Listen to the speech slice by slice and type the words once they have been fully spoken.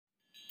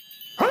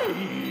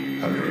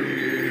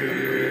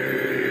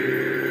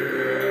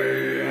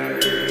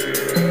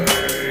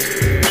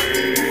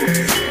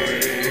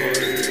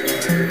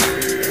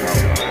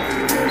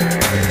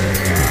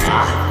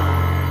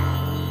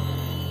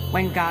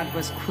When God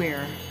was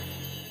queer.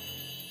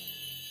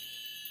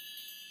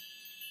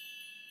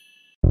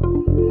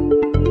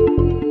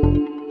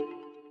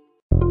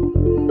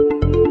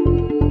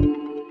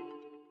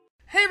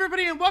 Hey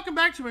everybody, and welcome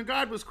back to When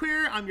God Was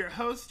Queer. I'm your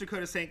host,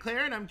 Dakota St.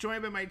 Clair, and I'm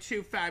joined by my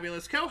two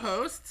fabulous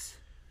co-hosts.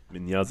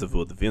 Меня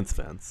зовут Vince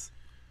Vance.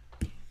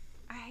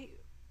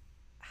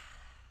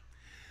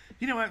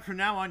 You know what? From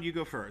now on, you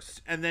go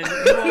first, and then you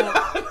will...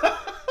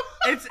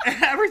 It's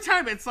every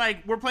time it's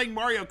like we're playing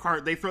Mario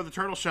Kart, they throw the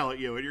turtle shell at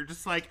you, and you're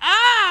just like,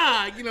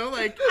 you know,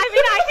 like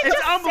I can it's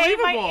just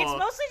unbelievable. say it's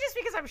mostly just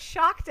because I'm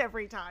shocked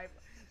every time.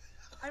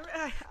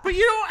 But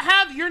you don't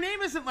have your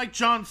name isn't like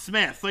John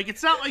Smith. Like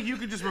it's not like you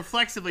can just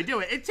reflexively do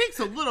it. It takes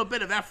a little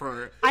bit of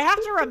effort. I have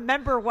to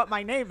remember what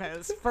my name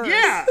is first.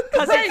 Yeah,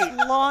 because right.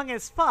 it's long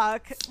as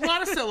fuck. A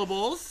lot of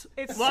syllables.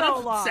 It's a lot so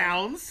of long.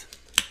 sounds.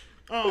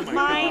 Oh my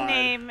My god.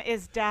 name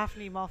is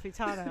Daphne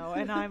Malfitano,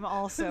 and I'm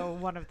also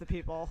one of the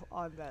people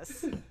on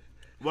this.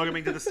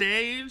 Welcoming to the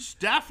stage,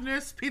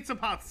 Daphnis Pizza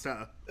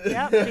Pasta.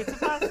 Yep, pizza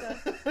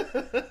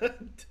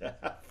pasta.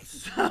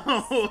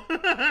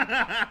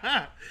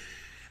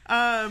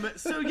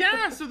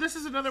 So this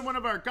is another one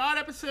of our God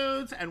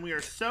episodes, and we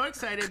are so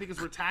excited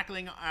because we're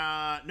tackling,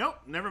 nope,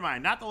 never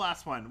mind, not the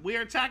last one. We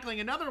are tackling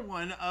another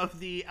one of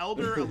the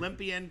elder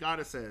Olympian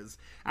goddesses.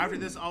 After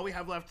this, all we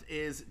have left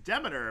is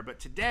Demeter, but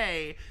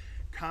today,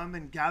 come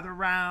and gather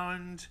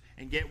round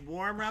and get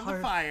warm around the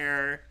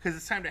fire, because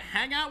it's time to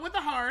hang out with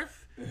the hearth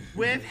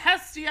with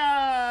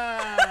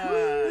Hestia.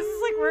 This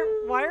is like,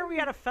 why are we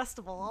at a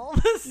festival all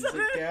of a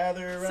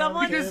sudden?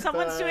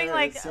 Someone's doing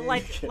like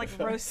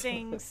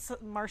roasting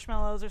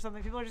marshmallows or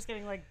something. People are just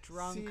getting like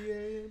drunk.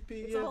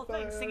 It's a whole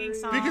thing, singing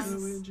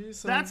songs.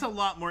 Because that's a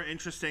lot more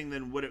interesting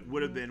than what it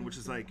would have been, which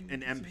is like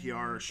an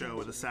NPR show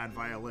with a sad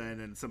violin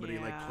and somebody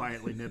like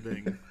quietly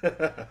knitting.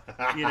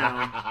 You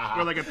know,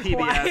 or like a PBS,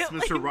 Quietly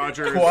Mr.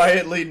 Rogers.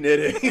 Quietly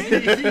knitting.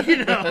 You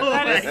know,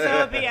 That is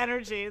so the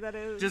energy. That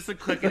is just the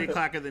clickety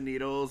clack of the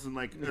needles and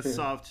like a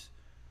soft.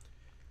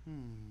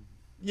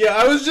 Yeah,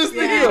 I was just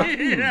thinking.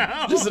 You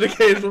know? Just an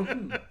occasional.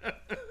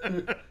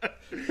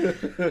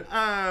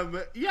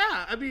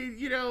 Yeah, I mean,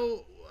 you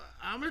know,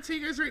 I'm going to tell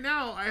you guys right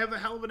now, I have a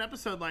hell of an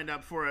episode lined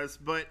up for us,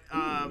 but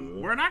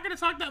we're not going to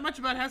talk that much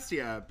about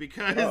Hestia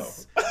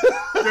because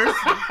there's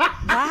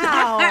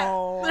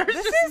wow. there's This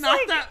just is not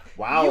like, that.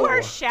 Wow. You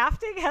are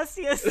shafting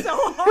Hestia so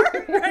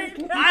hard right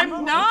now.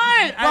 I'm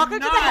not. Welcome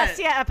to the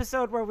Hestia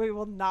episode where we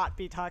will not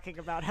be talking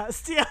about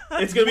Hestia.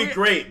 It's going to be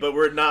great, but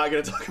we're not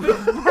going to talk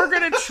about it. We're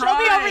going to try. She'll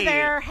be over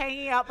there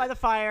hanging out by the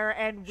fire,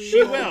 and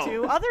She will will.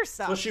 do other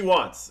stuff. It's what she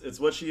wants. It's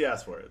what she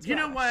asked for. It's You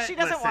know fine. what? She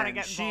doesn't want to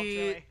Listen, get involved,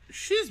 really.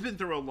 She's been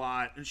through a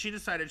lot, and she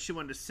decided she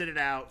wanted to sit it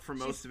out for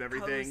most of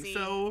everything. cozy.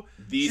 So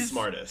The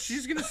smartest.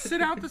 She's gonna sit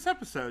out this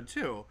episode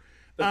too.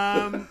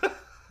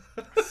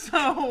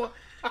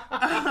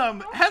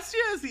 Hestia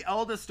is the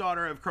eldest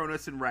daughter of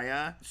Cronus and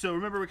Rhea. So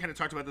remember we kind of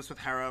talked about this with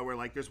Hera, where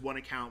like there's one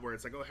account where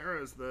it's like, oh,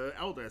 Hera's the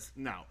eldest.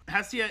 No,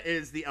 Hestia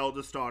is the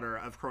eldest daughter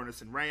of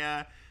Cronus and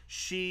Rhea.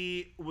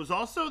 She was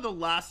also the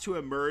last to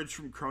emerge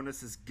from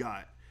Cronus's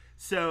gut.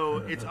 So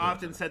it's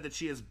often said that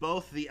she is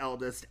both the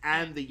eldest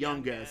and the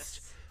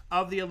youngest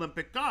of the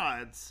Olympic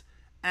gods.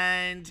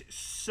 And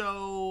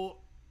so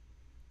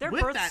Their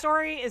with birth that-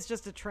 story is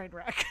just a train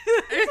wreck.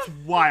 it's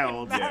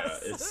wild. Yeah,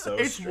 it's so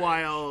It's strange.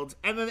 wild.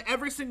 And then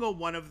every single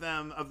one of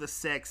them, of the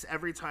six,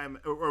 every time,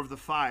 or of the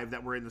five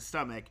that were in the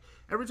stomach,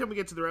 every time we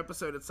get to their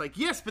episode, it's like,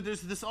 yes, but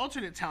there's this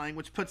alternate telling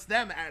which puts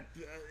them at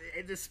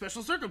in this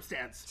special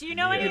circumstance. Do you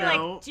know any Yeah.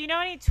 like? Do you know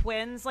any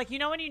twins? Like, you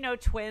know when you know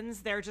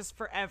twins, they're just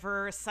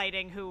forever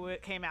citing who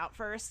came out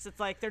first. It's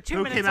like they're 2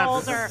 Who minutes came out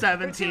old or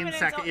 17 minutes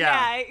second- old.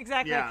 yeah.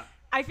 Exactly. Yeah.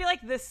 I feel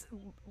like this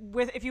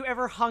if you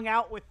ever hung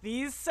out with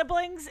these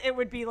siblings, it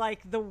would be like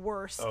the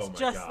worst. Oh my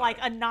just God. like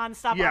a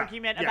nonstop Yeah,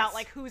 argument yes. about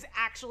like who's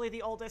actually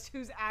the oldest,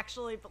 who's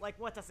actually, but like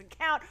what doesn't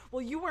count.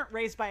 Well, you weren't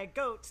raised by a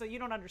goat, so you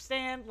don't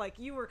understand. Like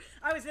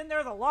I was in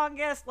there the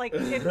longest. Like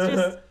it's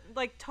just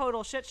like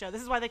total shit show.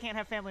 This is why they can't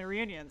have family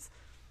reunions.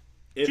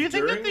 If Do you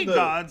think that during the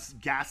gods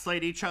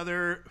gaslight each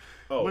other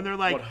when they're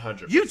like,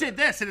 100%. you did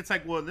this, and it's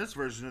like, well, in this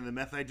version of the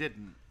myth, I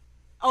didn't.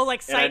 Oh,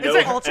 like And I cite know- the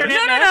and I- alternate. No,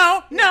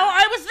 myths?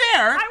 I was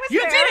there. I was you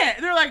there. did it.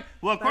 And they're like,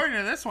 well, according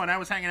to this one, I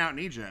was hanging out in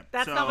Egypt.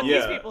 That's so, not what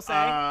Yeah. these people say.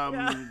 And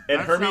And that's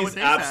not Hermes what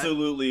they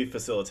absolutely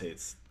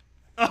facilitates.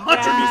 said.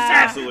 Hermes 100%.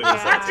 absolutely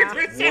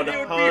facilitates. 100% it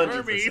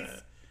would be Hermes.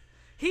 100%.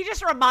 He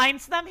just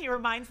reminds them. He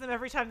reminds them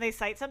every time they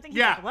cite something. He's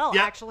Yeah, like, well,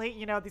 yeah.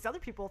 actually, these other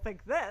people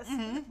think this.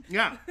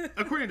 Yeah,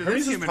 according to Hermes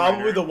this is human probably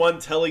writer. the one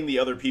telling the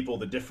other people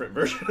the different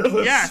version of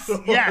the Yes,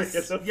 story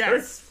yes, in the yes.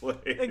 first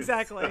place.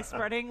 Exactly.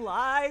 Spreading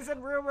lies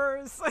and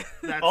rumors.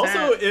 That's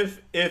Also, it.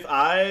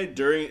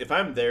 if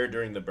I'm there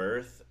during the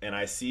birth and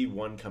I see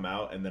one come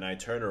out and then I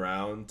turn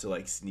around to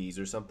like sneeze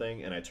or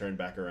something and I turn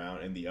back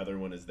around and the other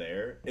one is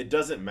there, it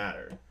doesn't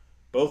matter.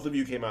 Both of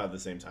you came out at the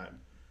same time.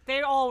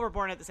 they all were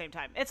born at the same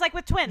time. It's like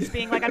with twins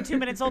being like, I'm 2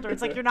 minutes older.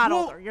 It's like, you're not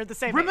older. You're the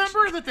same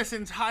Remember age. that this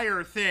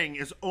entire thing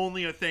is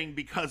only a thing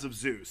because of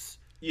Zeus.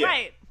 Yeah.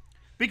 Right.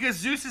 Because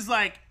Zeus is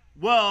like,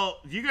 well,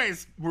 you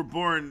guys were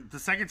born the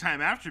second time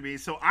after me,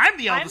 so I'm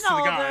the eldest of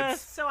the gods.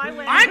 So I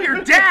win. I'm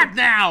your dad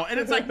now. And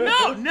it's like,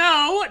 no,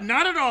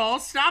 not at all.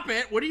 Stop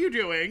it. What are you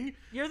doing?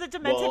 You're the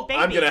demented baby.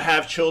 I'm going to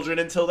have children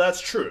until that's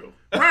true.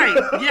 Right.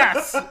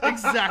 Yes,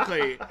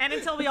 exactly. And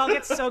until we all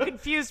get so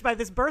confused by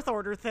this birth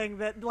order thing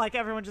that, like,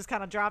 everyone just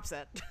kind of drops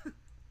it.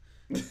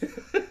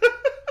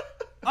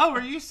 Oh,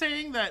 are you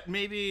saying that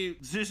maybe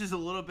Zeus is a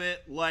little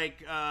bit like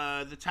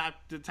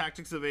the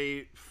tactics of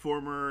a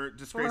former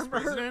disgraced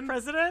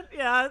president?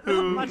 Yeah.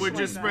 Who much would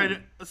like just that.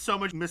 spread so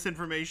much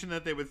misinformation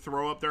that they would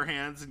throw up their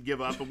hands and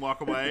give up and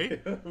walk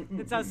away?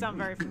 It does sound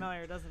very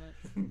familiar, doesn't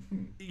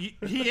it?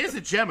 He is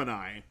a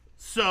Gemini.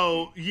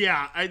 So,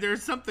 yeah,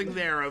 there's something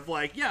there of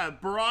like, yeah,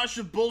 barrage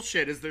of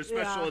bullshit is their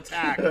special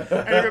attack. And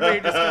everybody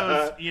just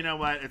goes, you know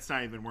what? It's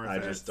not even worth it. I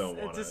just don't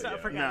want to.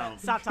 Forget it.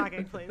 Stop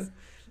talking, please.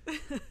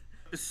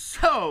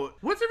 So,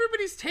 what's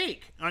everybody's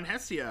take on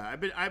Hestia?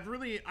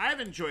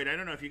 I've enjoyed, I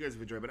don't know if you guys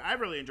have enjoyed, but I've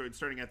really enjoyed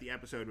starting out the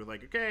episode with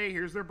like, okay,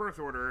 here's their birth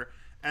order,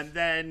 and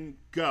then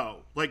go.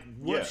 Like,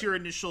 what's your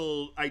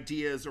initial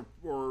ideas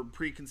or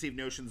preconceived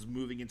notions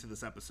moving into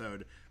this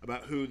episode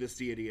about who this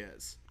deity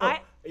is?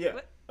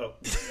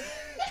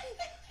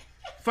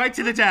 Fight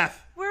to the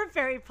death. We're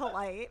very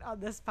polite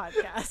on this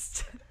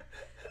podcast.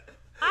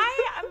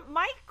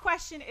 My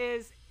question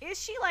is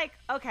she like,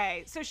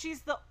 okay, so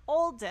she's the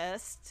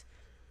oldest,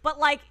 but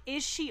like,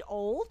 is she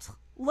old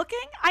looking?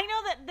 I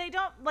know that they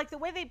don't, like, the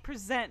way they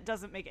present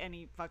doesn't make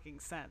any fucking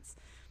sense.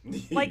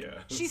 Like,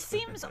 she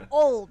seems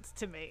old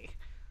to me.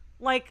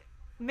 Like,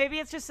 maybe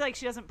it's just like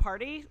she doesn't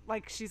party.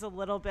 Like, she's a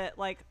little bit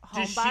like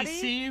homebody. Does she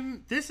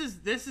seem, this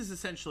is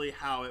essentially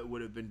how it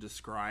would have been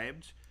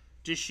described.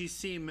 Does she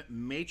seem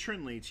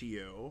matronly to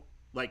you,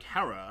 like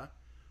Hera?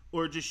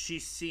 Or does she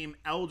seem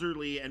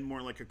elderly and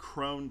more like a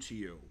crone to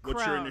you?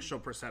 What's your initial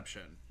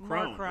perception?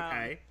 Crone,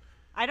 okay.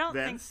 I don't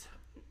Vince? think...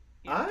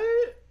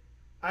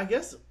 I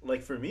guess,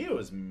 like, for me, it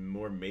was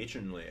more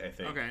matronly, I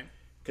think. Okay.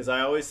 Because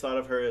I always thought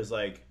of her as,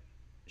 like,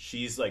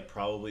 she's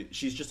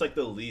just, like,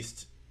 the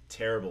least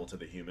terrible to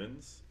the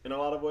humans in a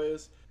lot of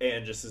ways.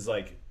 And just as,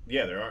 like,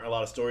 yeah, there aren't a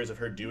lot of stories of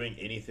her doing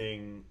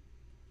anything.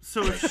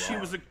 So if she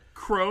was a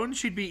crone,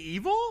 she'd be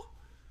evil?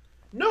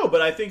 No,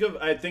 but I think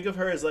of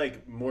her as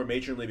like more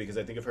matronly because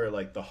I think of her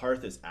like the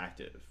hearth is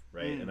active,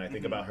 right? And I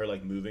think about her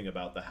like moving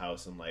about the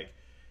house and like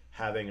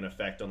having an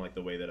effect on like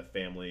the way that a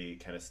family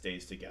kind of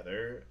stays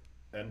together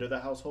under the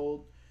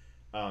household.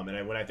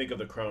 And when I think of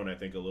the crone, I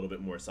think a little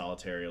bit more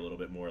solitary, a little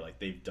bit more like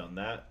they've done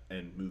that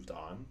and moved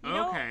on.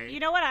 You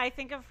know what I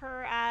think of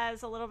her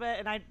as a little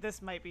bit, and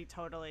this might be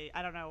totally,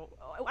 I don't know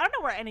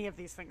where any of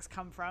these things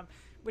come from,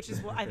 which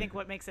is I think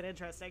what makes it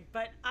interesting.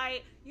 But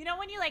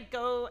when you like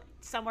go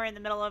somewhere in the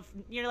middle of,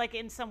 you're like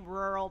in some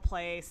rural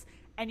place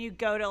and you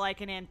go to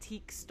like an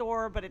antique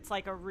store, but it's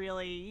like a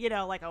really,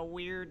 like a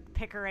weird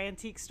picker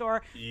antique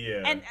store.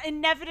 Yeah. And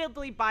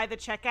inevitably by the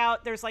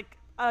checkout, there's like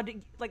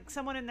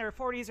someone in their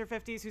 40s or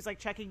 50s who's like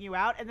checking you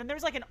out, and then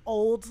there's like an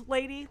old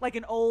lady, like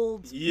an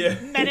old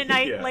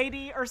Mennonite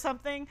lady or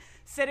something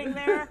sitting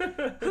there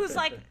who's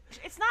like,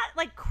 it's not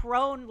like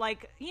crone,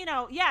 like,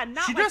 not she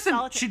like doesn't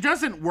solitary. She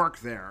doesn't work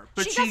there,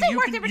 but she doesn't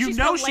work there, but she's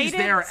related, she's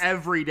there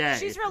every day.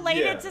 She's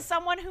related to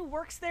someone who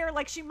works there.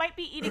 Like, she might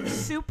be eating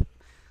soup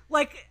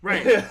like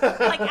right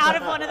like out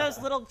of one of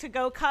those little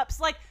to-go cups.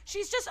 Like,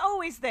 she's just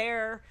always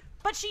there.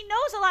 But she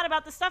knows a lot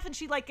about the stuff, and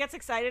she, like, gets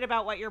excited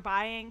about what you're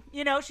buying.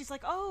 She's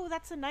like, oh,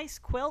 that's a nice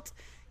quilt.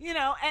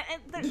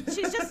 And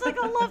she's just, like,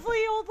 a lovely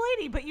old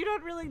lady, but you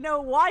don't really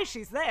know why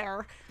she's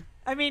there.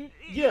 I mean,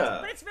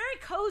 but it's very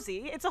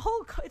cozy. It's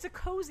a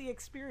cozy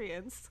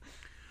experience.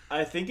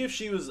 I think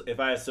if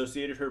I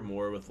associated her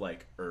more with,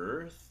 like,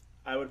 Earth,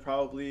 I would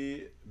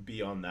probably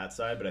be on that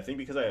side. But I think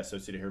because I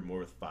associated her more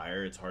with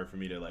fire, it's hard for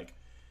me to, like,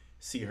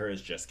 see her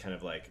as just kind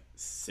of, like,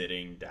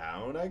 sitting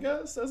down, I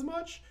guess, as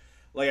much.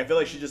 Like, I feel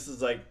like she just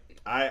is like,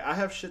 I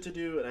have shit to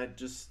do, and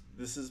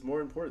this is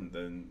more important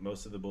than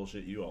most of the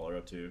bullshit you all are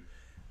up to.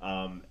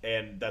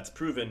 And that's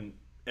proven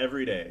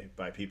every day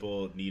by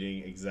people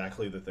needing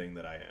exactly the thing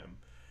that I am.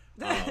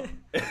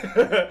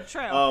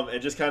 True.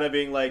 And just kind of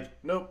being like,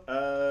 nope,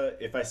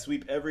 if I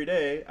sweep every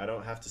day, I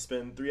don't have to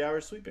spend 3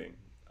 hours sweeping.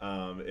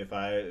 If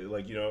I,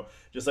 like,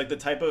 just like the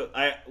type of,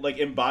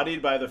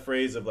 embodied by the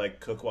phrase of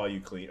like cook while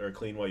you clean or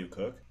clean while you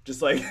cook.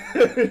 Just like,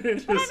 but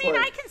I mean,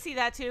 I can see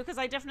that too, because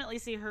I definitely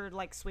see her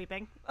like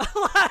sweeping,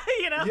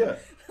 Yeah.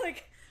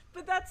 Like,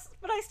 but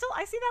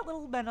I see that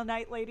little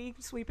Mennonite lady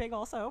sweeping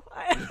also.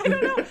 I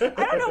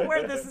don't know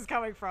where this is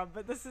coming from,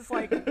 but this is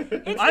like,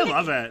 I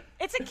love it.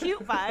 It's a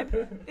cute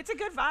vibe. It's a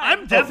good vibe.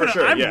 I'm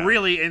definitely, I'm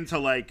really into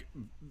like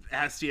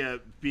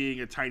Hestia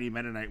being a tiny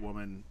Mennonite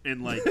woman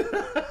in like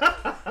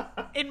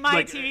in my buy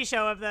like, a TV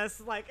show of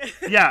this. Like,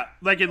 yeah,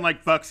 like in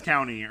like Bucks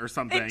County or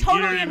something. it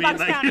totally you know in what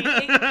Bucks I mean?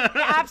 County. Like,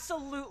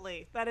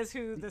 Absolutely, that is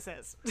who this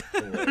is.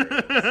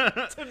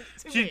 to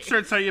she me.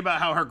 starts telling you about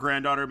how her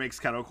granddaughter makes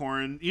kettle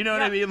corn. You know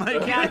what I Yep. mean?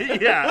 Like,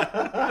 Yep.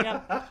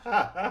 yeah.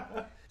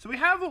 Yep. So we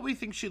have what we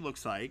think she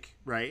looks like,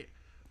 right?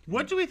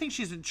 What do we think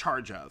she's in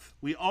charge of?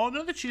 We all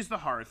know that she's the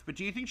hearth, but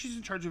do you think she's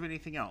in charge of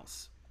anything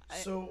else?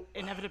 So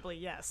Inevitably,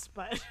 yes,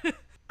 but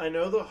I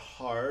know the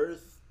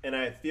hearth, and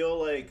I feel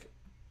like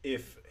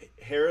if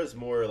Hera's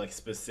more like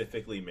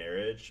specifically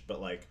marriage, but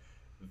like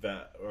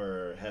that,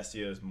 or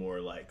Hestia is more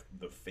like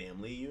the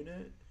family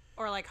unit.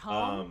 or like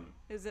home.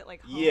 Is it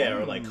like home? Yeah,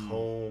 or like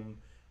home.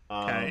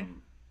 Okay.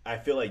 I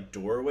feel like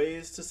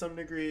doorways to some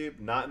degree,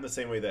 not in the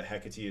same way that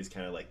Hecate is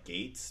kind of like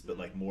gates, but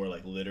like more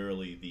like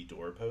literally the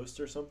doorpost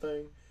or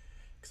something.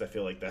 Because I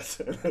feel like that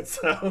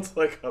sounds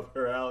like up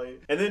her alley.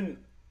 And then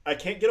I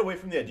can't get away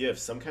from the idea of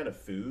some kind of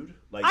food.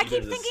 Like I either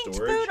keep the thinking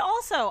storage. food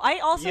also.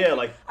 Yeah,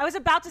 like I was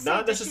about to say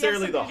not does she have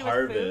necessarily the something to do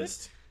with food?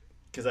 harvest,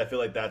 because I feel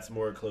like that's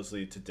more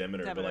closely to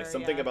Demeter, but like Demeter,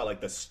 something yeah. about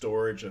like the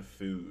storage of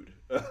food,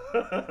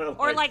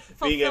 Or like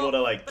being able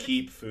to like but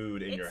keep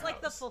food in your It's house.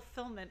 like the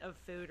fulfillment of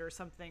food or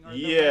something. Or the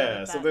Yeah, way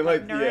that something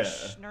like-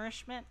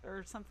 nourishment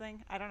or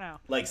something. I don't know.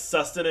 Like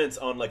sustenance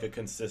on like a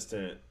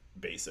consistent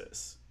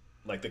basis,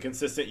 like the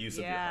consistent use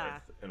of your Yeah.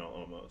 hearth, and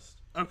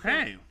almost.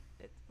 Okay.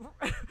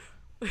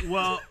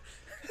 Well,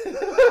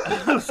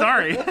 I'm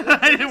sorry.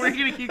 We're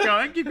gonna keep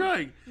going. Keep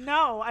going.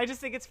 No, I just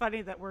think it's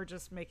funny that we're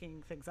just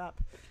making things up.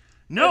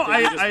 No, think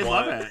we just I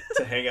love want it.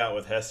 to hang out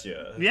with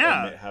Hestia.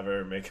 Yeah. and have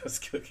her make us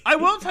cookies. I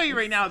will tell you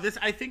right now,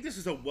 I think this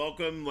is a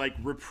welcome like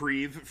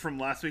reprieve from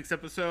last week's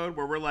episode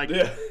where we're like,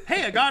 Yeah.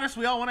 hey, a goddess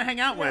we all want to hang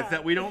out with Yeah.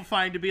 that we don't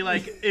find to be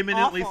like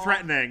imminently Awful.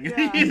 threatening.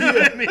 Yeah. You know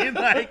what I mean?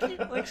 Like,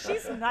 Like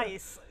she's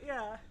nice.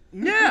 Yeah.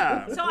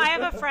 yeah. So I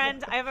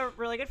have a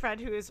really good friend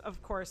who is,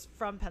 of course,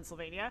 from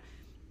Pennsylvania,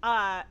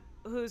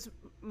 whose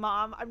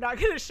mom, I'm not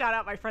going to shout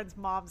out my friend's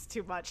moms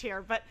too much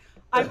here, but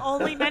I'm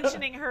only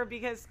mentioning her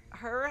because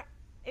her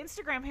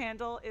Instagram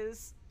handle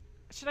is,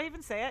 should I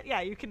even say it?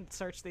 Yeah, you can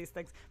search these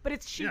things, but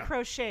it's She Yeah.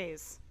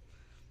 Crochets.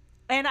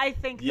 And I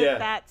think Yeah.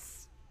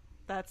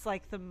 that's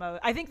like the most,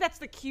 I think that's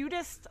the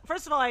cutest.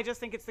 First of all, I just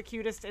think it's the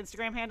cutest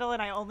Instagram handle,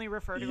 and I only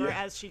refer to her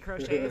Yeah. as She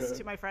Crochets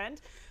to my friend.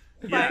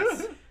 But,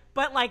 Yes.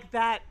 but like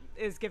that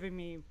is giving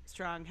me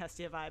strong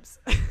Hestia vibes.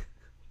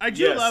 I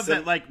do Yes, love and-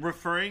 that, like,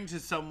 referring to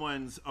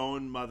someone's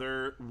own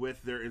mother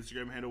with their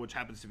Instagram handle, which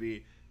happens to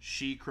be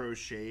She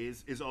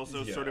Crochets, is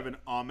also Yeah. sort of an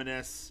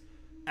ominous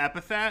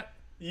epithet.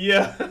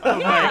 Yeah.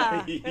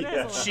 Yeah, it is a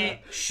little bit.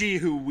 She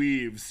who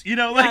weaves. You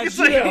know, like, Yeah, it's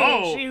like,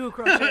 oh. she who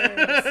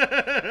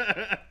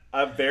crochets.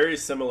 I'm very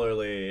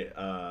similarly.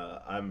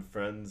 I'm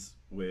friends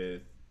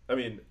with. I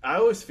mean, I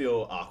always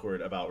feel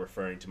awkward about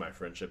referring to my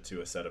friendship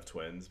to a set of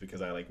twins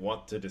because I like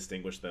want to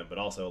distinguish them, but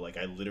also like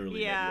I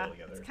literally Yeah, met you all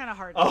together. it's kind of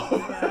hard.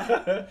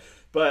 Oh.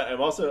 But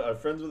I'm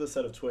friends with a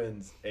set of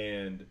twins,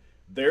 and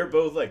they're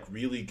both like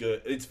really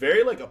good. It's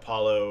very like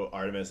Apollo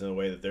Artemis in a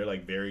way that they're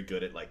like very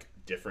good at like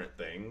different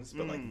things,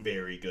 but like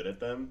very good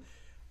at them.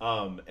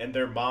 And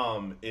their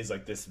mom is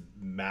like this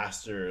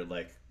master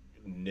like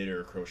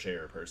knitter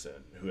crocheter person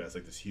who has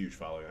like this huge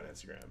following on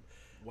Instagram.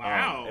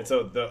 Wow. And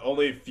so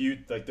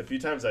the few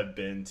times I've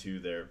been to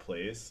their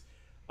place,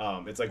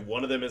 it's like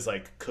one of them is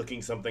like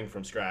cooking something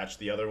from scratch.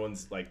 The other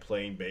one's like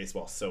playing bass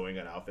while sewing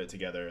an outfit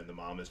together, and the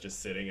mom is just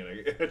sitting in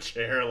a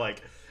chair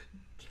like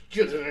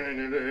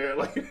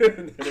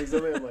knitting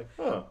something. I'm like,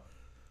 huh,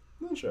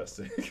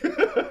 interesting.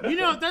 You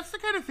know, that's the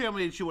kind of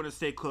family that you want to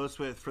stay close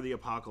with for the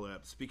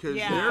apocalypse because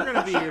Yeah. they're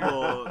going to be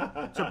able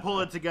to pull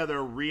it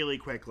together really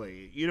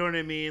quickly. You know what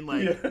I mean?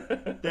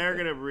 Like, they're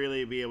going to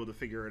really be able to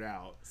figure it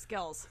out.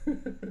 Skills.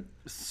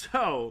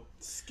 So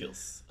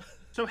Skills.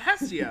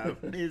 Hestia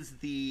is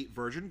the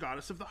virgin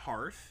goddess of the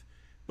hearth,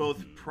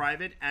 both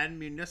private and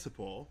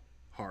municipal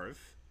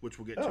hearth, which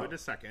we'll get to in a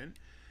second,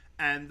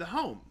 and the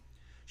home.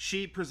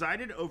 She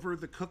presided over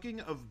the cooking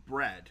of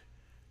bread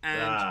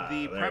and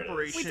the there it is.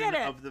 preparation We did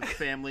it. of the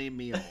family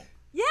meal.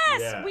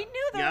 Yes, Yeah. we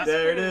knew that. Yeah. Was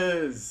There it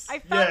food. is. I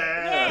felt.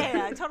 Yeah.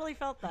 Yeah, I totally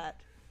felt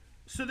that.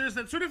 So there's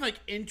that sort of like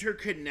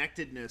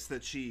interconnectedness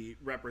that she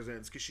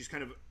represents because she's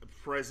kind of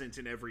present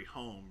in every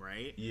home,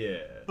 right? Yeah.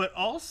 But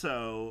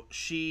also,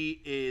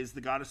 she is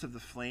the goddess of the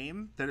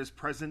flame that is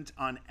present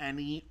on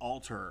any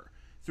altar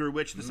through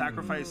which the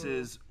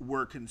sacrifices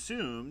were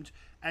consumed,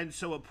 and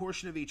so a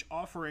portion of each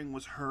offering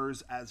was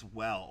hers as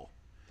well.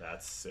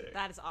 That's sick.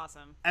 That is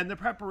awesome. And the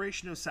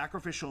preparation of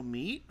sacrificial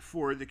meat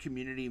for the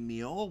community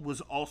meal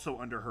was also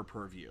under her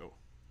purview.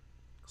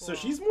 So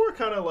she's more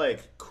kind of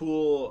like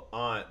cool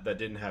aunt that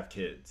didn't have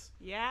kids.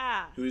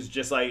 Yeah. Who's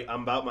just like,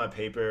 I'm about my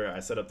paper. I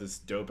set up this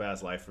dope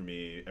ass life for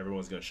me.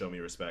 Everyone's gonna show me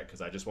respect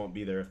because I just won't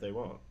be there if they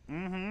won't.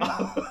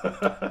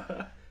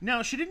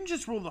 Now, she didn't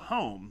just rule the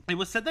home. It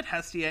was said that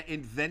Hestia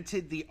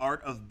invented the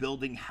art of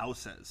building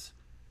houses.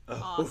 Oh,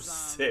 Awesome.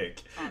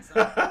 sick.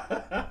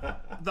 Awesome.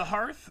 The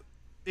hearth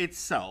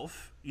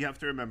itself, you have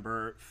to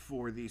remember,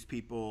 for these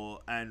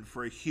people and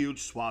for a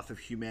huge swath of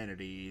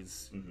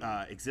humanity's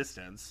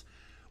existence,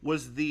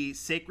 was the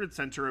sacred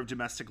center of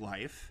domestic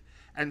life,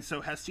 and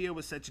so Hestia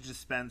was said to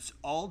dispense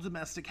all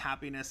domestic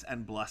happiness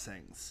and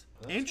blessings.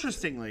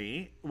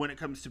 Interestingly, when it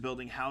comes to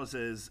building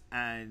houses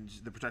and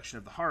the protection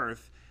of the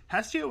hearth,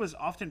 Hestia was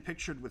often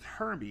pictured with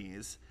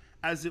Hermes,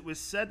 as it was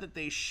said that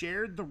they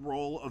shared the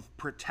role of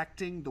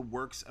protecting the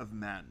works of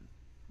men.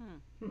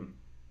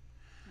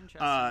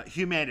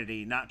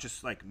 Humanity, not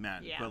just like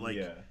men, but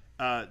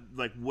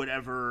like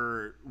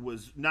whatever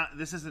was not.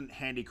 This isn't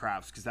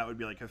handicrafts, because that would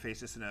be like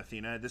Hephaestus and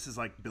Athena. This is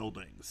like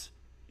buildings.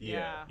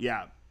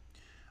 Yeah.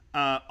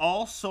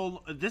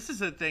 Also, this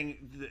is a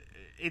thing.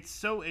 It's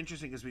so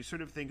interesting because we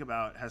sort of think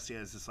about Hestia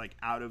as this like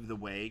out of the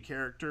way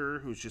character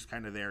who's just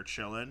kind of there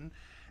chilling,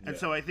 and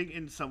so I think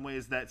in some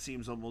ways that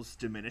seems almost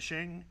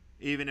diminishing,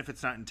 even if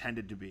it's not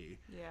intended to be.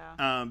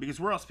 Because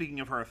we're all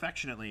speaking of her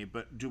affectionately,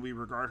 but do we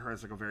regard her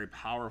as like a very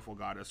powerful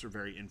goddess or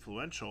very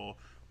influential?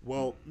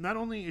 Well, not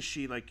only is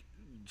she like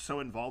so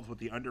involved with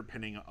the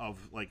underpinning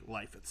of like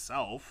life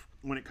itself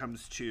when it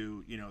comes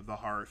to, you know, the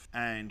hearth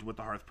and what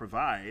the hearth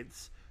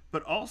provides,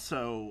 but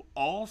also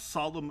all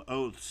solemn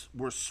oaths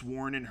were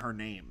sworn in her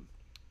name.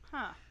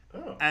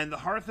 And the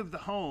hearth of the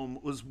home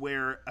was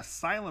where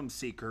asylum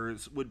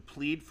seekers would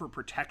plead for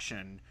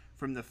protection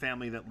from the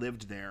family that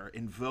lived there,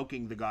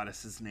 invoking the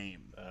goddess's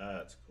name.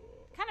 That's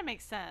cool. Kind of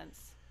makes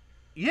sense.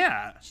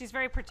 Yeah. She's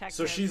very protective.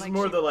 So she's like,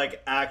 more the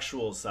like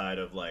actual side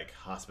of like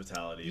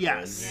hospitality.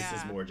 Yes. Zeus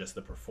is more just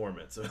the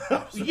performance of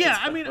Yeah,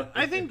 I mean,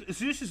 I think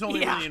Zeus is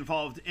only really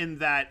involved in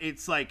that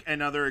it's like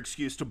another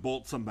excuse to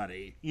bolt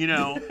somebody, you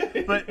know?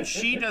 But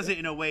she does it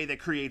in a way that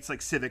creates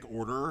like civic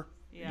order,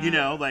 you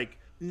know? Like,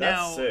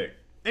 that's sick.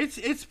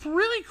 It's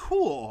really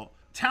cool.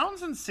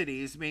 Towns and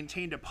cities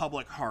maintained a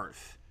public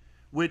hearth,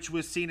 which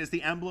was seen as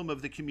the emblem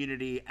of the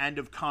community and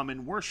of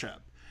common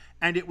worship.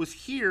 And it was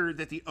here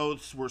that the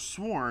oaths were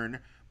sworn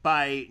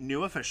by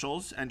new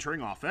officials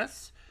entering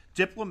office.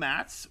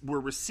 Diplomats were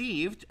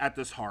received at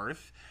this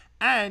hearth,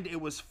 and it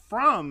was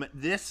from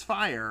this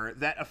fire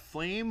that a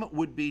flame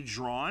would be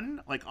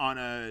drawn, like on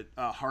a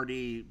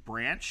hardy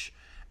branch,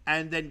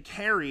 and then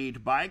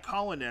carried by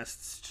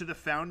colonists to the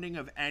founding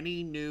of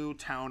any new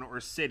town or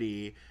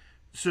city,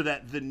 so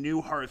that the new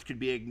hearth could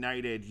be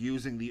ignited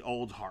using the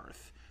old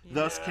hearth.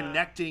 Thus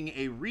connecting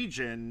a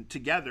region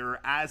together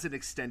as an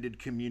extended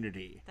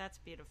community. That's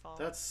beautiful.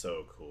 That's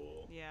so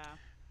cool. Yeah.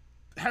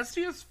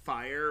 Hestia's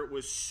fire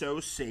was so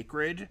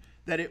sacred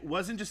that it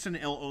wasn't just an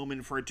ill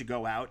omen for it to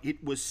go out,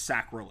 it was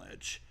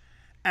sacrilege.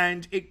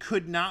 And it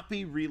could not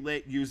be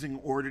relit using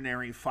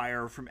ordinary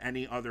fire from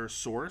any other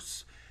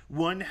source.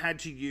 One had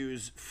to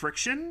use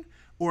friction,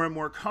 or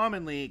more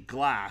commonly,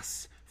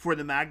 glass, for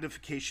the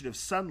magnification of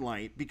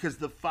sunlight, because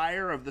the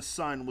fire of the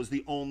sun was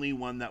the only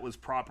one that was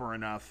proper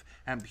enough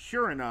and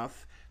pure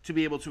enough to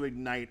be able to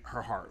ignite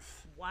her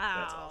hearth. Wow.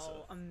 That's awesome.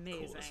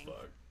 Amazing. Cool as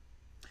fuck.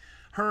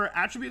 Her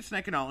attributes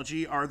and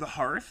iconology are the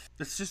hearth.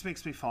 This just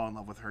makes me fall in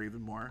love with her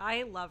even more.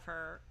 I love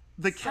her.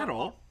 The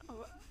kettle.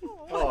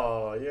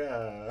 Oh,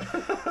 yeah.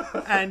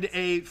 And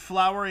a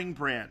flowering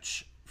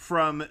branch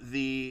from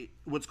the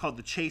what's called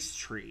the chaste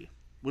tree,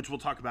 which we'll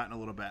talk about in a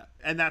little bit.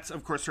 And that's,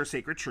 of course, her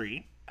sacred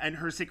tree. And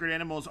her sacred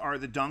animals are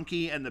the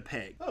donkey and the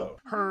pig.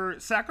 Her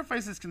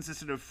sacrifices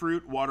consisted of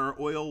fruit, water,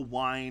 oil,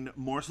 wine,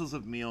 morsels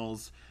of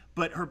meals,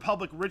 but her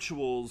public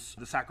rituals,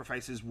 the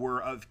sacrifices, were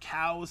of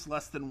cows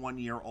less than 1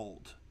 year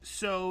old.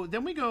 So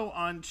then we go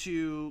on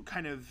to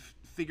kind of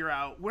figure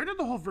out, where did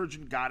the whole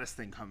virgin goddess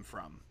thing come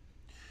from?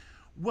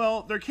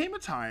 Well, there came a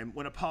time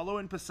when Apollo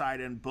and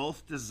Poseidon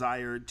both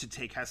desired to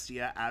take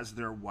Hestia as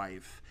their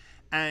wife,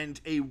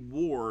 and a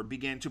war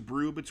began to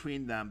brew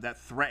between them that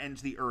threatened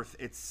the earth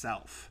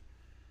itself.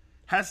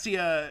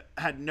 Hestia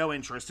had no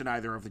interest in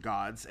either of the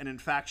gods, and in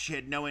fact she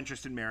had no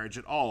interest in marriage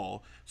at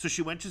all, so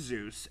she went to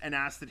Zeus and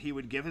asked that he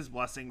would give his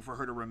blessing for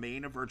her to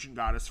remain a virgin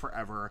goddess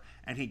forever,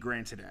 and he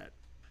granted it.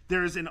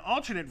 There's an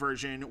alternate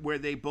version where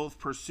they both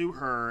pursue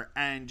her,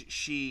 and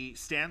she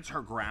stands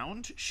her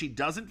ground, she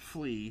doesn't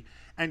flee,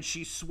 and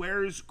she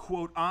swears,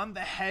 quote, on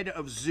the head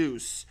of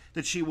Zeus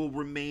that she will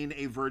remain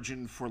a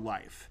virgin for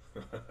life.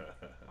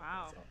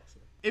 Wow.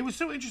 It was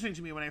so interesting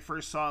to me when I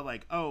first saw,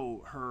 like,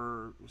 oh,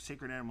 her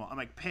sacred animal. I'm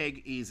like,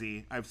 pig,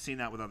 easy. I've seen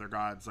that with other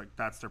gods. Like,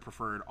 that's their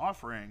preferred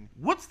offering.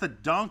 What's the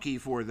donkey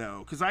for, though?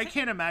 Because I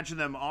can't imagine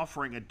them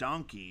offering a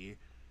donkey.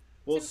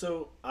 Well,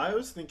 so I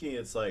was thinking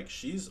it's like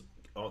she's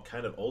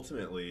kind of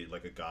ultimately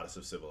like a goddess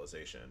of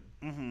civilization.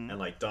 And,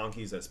 like,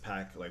 donkeys as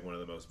pack, like, one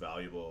of the most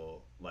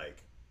valuable,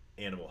 like,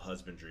 animal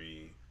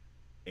husbandry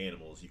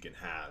animals you can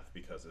have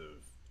because of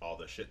all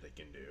the shit they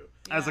can do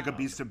as like a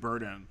beast of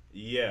burden.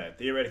 Yeah,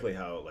 theoretically,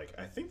 how like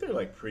I think they're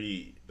like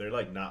they're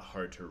like not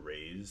hard to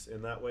raise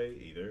in that way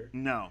either.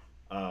 No.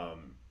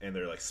 And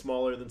they're like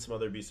smaller than some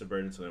other beasts of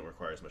burden, so they don't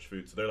require as much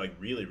food. So they're like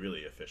really, really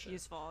efficient.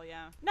 Useful,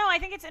 yeah. No, I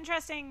think it's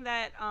interesting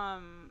that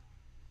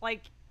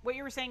like what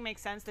you were saying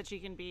makes sense, that she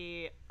can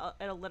be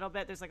a little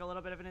bit. There's like a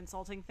little bit of an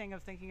insulting thing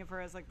of thinking of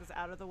her as like this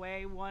out of the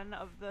way one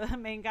of the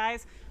main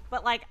guys,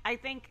 but like I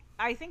think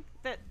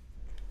that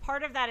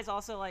part of that is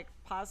also like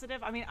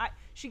positive. I mean,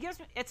 she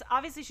gives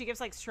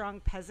like strong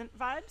peasant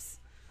vibes,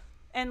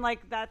 And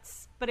like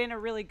but in a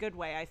really good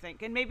way, I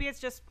think. And maybe it's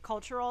just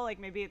cultural. Like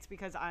maybe it's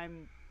because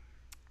I'm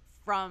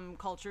from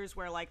cultures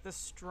where like the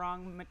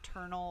strong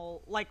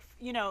maternal, like,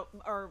 you know,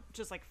 or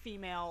just like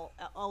female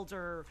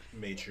elder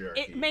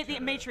matriarchy. The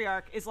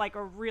matriarch is like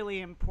a really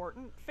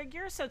important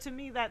figure. So to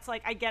me, that's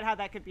like, I get how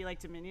that could be like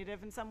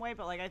diminutive in some way,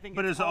 but like I think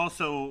it's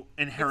also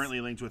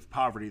inherently linked with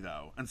poverty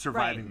though, and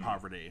surviving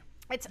poverty.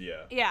 It's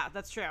yeah,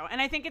 that's true. And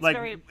I think it's like,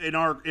 very in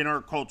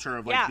our culture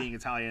of like being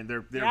Italian,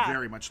 they're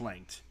very much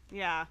linked.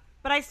 Yeah.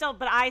 But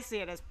I see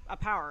it as a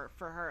power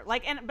for her.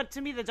 Like, but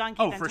to me, the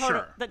donkey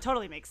that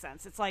totally makes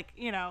sense. It's like,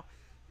 you know,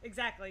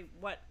 exactly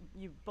what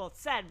you both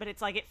said, but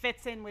it's like it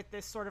fits in with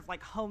this sort of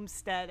like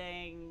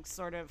homesteading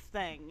sort of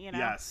thing, you know?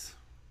 Yes.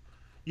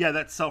 Yeah,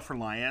 that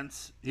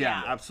self-reliance.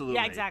 Yeah, absolutely.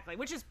 Yeah, exactly.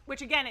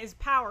 Which again is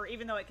power,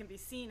 even though it can be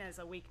seen as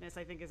a weakness,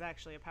 I think is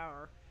actually a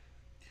power.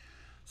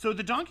 So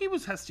the donkey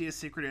was Hestia's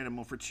secret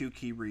animal for two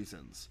key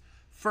reasons.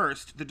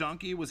 First, the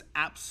donkey was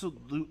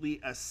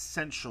absolutely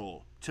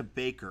essential to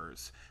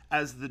bakers,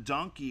 as the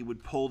donkey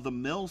would pull the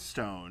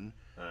millstone,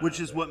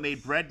 which is what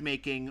made bread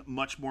making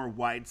much more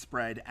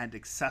widespread and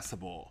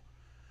accessible.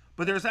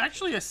 But there's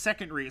actually a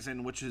second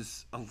reason, which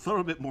is a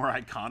little bit more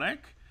iconic.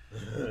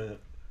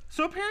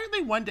 So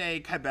apparently one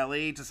day,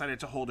 Cybele decided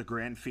to hold a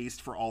grand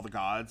feast for all the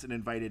gods and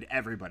invited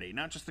everybody,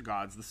 not just the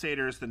gods, the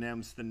satyrs, the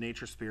nymphs, the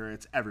nature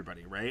spirits,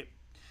 everybody, right?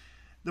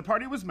 The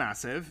party was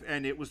massive,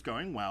 and it was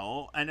going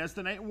well, and as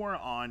the night wore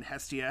on,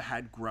 Hestia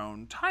had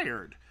grown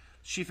tired.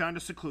 She found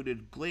a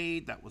secluded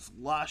glade that was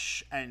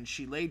lush, and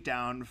she laid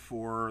down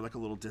for like a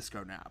little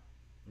disco nap.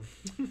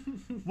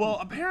 Well,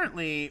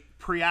 apparently,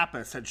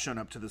 Priapus had shown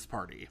up to this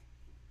party.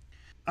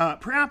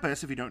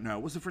 Priapus, if you don't know,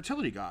 was a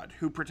fertility god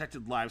who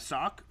protected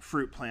livestock,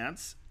 fruit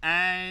plants,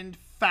 and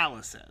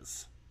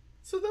phalluses.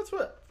 So that's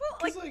what...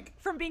 Well, like,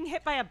 from being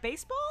hit by a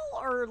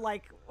baseball, or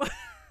like...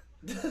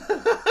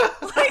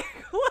 like,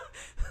 what?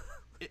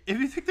 If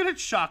you think that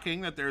it's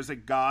shocking that there's a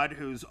god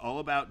who's all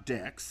about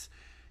dicks,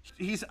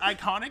 he's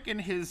iconic in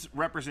his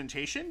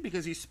representation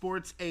because he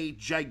sports a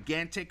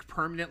gigantic,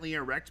 permanently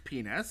erect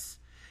penis,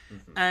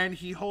 and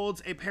he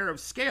holds a pair of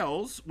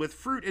scales with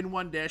fruit in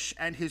one dish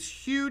and his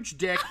huge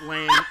dick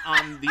laying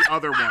on the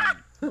other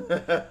one. Who is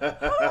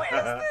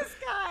this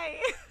guy?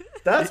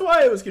 That's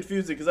why it was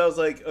confusing, because I was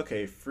like,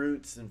 okay,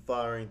 fruits and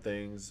flowering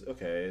things,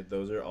 okay,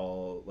 those are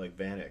all like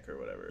Vanek or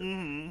whatever,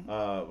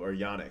 or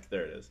Yannick,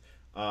 there it is.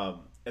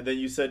 And then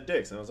you said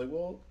dicks, and I was like,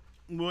 well,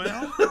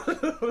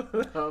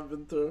 I've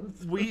been thrown.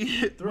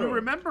 We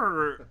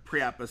remember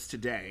Priapus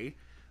today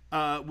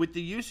with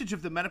the usage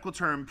of the medical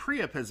term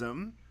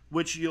priapism,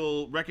 which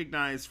you'll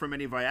recognize from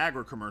any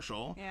Viagra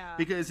commercial,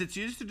 because it's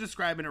used to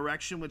describe an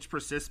erection which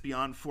persists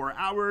beyond 4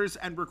 hours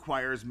and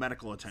requires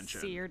medical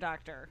attention. See your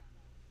doctor.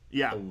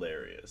 Yeah.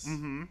 Hilarious.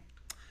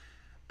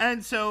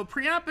 And so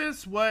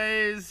Priapus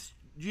was,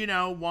 you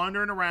know,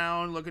 wandering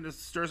around looking to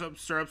stir up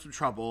some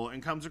trouble,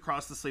 and comes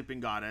across the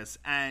sleeping goddess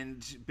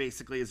and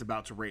basically is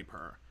about to rape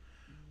her,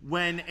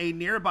 when a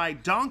nearby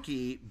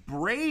donkey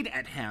brayed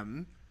at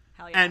him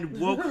and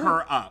woke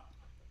her up.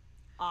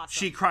 Awesome.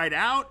 She cried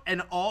out,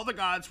 and all the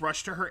gods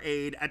rushed to her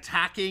aid,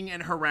 attacking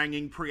and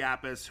haranguing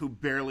Priapus, who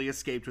barely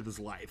escaped with his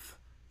life.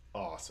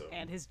 Awesome.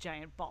 And his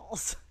giant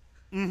balls.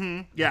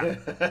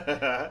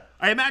 Yeah.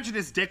 I imagine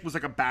his dick was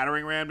like a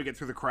battering ram to get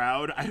through the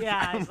crowd. I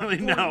don't really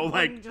know.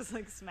 Like, just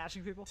like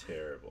smashing people.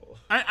 Terrible.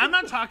 I'm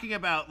not talking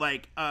about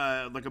like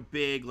a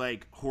big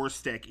like horse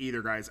dick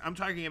either, guys. I'm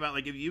talking about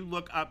like if you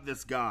look up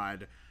this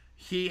god,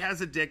 he has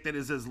a dick that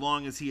is as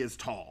long as he is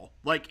tall.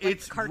 Like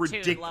it's cartoon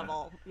ridiculous.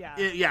 Level. Yeah.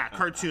 Yeah,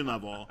 cartoon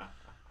level.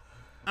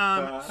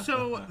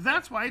 So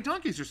that's why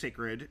donkeys are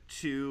sacred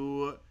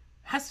to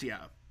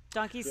Hestia.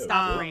 Donkeys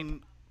stop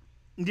rape.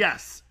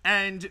 Yes,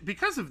 and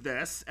because of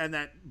this, and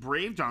that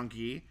brave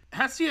donkey,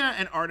 Hestia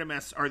and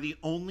Artemis are the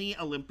only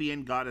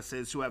Olympian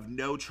goddesses who have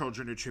no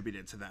children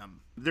attributed to them.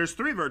 There's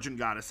 3 virgin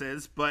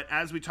goddesses, but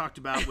as we talked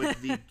about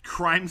with the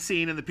crime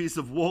scene and the piece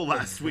of wool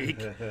last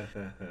week,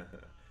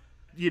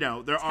 you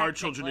know, there are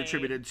children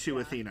attributed to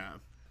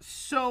Athena.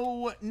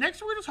 So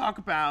next we're going to talk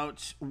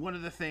about one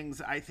of the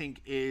things I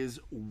think is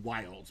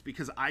wild,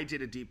 because I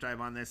did a deep dive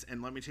on this,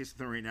 and let me tell you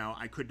something right now,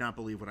 I could not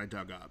believe what I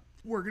dug up.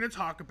 We're going to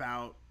talk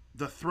about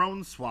the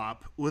throne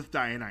swap with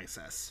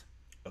Dionysus.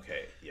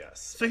 Okay,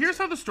 yes. So here's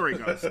how the story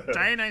goes.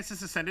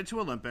 Dionysus ascended to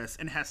Olympus,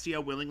 and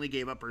Hestia willingly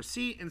gave up her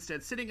seat,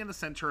 instead sitting in the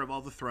center of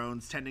all the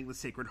thrones, tending the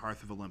sacred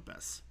hearth of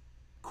Olympus.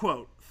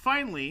 Quote,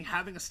 finally,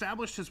 having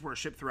established his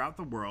worship throughout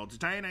the world,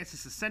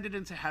 Dionysus ascended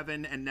into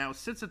heaven and now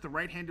sits at the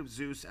right hand of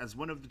Zeus as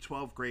one of the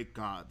 12 great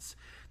gods.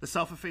 The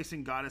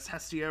self-effacing goddess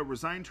Hestia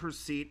resigned her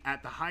seat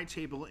at the high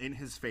table in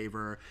his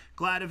favor,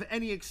 glad of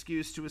any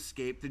excuse to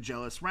escape the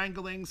jealous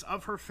wranglings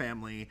of her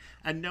family,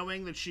 and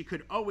knowing that she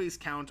could always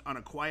count on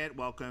a quiet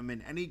welcome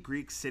in any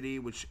Greek city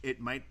which it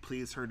might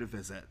please her to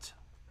visit.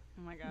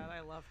 Oh my god,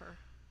 I love her.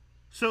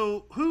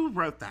 So, who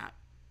wrote that?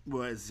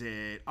 Was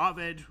it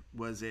Ovid?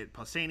 Was it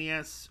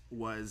Pausanias?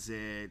 Was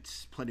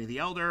it Pliny the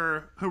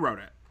Elder? Who wrote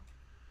it?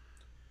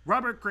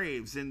 Robert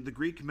Graves in The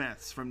Greek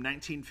Myths from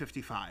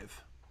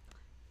 1955.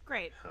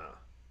 Great.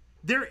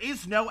 There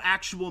is no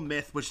actual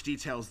myth which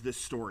details this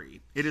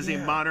story. It is a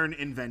modern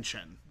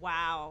invention.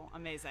 Wow,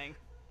 amazing.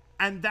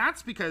 And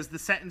that's because the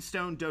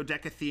set-in-stone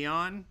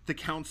Dodecatheon, the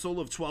Council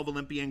of 12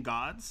 Olympian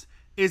Gods,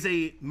 is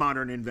a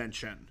modern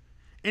invention.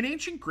 In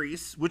ancient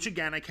Greece, which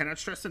again I cannot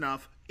stress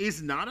enough,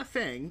 is not a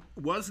thing,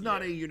 was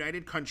not a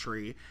united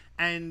country,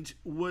 and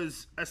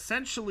was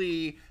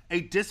essentially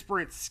a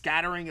disparate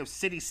scattering of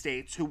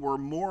city-states who were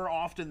more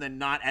often than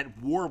not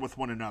at war with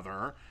one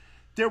another,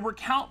 there were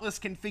countless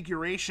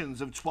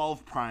configurations of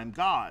 12 prime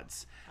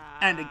gods.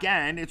 And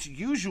again, it's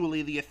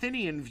usually the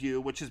Athenian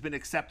view which has been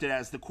accepted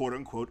as the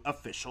quote-unquote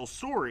official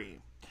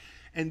story.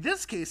 In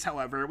this case,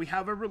 however, we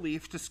have a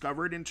relief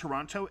discovered in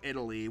Taranto,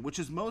 Italy, which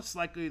is most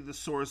likely the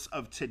source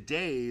of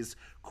today's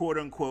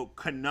quote-unquote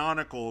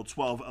canonical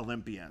 12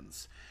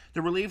 Olympians.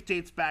 The relief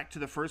dates back to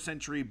the 1st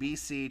century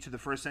BC to the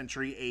 1st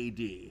century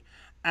AD,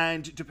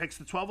 and depicts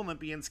the 12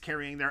 Olympians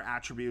carrying their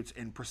attributes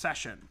in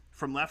procession.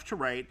 From left to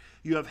right,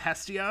 you have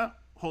Hestia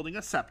holding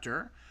a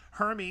scepter,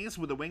 Hermes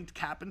with a winged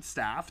cap and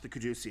staff, the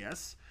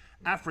caduceus,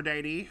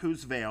 Aphrodite,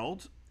 who's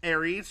veiled,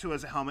 Ares, who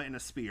has a helmet and a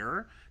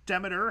spear,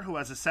 Demeter, who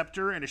has a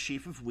scepter and a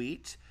sheaf of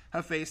wheat,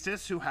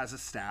 Hephaestus, who has a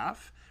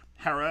staff,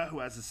 Hera, who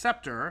has a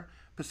scepter,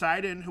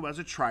 Poseidon, who has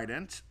a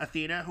trident,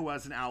 Athena, who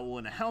has an owl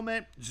and a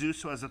helmet,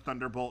 Zeus, who has a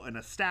thunderbolt and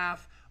a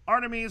staff,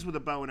 Artemis with a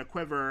bow and a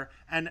quiver,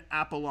 and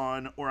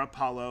Apollon or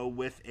Apollo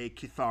with a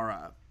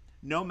kithara.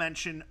 No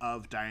mention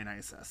of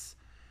Dionysus.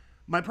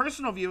 My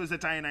personal view is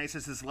that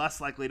Dionysus is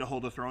less likely to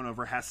hold a throne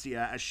over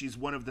Hestia, as she's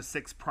one of the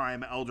 6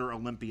 prime elder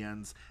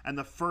Olympians and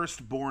the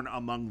firstborn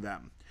among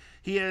them.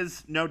 He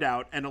is, no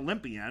doubt, an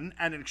Olympian,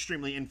 and an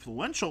extremely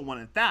influential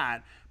one at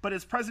that, but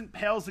his presence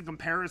pales in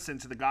comparison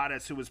to the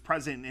goddess who was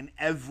present in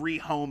every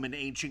home in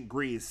ancient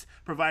Greece,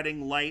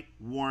 providing light,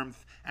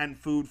 warmth, and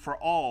food for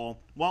all,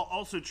 while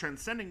also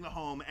transcending the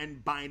home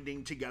and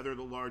binding together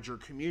the larger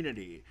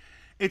community.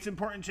 It's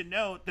important to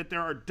note that there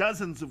are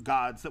dozens of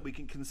gods that we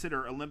can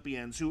consider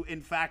Olympians who,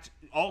 in fact,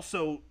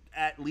 also,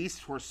 at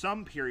least for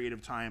some period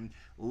of time,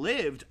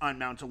 lived on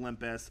Mount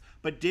Olympus,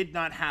 but did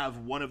not have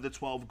one of the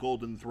 12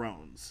 golden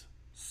thrones.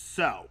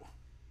 So,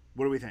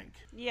 what do we think?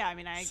 Yeah, I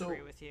mean, I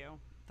agree with you.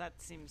 That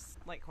seems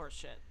like horse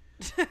shit.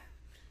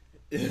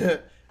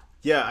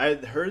 Yeah, I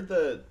heard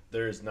that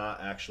there's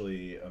not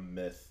actually a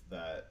myth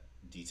that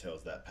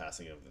details that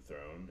passing of the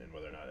throne and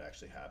whether or not it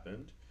actually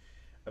happened.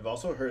 I've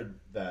also heard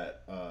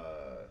that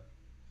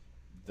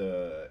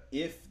the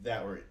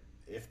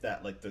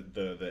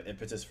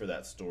impetus for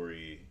that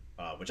story,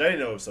 which I didn't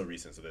know was so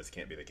recent, so this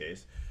can't be the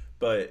case,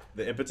 but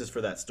the impetus for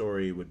that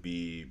story would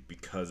be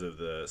because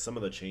of some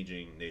of the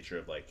changing nature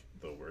of like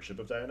the worship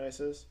of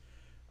Dionysus,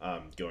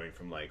 going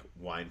from like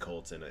wine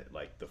cults and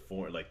like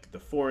the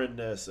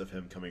foreignness of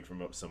him coming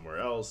from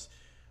somewhere else,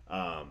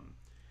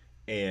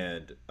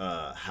 and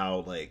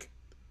how like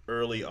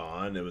early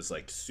on it was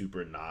like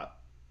super not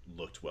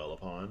looked well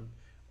upon,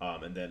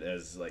 and then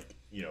as like,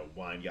 you know,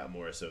 wine got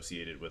more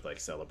associated with like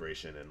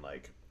celebration and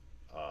like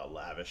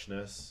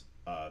lavishness,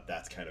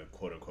 that's kind of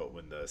quote unquote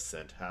when the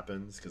ascent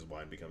happens, because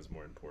wine becomes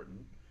more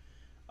important.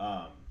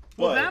 Well,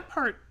 that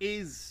part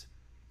is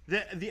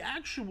the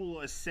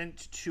actual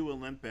ascent to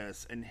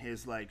Olympus and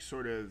his like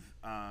sort of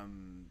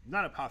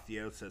not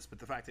apotheosis, but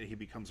the fact that he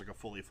becomes like a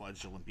fully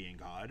fledged Olympian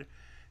god.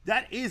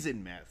 That is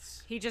in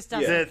myths. He just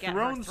doesn't The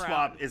throne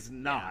swap is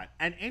not. Yeah.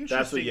 And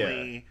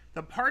interestingly,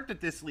 the part that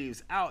this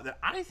leaves out that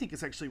I think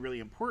is actually really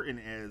important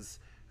is,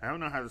 I don't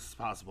know how this is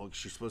possible because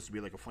she's supposed to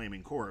be like a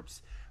flaming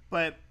corpse,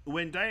 but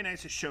when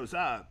Dionysus shows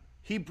up,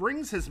 he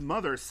brings his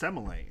mother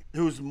Semele,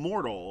 who's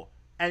mortal,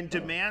 and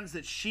demands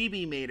that she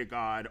be made a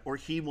god or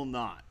he will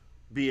not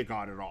be a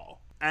god at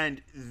all.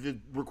 And the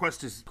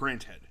request is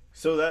granted.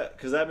 So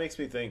that makes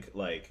me think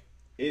like,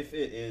 if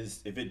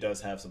it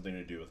does have something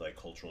to do with like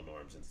cultural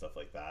norms and stuff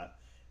like that,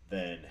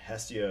 then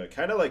Hestia,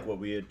 kind of like what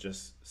we had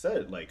just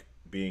said, like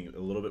being a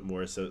little bit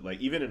more like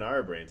even in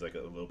our brains, like a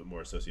little bit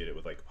more associated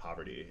with like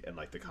poverty and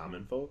like the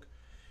common folk,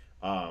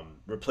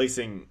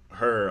 replacing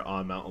her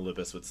on Mount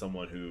Olympus with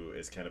someone who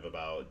is kind of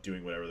about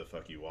doing whatever the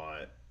fuck you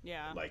want,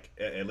 like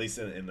at least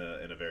in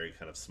a very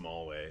kind of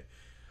small way,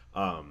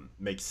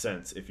 makes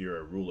sense if you're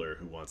a ruler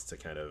who wants to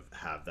kind of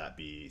have that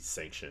be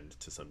sanctioned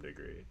to some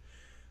degree.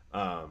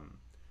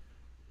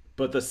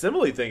 But the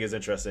Semele thing is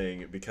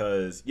interesting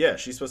because, yeah,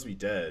 she's supposed to be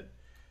dead,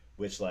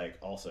 which, like,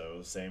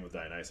 also, same with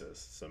Dionysus.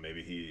 So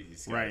maybe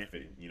he's got, right.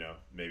 You know,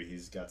 maybe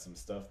he's got some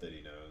stuff that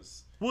he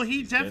knows. Well,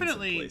 he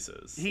definitely,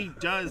 he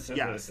does,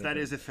 yes, that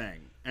is a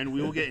thing. And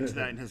we will get into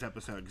that in his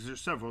episode, because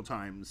there's several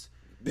times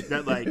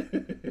that, like,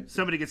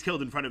 somebody gets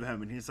killed in front of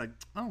him, and he's like,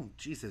 oh,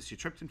 Jesus, you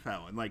tripped and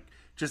fell. And, like,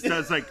 just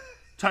does, like,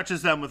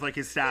 touches them with, like,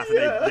 his staff,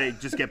 and they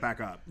just get back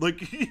up. Like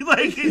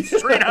it's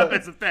straight up,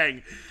 it's a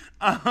thing.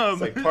 It's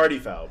like party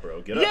foul,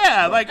 bro. Get up.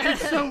 Yeah, like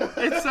it's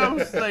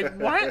so like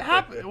what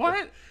happened?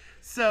 What?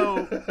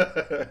 So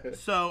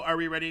are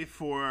we ready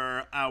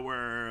for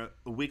our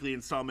weekly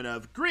installment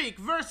of Greek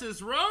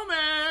versus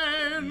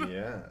Roman?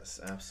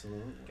 Yes,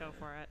 absolutely. Go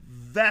for it.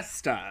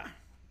 Vesta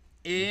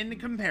in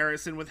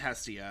comparison with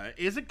Hestia,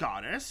 is a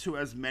goddess who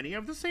has many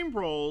of the same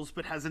roles,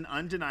 but has an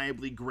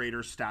undeniably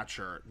greater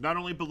stature. Not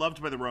only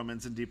beloved by the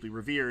Romans and deeply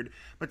revered,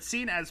 but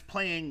seen as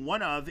playing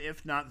one of,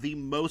 if not the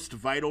most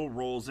vital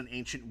roles in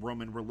ancient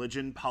Roman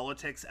religion,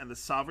 politics, and the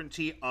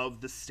sovereignty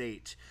of the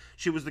state.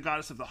 She was the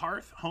goddess of the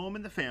hearth, home,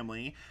 and the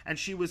family, and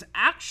she was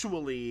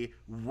actually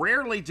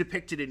rarely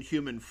depicted in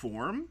human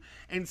form.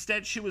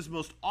 Instead, she was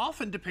most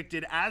often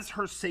depicted as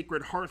her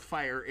sacred hearth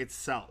fire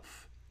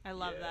itself. I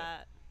love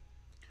that.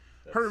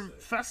 Her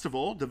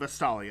festival, the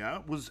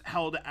Vestalia, was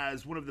held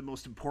as one of the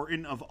most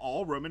important of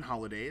all Roman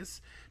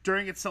holidays.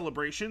 During its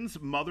celebrations,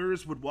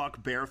 mothers would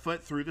walk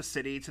barefoot through the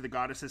city to the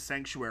goddess's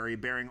sanctuary,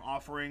 bearing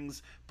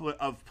offerings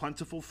of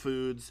plentiful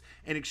foods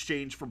in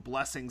exchange for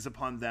blessings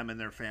upon them and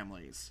their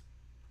families.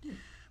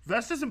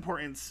 Vesta's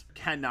importance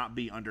cannot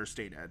be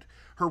understated.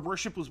 Her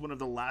worship was one of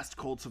the last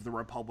cults of the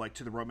Republic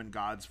to the Roman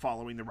gods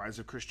following the rise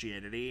of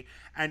Christianity,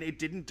 and it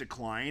didn't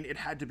decline. It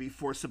had to be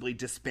forcibly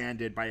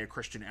disbanded by a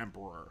Christian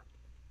emperor.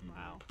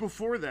 Wow.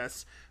 Before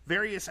this,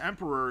 various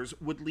emperors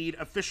would lead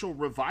official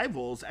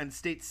revivals and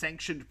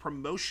state-sanctioned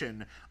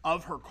promotion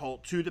of her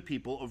cult to the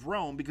people of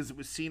Rome because it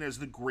was seen as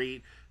the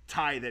great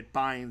tie that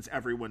binds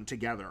everyone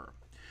together.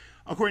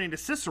 According to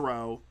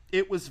Cicero,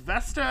 it was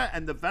Vesta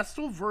and the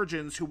Vestal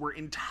Virgins who were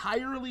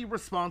entirely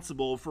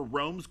responsible for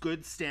Rome's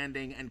good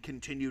standing and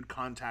continued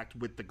contact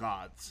with the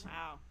gods.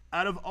 Wow.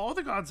 Out of all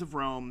the gods of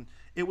Rome,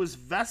 it was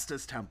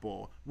Vesta's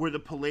temple where the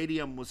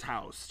Palladium was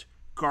housed,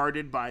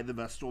 guarded by the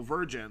Vestal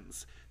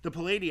Virgins. The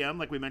Palladium,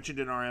 like we mentioned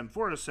in our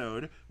M4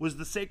 episode, was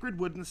the sacred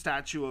wooden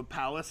statue of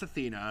Pallas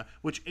Athena,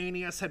 which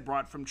Aeneas had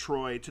brought from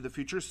Troy to the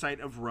future site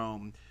of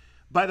Rome.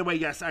 By the way,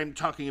 yes, I'm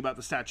talking about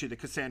the statue that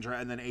Cassandra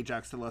and then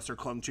Ajax the Lesser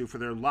clung to for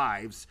their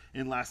lives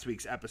in last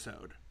week's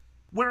episode.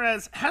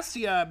 Whereas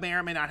Hestia may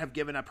or may not have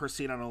given up her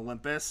seat on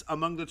Olympus,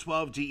 among the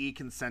 12 GE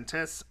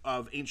Consentus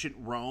of ancient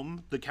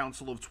Rome, the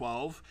Council of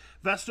 12,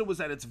 Vesta was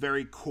at its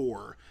very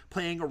core,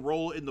 playing a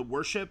role in the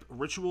worship,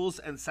 rituals,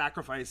 and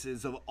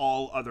sacrifices of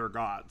all other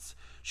gods.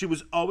 She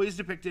was always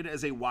depicted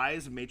as a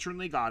wise,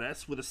 matronly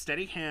goddess with a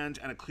steady hand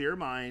and a clear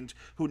mind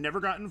who never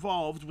got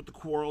involved with the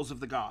quarrels of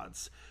the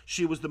gods.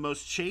 She was the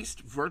most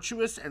chaste,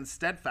 virtuous, and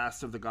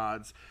steadfast of the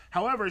gods.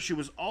 However, she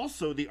was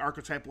also the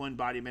archetypal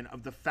embodiment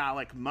of the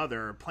phallic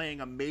mother, playing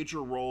a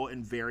major role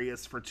in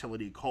various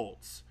fertility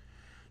cults.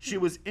 She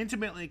was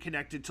intimately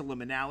connected to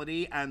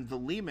liminality and the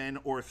limen,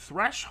 or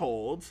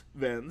threshold,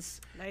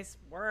 Vince. Nice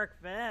work,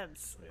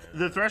 Vince.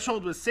 The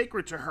threshold was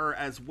sacred to her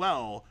as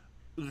well,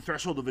 the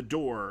threshold of a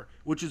door,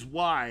 which is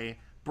why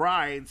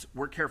brides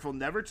were careful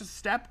never to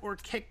step or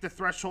kick the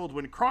threshold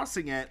when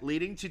crossing it,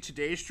 leading to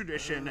today's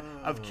tradition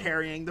of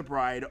carrying the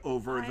bride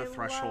over the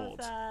threshold.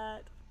 Love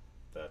that.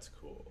 That's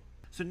cool.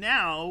 So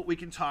now we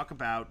can talk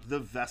about the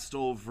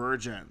Vestal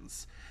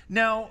Virgins.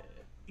 Now,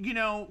 you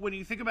know, when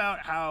you think about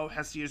how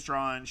Hestia is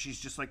drawn, she's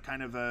just like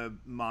kind of a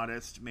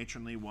modest,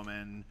 matronly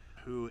woman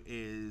who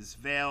is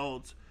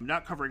veiled,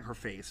 not covering her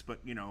face, but,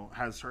 you know,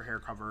 has her hair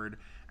covered,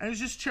 and is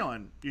just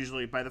chilling,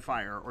 usually by the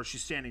fire, or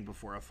she's standing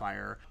before a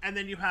fire. And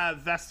then you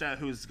have Vesta,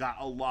 who's got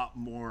a lot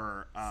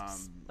more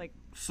like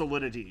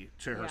solidity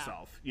to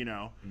herself, you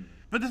know?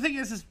 But the thing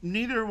is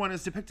neither one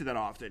is depicted that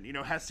often. You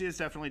know, Hestia is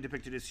definitely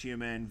depicted as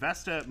human.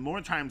 Vesta,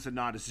 more times than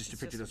not, is just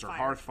depicted as her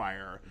hearth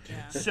fire.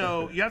 Yeah.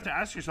 So you have to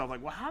ask yourself,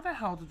 like, well, how the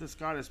hell did this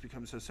goddess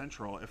become so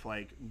central if,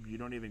 like, you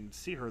don't even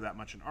see her that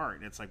much in art?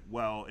 And it's like,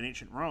 well, in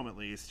ancient Rome, at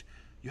least,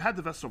 you had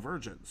the Vestal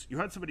Virgins. You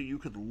had somebody you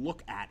could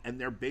look at,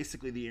 and they're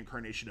basically the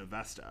incarnation of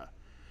Vesta.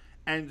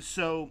 And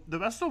so the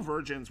Vestal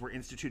Virgins were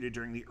instituted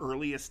during the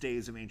earliest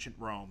days of ancient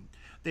Rome.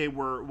 They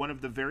were one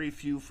of the very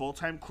few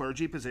full-time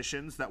clergy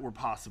positions that were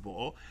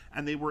possible,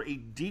 and they were a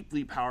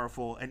deeply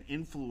powerful and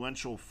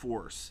influential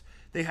force.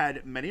 They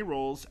had many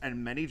roles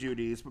and many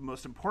duties, but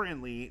most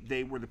importantly,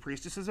 they were the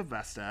priestesses of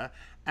Vesta,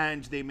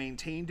 and they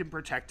maintained and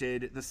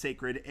protected the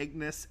sacred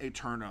Ignis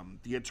Aeternum,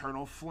 the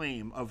eternal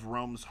flame of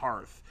Rome's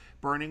hearth,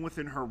 burning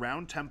within her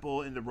round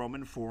temple in the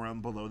Roman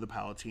Forum below the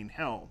Palatine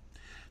Hill.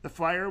 The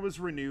fire was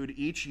renewed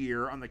each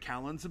year on the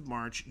calends of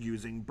March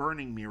using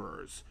burning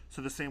mirrors.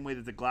 So the same way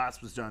that the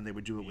glass was done, they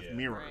would do it with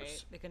mirrors.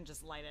 Right. They couldn't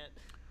just light it.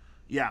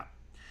 Yeah.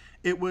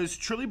 It was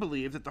truly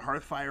believed that the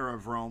hearth fire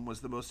of Rome was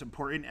the most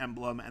important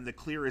emblem and the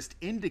clearest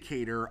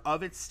indicator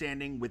of its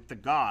standing with the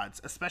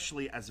gods,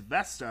 especially as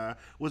Vesta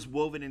was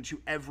woven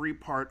into every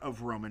part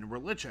of Roman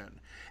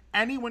religion.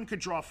 Anyone could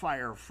draw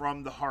fire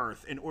from the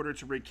hearth in order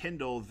to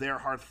rekindle their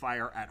hearth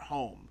fire at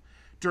home.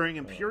 During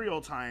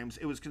imperial times,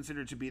 it was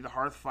considered to be the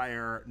hearth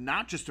fire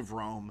not just of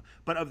Rome,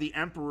 but of the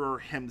emperor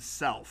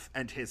himself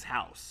and his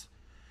house.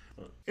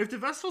 If the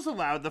Vestals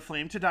allowed the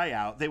flame to die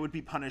out, they would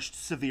be punished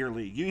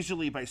severely,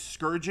 usually by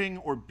scourging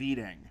or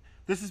beating.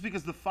 This is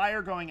because the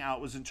fire going out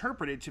was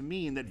interpreted to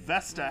mean that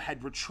Vesta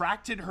had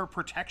retracted her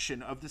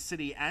protection of the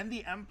city and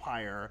the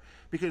empire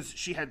because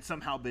she had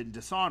somehow been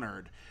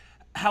dishonored.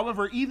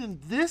 However, even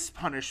this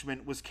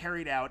punishment was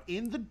carried out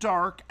in the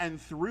dark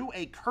and through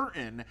a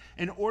curtain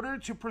in order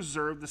to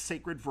preserve the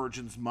sacred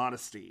virgin's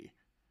modesty.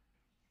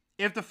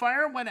 If the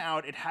fire went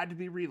out, it had to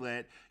be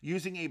relit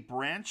using a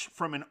branch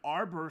from an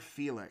arbor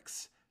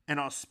felix, an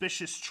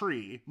auspicious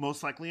tree,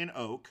 most likely an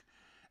oak,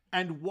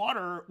 and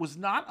water was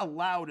not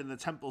allowed in the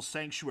temple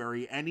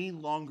sanctuary any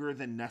longer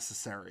than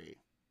necessary.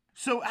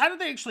 So how did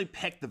they actually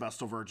pick the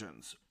Vestal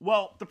Virgins?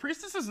 Well, the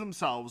priestesses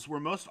themselves were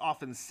most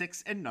often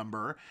 6 in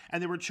number,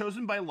 and they were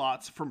chosen by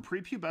lots from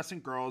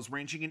prepubescent girls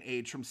ranging in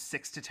age from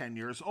 6 to 10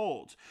 years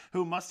old,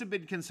 who must have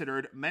been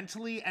considered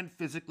mentally and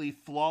physically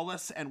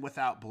flawless and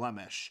without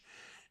blemish.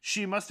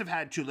 She must have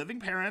had 2 living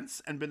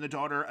parents and been the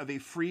daughter of a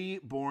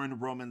free-born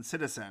Roman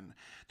citizen.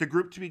 The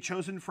group to be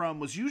chosen from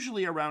was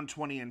usually around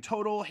 20 in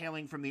total,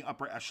 hailing from the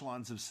upper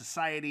echelons of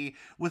society,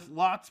 with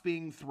lots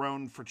being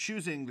thrown for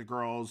choosing the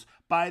girls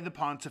by the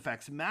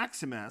Pontifex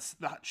Maximus,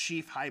 the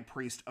chief high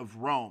priest of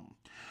Rome.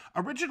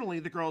 Originally,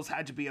 the girls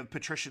had to be of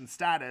patrician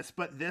status,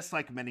 but this,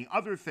 like many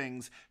other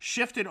things,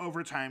 shifted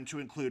over time to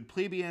include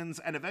plebeians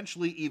and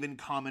eventually even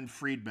common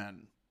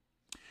freedmen.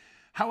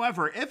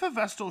 However, if a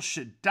Vestal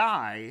should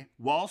die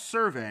while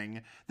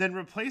serving, then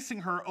replacing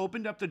her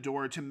opened up the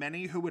door to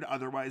many who would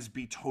otherwise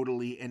be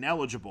totally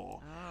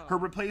ineligible. Her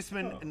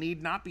replacement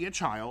need not be a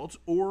child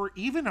or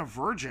even a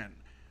virgin.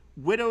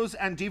 Widows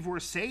and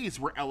divorcees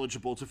were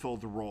eligible to fill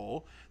the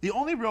role, the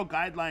only real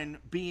guideline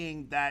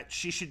being that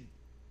she should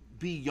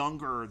be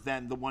younger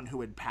than the one who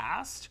had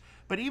passed,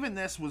 but even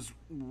this was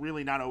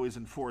really not always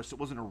enforced. It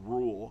wasn't a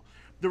rule.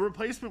 The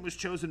replacement was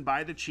chosen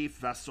by the chief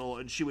Vestal,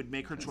 and she would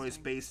make her choice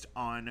based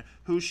on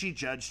who she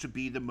judged to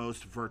be the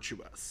most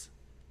virtuous.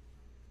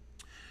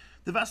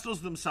 The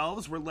Vestals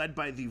themselves were led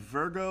by the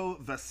Virgo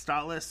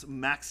Vestalis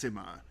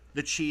Maxima,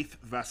 the chief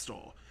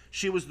Vestal.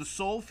 She was the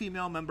sole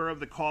female member of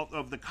the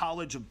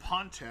College of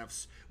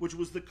Pontiffs, which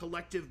was the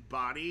collective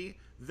body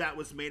that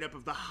was made up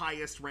of the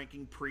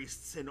highest-ranking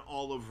priests in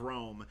all of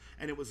Rome,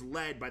 and it was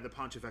led by the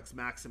Pontifex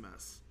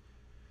Maximus.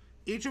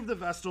 Each of the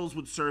Vestals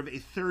would serve a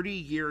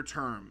 30-year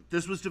term.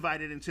 This was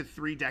divided into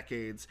 3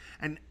 decades,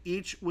 and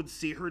each would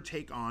see her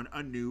take on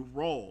a new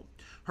role.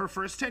 Her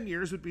first 10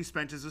 years would be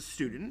spent as a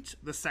student,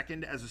 the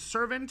second as a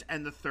servant,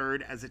 and the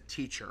third as a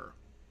teacher.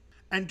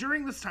 And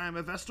during this time,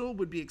 a Vestal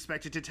would be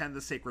expected to tend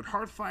the sacred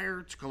hearth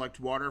fire, to collect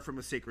water from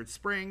a sacred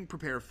spring,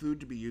 prepare food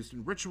to be used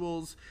in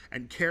rituals,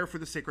 and care for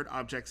the sacred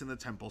objects in the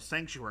temple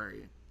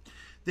sanctuary.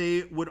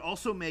 They would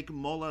also make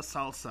mola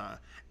salsa,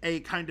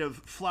 a kind of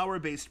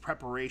flour-based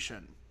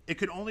preparation. It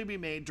could only be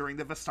made during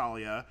the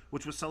Vestalia,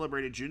 which was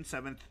celebrated June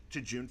 7th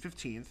to June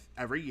 15th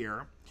every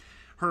year.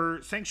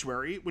 Her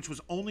sanctuary, which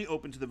was only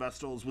open to the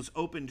Vestals, was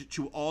opened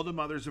to all the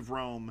mothers of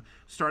Rome,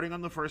 starting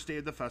on the first day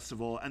of the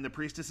festival, and the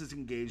priestesses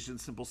engaged in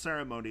simple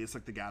ceremonies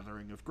like the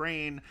gathering of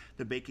grain,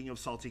 the baking of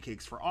salty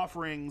cakes for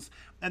offerings,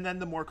 and then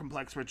the more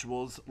complex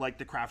rituals like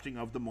the crafting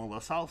of the mola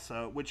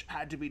salsa, which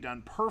had to be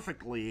done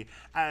perfectly,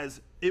 as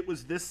it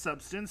was this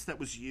substance that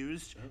was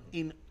used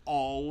in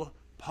all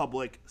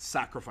public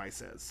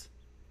sacrifices.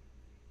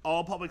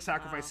 All public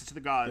sacrifices to the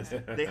gods,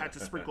 they had to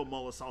sprinkle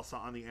mola salsa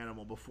on the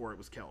animal before it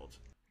was killed.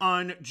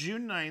 On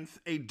June 9th,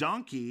 a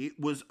donkey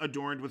was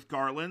adorned with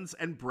garlands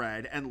and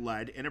bread and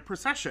led in a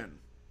procession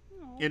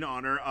in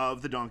honor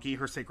of the donkey,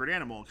 her sacred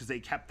animal, because they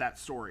kept that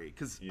story.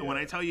 Because when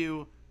I tell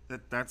you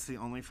that that's the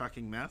only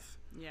fucking myth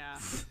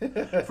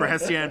for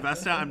Hestia and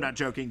Vesta, I'm not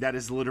joking. That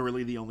is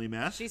literally the only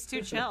myth. She's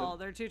too chill.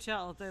 They're too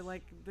chill.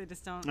 They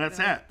just don't. That's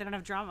it. They don't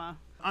have drama.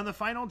 On the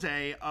final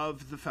day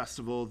of the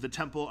festival, the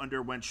temple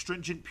underwent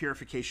stringent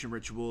purification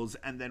rituals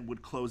and then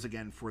would close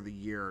again for the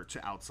year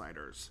to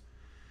outsiders.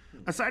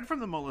 Aside from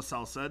the mola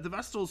salsa, the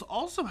Vestals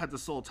also had the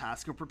sole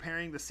task of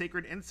preparing the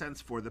sacred incense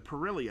for the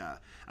Perilia,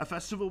 a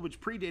festival which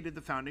predated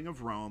the founding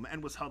of Rome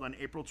and was held on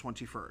April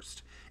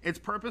 21st. Its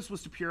purpose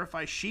was to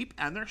purify sheep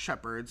and their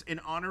shepherds in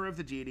honor of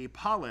the deity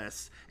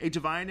Pallas, a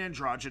divine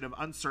androgyne of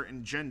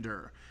uncertain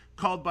gender,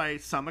 called by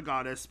some a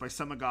goddess, by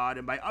some a god,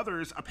 and by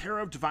others a pair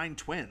of divine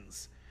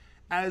twins.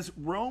 As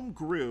Rome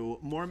grew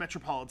more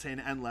metropolitan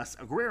and less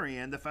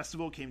agrarian, the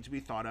festival came to be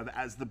thought of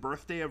as the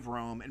birthday of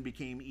Rome and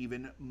became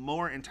even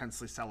more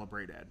intensely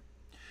celebrated.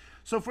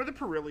 So for the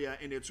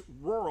Perilia in its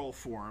rural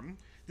form,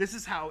 this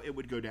is how it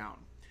would go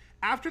down.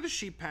 After the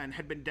sheep pen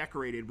had been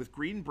decorated with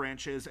green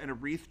branches and a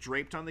wreath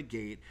draped on the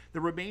gate,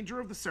 the remainder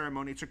of the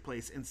ceremony took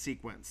place in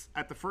sequence.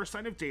 At the first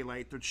sign of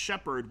daylight, the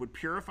shepherd would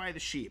purify the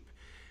sheep.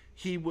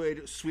 He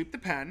would sweep the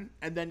pen,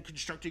 and then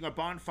constructing a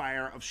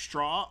bonfire of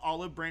straw,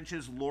 olive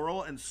branches,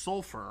 laurel, and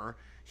sulfur,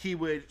 he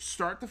would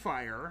start the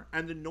fire,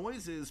 and the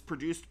noises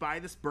produced by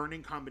this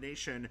burning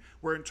combination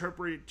were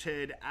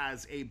interpreted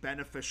as a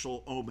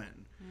beneficial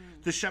omen.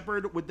 The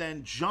shepherd would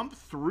then jump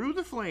through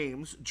the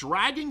flames,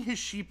 dragging his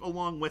sheep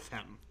along with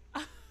him.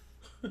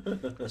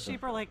 The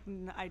sheep are like,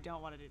 I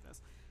don't want to do this.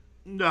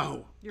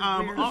 No.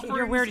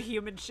 You're weird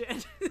human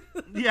shit.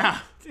 Yeah.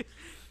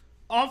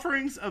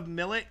 Offerings of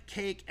millet,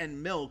 cake,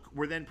 and milk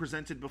were then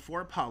presented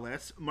before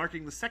Pallas,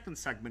 marking the second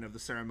segment of the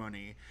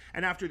ceremony.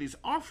 And after these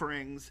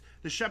offerings,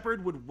 the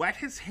shepherd would wet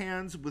his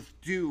hands with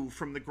dew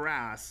from the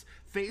grass,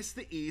 face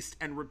the east,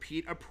 and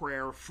repeat a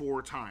prayer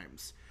 4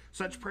 times.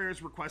 Such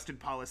prayers requested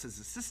Paulus's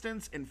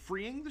assistance in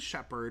freeing the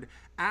shepherd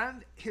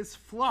and his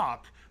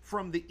flock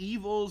from the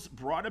evils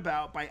brought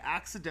about by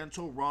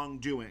accidental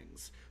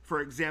wrongdoings.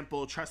 For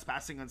example,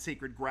 trespassing on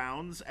sacred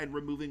grounds and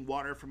removing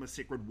water from a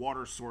sacred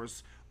water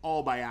source,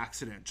 all by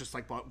accident, just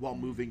like while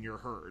moving your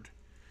herd.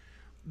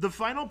 The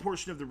final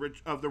portion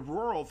of the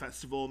rural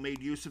festival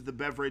made use of the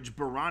beverage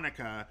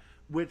Baranica,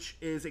 which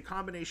is a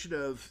combination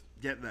of,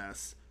 get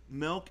this,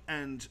 milk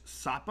and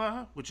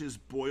sapa, which is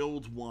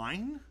boiled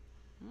wine.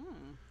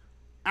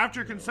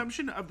 After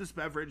consumption of this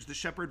beverage, the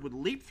shepherd would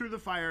leap through the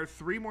fire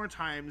 3 more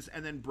times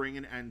and then bring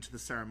an end to the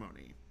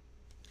ceremony.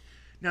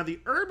 Now, the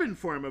urban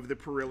form of the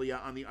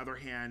Perilia, on the other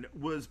hand,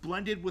 was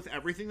blended with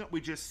everything that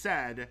we just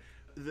said,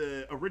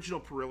 the original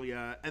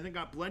Perilia, and then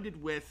got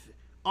blended with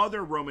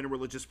other Roman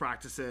religious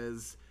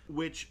practices,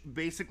 which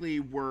basically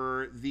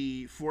were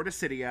the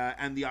Forticidia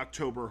and the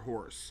October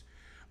horse.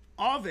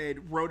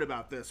 Ovid wrote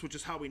about this, which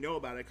is how we know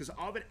about it, because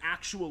Ovid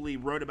actually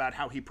wrote about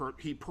how he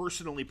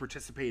personally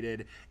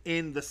participated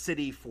in the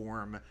city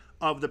form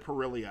of the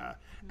Perilia,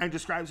 and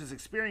describes his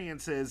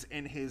experiences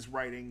in his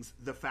writings,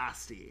 the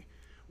Fasti.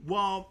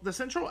 While the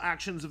central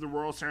actions of the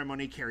royal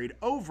ceremony carried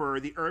over,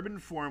 the urban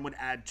form would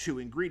add 2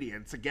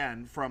 ingredients,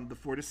 again, from the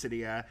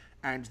Forticidia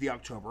and the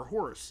October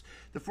horse.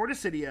 The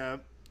Forticidia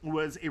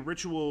was a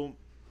ritual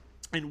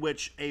in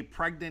which a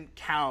pregnant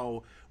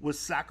cow was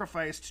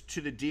sacrificed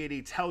to the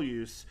deity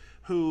Teleus,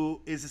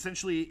 who is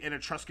essentially an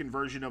Etruscan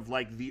version of,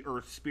 like, the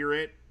earth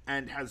spirit,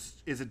 and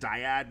is a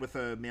dyad with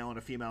a male and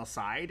a female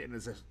side, and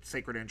is a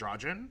sacred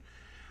androgen.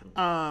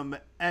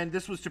 And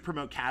this was to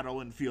promote cattle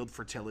and field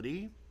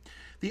fertility.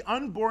 The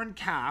unborn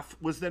calf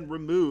was then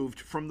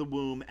removed from the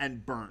womb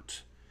and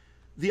burnt.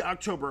 The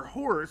October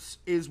horse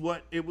is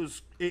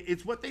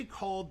it's what they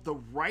called the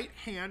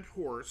right-hand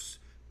horse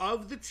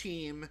of the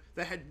team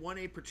that had won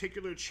a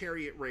particular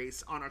chariot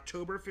race on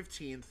October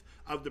 15th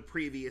of the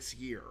previous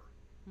year.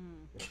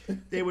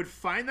 They would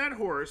find that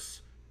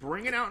horse,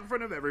 bring it out in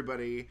front of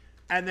everybody,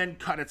 and then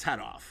cut its head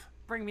off.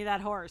 Bring me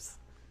that horse.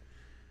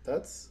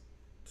 That's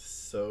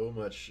so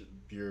much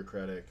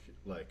bureaucratic,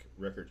 like,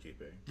 record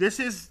keeping. This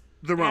is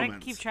the Romans.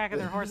 Gotta keep track of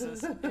their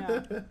horses.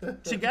 Yeah.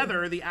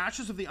 Together, the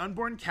ashes of the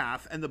unborn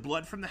calf and the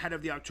blood from the head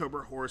of the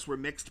October horse were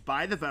mixed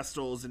by the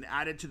Vestals and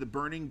added to the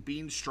burning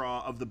bean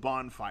straw of the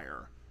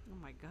bonfire. Oh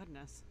my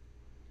goodness.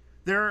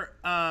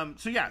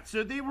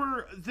 So they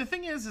were, the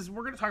thing is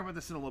we're going to talk about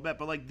this in a little bit,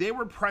 but, like, they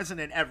were present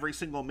at every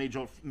single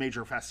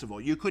major festival.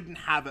 You couldn't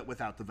have it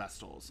without the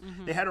Vestals.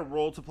 They had a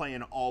role to play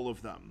in all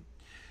of them.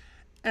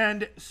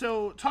 And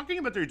so, talking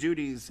about their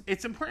duties,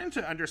 it's important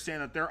to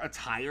understand that their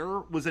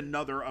attire was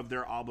another of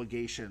their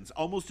obligations,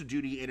 almost a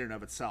duty in and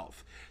of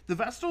itself. The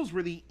Vestals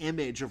were the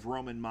image of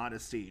Roman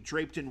modesty,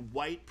 draped in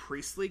white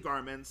priestly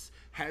garments,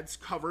 heads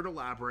covered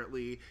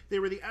elaborately. They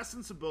were the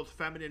essence of both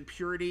feminine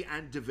purity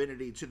and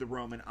divinity to the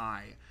Roman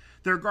eye.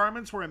 Their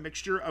garments were a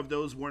mixture of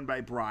those worn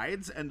by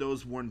brides and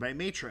those worn by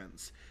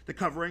matrons. The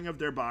covering of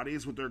their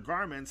bodies with their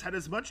garments had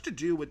as much to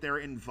do with their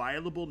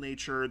inviolable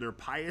nature, their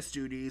pious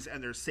duties,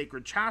 and their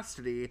sacred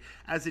chastity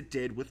as it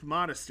did with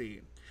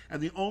modesty.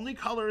 And the only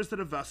colors that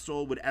a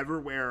Vestal would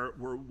ever wear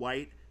were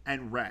white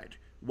and red.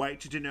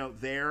 White to denote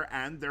their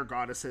and their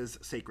goddesses'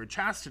 sacred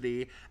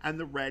chastity, and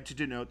the red to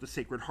denote the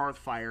sacred hearth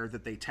fire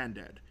that they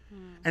tended.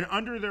 And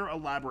under their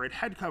elaborate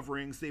head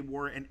coverings, they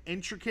wore an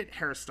intricate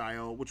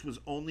hairstyle which was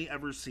only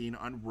ever seen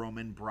on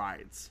Roman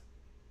brides.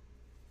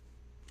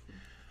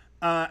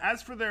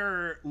 As for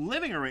their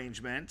living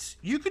arrangement,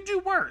 you could do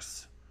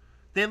worse.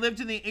 They lived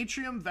in the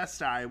Atrium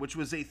Vestae, which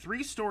was a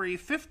 3-story,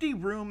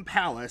 50-room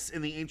palace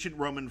in the ancient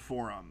Roman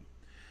Forum,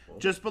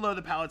 just below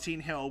the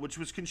Palatine Hill, which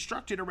was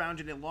constructed around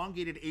an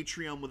elongated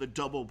atrium with a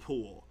double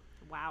pool.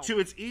 Wow. To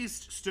its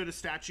east stood a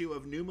statue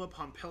of Numa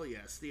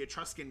Pompilius, the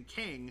Etruscan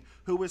king,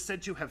 who was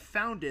said to have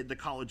founded the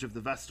College of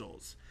the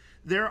Vestals.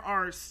 There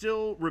are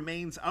still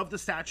remains of the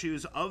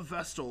statues of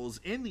Vestals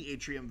in the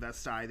Atrium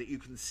Vestae that you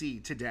can see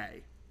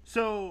today.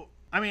 So,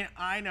 I mean,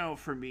 I know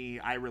for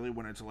me, I really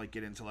wanted to, like,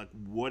 get into, like,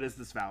 what is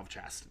this vow of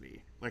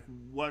chastity? Like,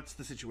 what's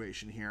the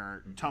situation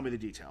here? Tell me the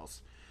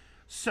details.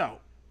 So,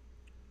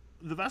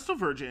 the Vestal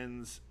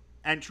virgins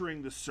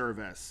entering the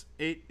service,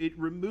 it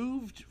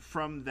removed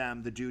from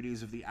them the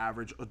duties of the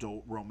average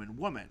adult Roman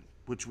woman,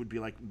 which would be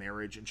like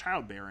marriage and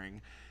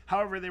childbearing.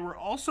 However, they were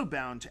also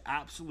bound to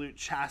absolute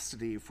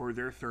chastity for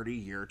their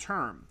 30-year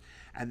term.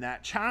 And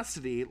that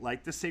chastity,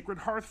 like the sacred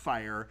hearth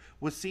fire,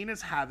 was seen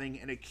as having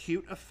an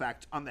acute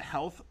effect on the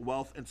health,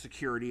 wealth, and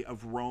security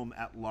of Rome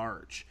at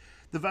large.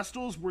 The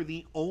Vestals were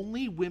the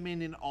only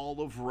women in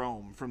all of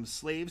Rome, from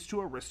slaves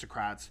to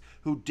aristocrats,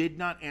 who did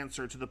not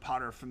answer to the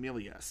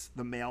paterfamilias,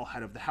 the male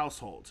head of the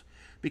household.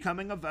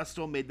 Becoming a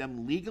Vestal made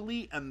them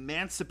legally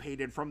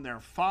emancipated from their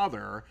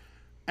father,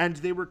 and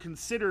they were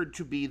considered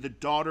to be the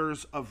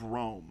daughters of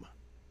Rome.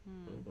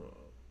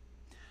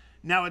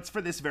 Now, it's for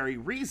this very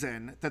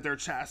reason that their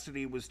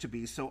chastity was to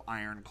be so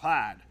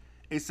ironclad.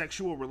 A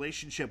sexual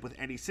relationship with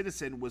any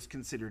citizen was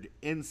considered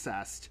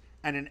incest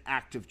and an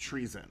act of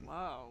treason.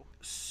 Whoa.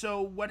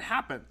 So what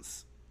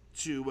happens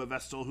to a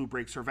Vestal who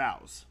breaks her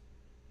vows?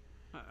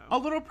 a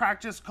little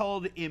practice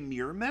called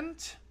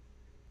immurement.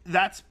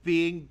 That's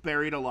being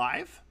buried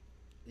alive.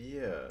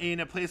 Yeah. In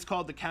a place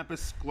called the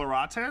Campus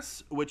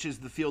Scleratus, which is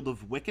the field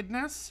of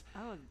wickedness,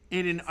 Oh,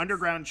 in an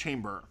underground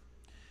chamber.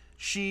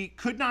 She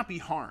could not be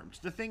harmed.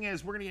 The thing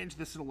is, we're going to get into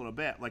this in a little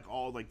bit, like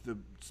all like the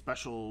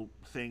special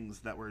things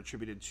that were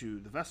attributed to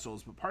the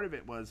Vestals, but part of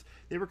it was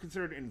they were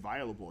considered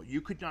inviolable.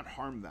 You could not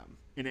harm them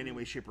in any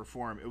way, shape, or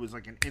form. It was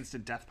like an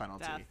instant death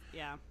penalty.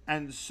 Yeah.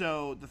 And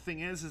so the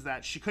thing is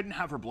that she couldn't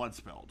have her blood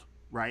spilled,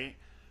 right?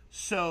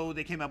 So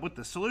they came up with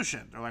this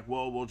solution. They're like,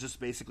 well, we'll just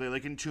basically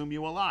like entomb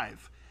you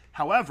alive.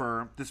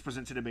 However, this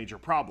presented a major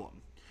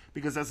problem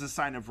because as a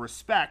sign of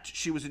respect,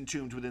 she was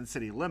entombed within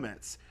city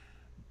limits.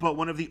 But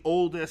one of the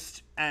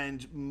oldest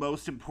and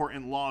most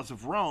important laws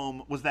of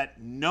Rome was that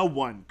no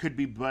one could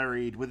be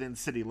buried within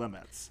city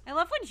limits. I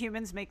love when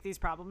humans make these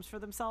problems for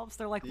themselves.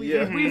 They're like,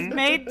 Yeah. we've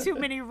made too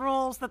many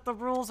rules that the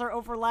rules are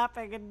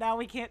overlapping, and now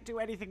we can't do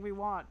anything we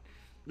want.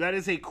 That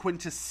is a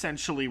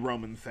quintessentially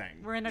Roman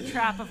thing. We're in a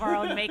trap of our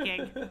own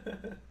making.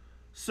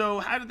 So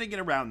how did they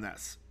get around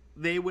this?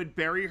 They would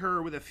bury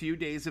her with a few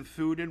days of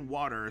food and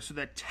water so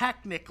that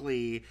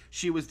technically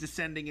she was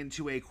descending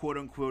into a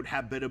quote-unquote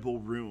habitable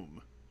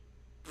room.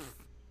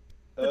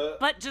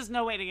 But just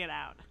no way to get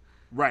out.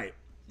 Right.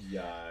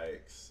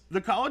 Yikes.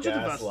 The College of the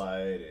Vestals.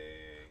 Gaslighting.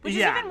 Which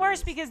Yeah. is even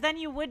worse because then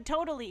you would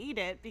totally eat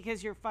it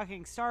because you're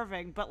fucking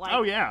starving. But like,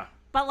 Oh, yeah.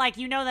 But like,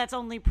 you know, that's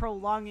only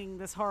prolonging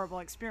this horrible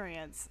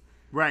experience.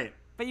 Right.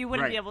 But you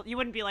wouldn't Right. be able. You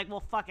wouldn't be like,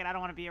 well, fuck it, I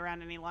don't want to be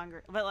around any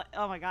longer. But like,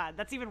 oh my god,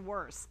 that's even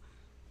worse.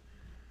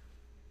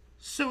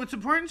 So it's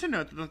important to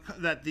note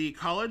that the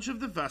College of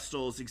the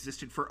Vestals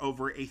existed for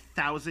over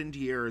 1,000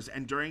 years,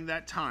 and during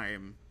that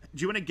time,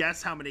 do you want to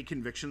guess how many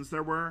convictions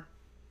there were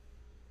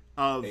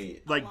of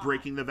 8. like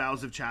breaking the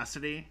vows of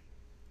chastity?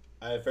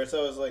 At first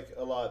I was like,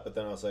 a lot, but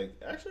then I was like,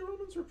 actually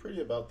Romans were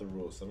pretty about the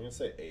rules, so I'm going to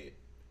say 8.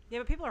 Yeah,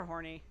 but people are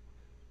horny.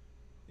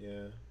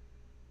 Yeah.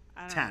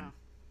 I don't 10. know.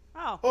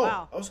 Oh, Oh,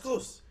 wow. I was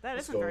close. That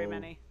Let's isn't very go.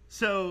 many.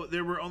 So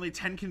there were only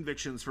 10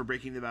 convictions for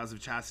breaking the vows of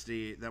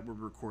chastity that were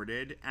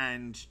recorded,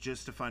 and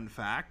just a fun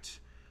fact,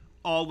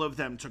 all of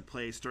them took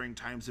place during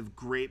times of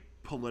great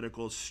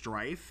political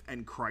strife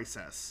and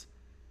crisis,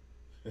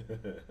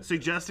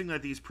 suggesting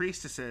that these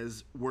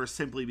priestesses were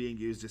simply being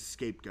used as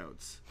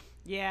scapegoats.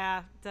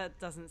 Yeah, that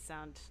doesn't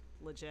sound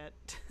legit.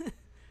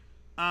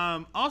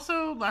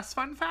 Also, less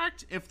fun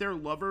fact, if their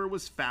lover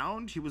was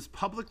found, he was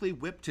publicly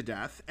whipped to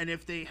death, and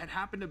if they had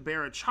happened to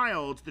bear a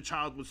child, the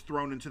child was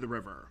thrown into the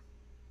river.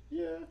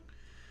 Yeah.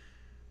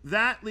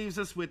 That leaves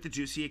us with the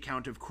juicy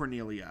account of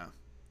Cornelia,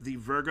 the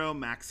Virgo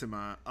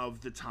Maxima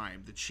of the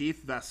time, the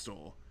chief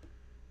Vestal.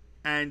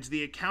 And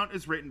the account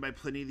is written by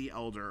Pliny the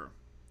Elder.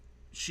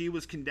 She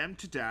was condemned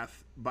to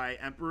death by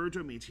Emperor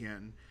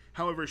Domitian.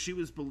 However, she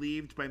was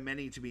believed by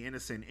many to be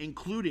innocent,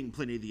 including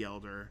Pliny the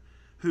Elder,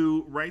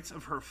 who writes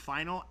of her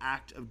final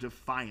act of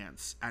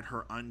defiance at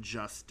her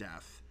unjust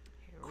death.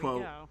 Here Quote,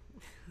 we go.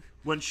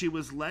 when she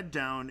was led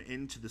down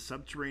into the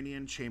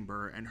subterranean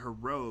chamber and her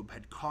robe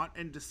had caught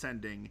and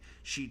descending,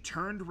 she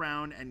turned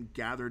round and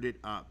gathered it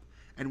up.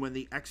 And when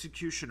the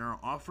executioner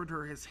offered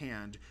her his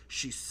hand,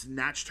 she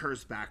snatched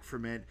hers back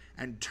from it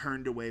and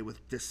turned away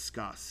with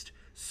disgust,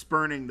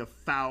 spurning the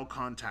foul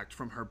contact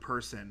from her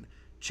person,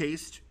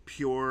 chaste,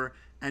 pure,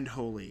 and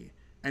holy.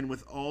 And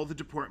with all the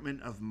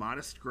deportment of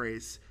modest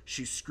grace,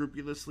 she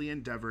scrupulously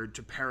endeavored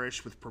to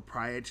perish with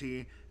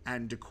propriety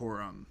and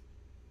decorum.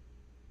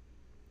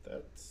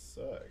 That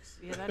sucks.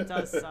 Yeah, that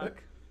does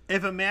suck.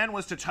 If a man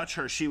was to touch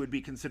her, she would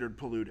be considered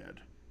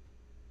polluted.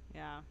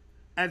 Yeah.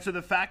 And so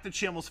the fact that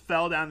she almost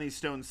fell down these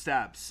stone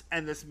steps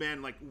and this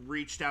man like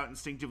reached out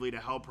instinctively to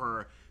help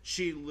her,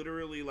 she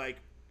literally like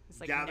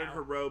gathered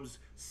her robes,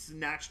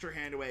 snatched her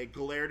hand away,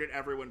 glared at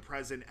everyone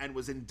present, and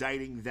was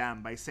indicting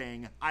them by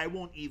saying, I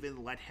won't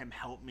even let him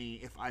help me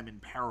if I'm in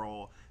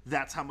peril.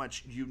 That's how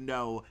much you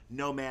know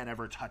no man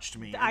ever touched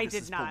me. I this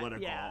did is not.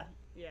 political.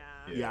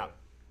 Yeah.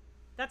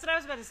 That's what I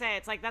was about to say.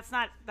 It's like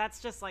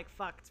that's just like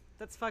fucked.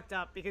 That's fucked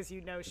up because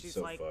you know she's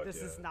so like fucked, this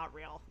is yeah. not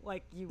real.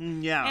 Like you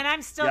Yeah. And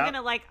I'm still Yeah.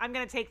 gonna like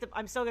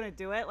I'm still gonna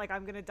do it. Like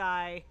I'm gonna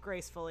die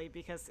gracefully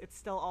because it's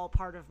still all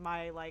part of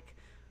my like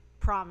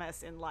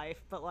promise in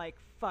life, but like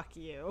fuck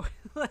you.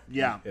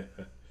 Yeah.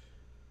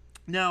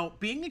 Now,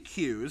 being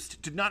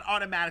accused did not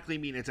automatically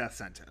mean a death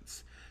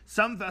sentence.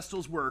 Some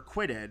Vestals were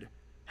acquitted.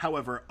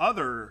 However,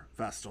 other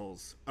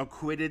Vestals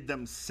acquitted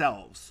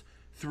themselves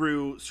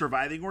through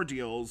surviving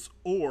ordeals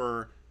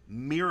or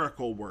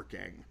miracle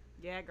working.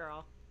 Yeah,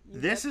 girl. You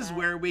This get is that.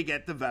 where we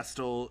get the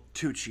Vestal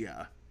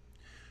Tuccia,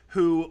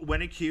 who,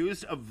 when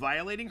accused of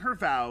violating her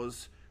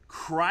vows,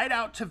 cried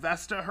out to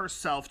Vesta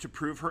herself to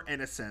prove her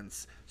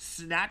innocence,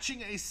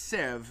 snatching a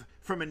sieve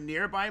from a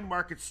nearby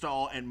market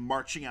stall and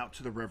marching out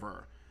to the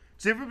river.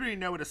 Does everybody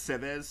know what a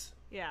sieve is?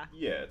 Yeah.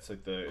 Yeah, it's like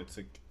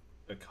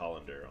a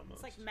colander almost.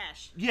 It's like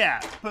mesh.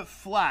 Yeah, but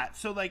flat.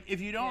 So, like, if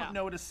you don't Yeah.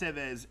 know what a sieve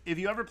is, if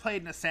you ever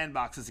played in a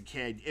sandbox as a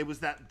kid, it was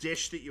that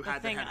dish that you had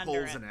that thing had under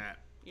holes it. in it.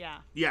 Yeah.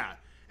 Yeah.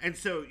 And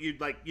so you'd,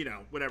 like, you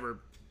know, whatever,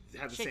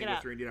 have the Shake same it go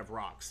up. through and you'd have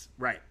rocks.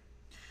 Right.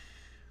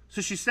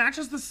 So she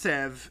snatches the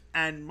sieve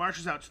and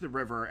marches out to the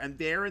river, and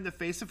there, in the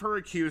face of her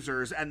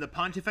accusers and the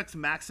Pontifex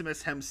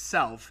Maximus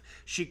himself,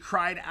 she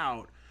cried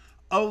out,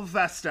 "O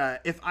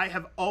Vesta, if I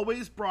have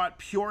always brought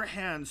pure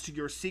hands to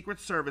your secret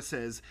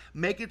services,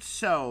 make it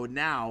so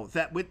now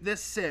that with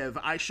this sieve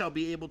I shall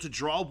be able to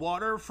draw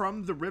water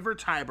from the river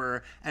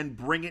Tiber and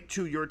bring it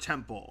to your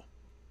temple."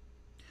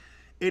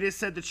 It is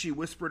said that she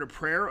whispered a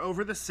prayer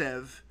over the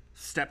sieve,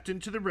 stepped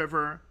into the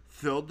river,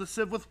 filled the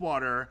sieve with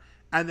water,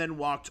 and then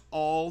walked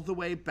all the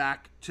way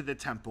back to the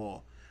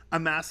temple,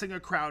 amassing a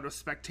crowd of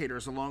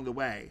spectators along the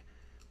way.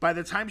 By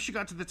the time she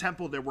got to the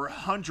temple, there were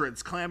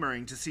hundreds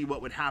clamoring to see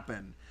what would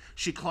happen.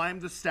 She climbed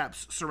the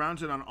steps,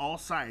 surrounded on all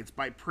sides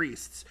by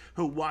priests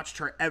who watched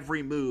her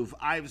every move,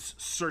 eyes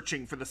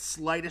searching for the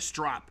slightest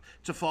drop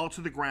to fall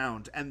to the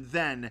ground, and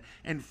then,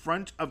 in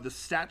front of the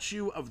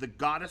statue of the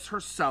goddess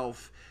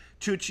herself,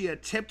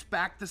 Tuccia tipped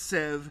back the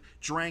sieve,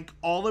 drank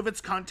all of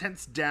its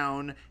contents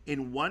down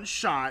in one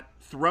shot,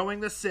 throwing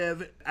the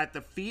sieve at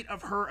the feet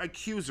of her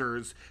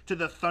accusers to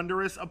the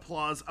thunderous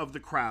applause of the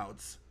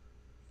crowds.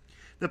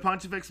 The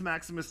Pontifex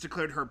Maximus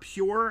declared her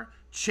pure,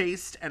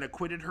 chaste, and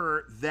acquitted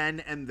her then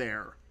and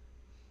there.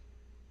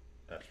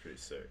 That's pretty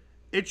sick.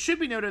 It should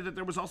be noted that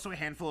there was also a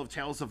handful of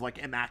tales of, like,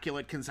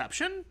 immaculate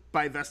conception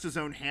by Vesta's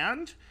own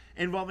hand,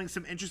 involving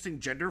some interesting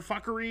gender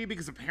fuckery,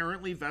 because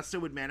apparently Vesta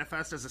would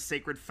manifest as a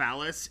sacred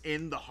phallus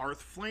in the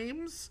hearth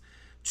flames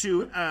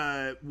to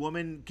a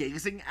woman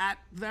gazing at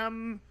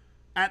them,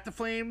 at the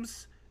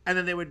flames, and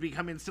then they would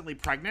become instantly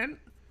pregnant.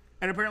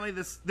 And apparently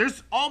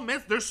there's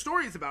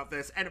stories about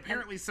this, and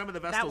apparently some of the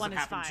Vestals have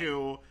happened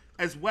to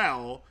as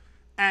well,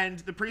 and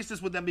the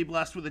priestess would then be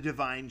blessed with a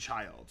divine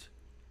child.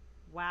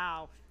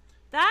 Wow.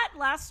 That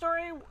last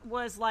story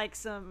was like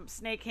some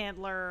snake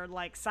handler,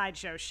 like,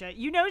 sideshow shit.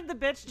 You know, the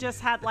bitch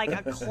just had, like,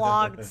 a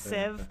clogged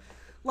sieve.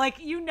 Like,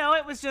 you know,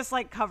 it was just,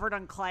 like, covered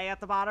on clay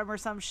at the bottom or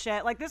some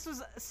shit. Like, this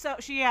was so...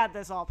 She had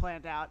this all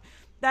planned out.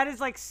 That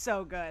is, like,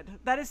 so good.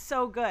 That is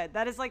so good.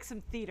 That is, like,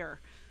 some theater.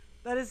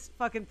 That is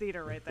fucking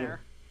theater right there.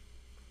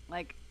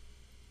 Like,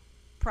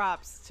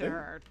 props to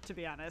her, to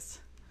be honest.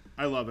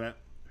 I love it.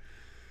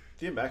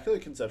 The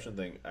Immaculate Conception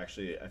thing,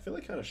 actually, I feel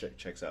like kind of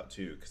checks out,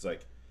 too. Because,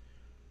 like,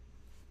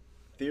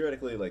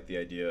 theoretically, like, the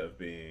idea of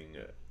being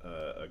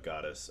a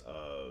goddess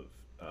of,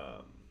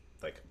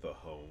 like, the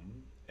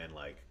home and,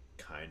 like,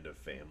 kind of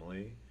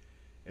family,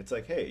 it's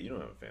like, hey, you don't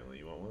have a family,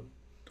 you want one?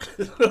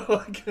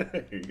 Like,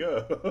 here you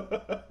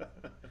go.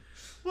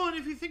 Well, and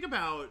if you think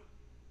about,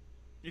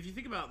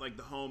 like,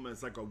 the home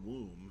as, like, a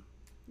womb,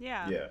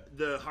 yeah,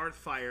 the hearth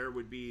fire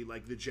would be,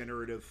 like, the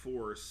generative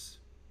force,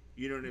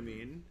 you know what I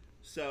mean?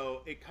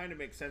 So it kind of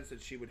makes sense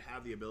that she would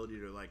have the ability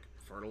to, like,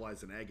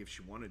 fertilize an egg if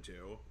she wanted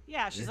to.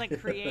 Yeah, she's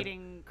like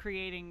creating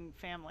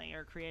family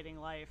or creating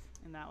life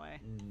in that way.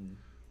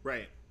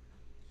 Right.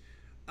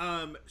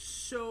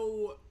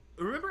 So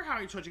remember how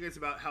I told you guys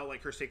about how,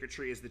 like, her sacred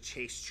tree is the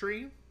chaste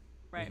tree?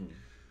 Right.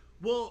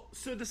 Well,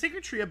 so the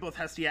sacred tree of both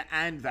Hestia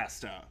and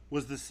Vesta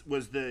was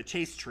the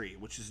chaste tree,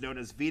 which is known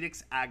as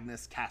Vitex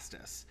Agnus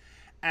Castus,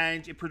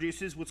 and it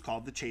produces what's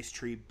called the chaste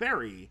tree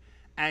berry.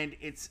 And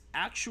it's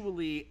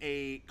actually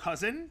a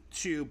cousin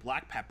to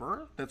black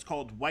pepper that's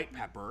called white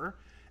pepper,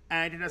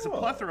 and it has a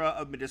plethora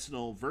of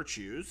medicinal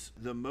virtues.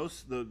 The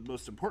most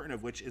important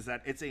of which is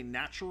that it's a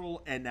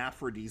natural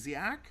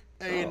anaphrodisiac.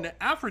 An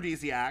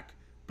aphrodisiac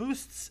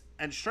boosts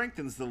and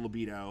strengthens the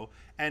libido,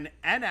 and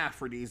an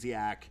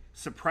aphrodisiac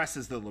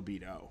suppresses the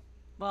libido.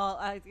 Well,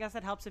 I guess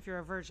that helps if you're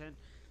a virgin.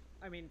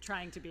 I mean,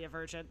 trying to be a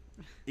virgin.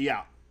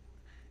 Yeah.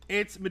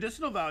 Its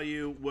medicinal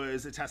value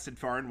was attested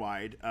far and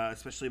wide,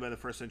 especially by the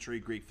first century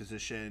Greek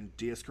physician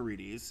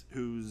Dioscorides,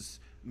 whose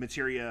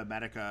materia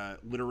medica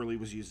literally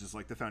was used as,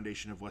 like, the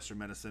foundation of Western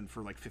medicine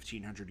for, like,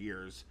 1,500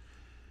 years.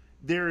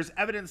 There's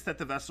evidence that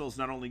the Vestals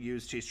not only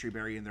used chaste tree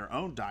berry in their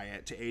own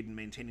diet to aid in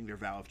maintaining their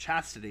vow of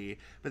chastity,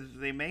 but that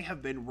they may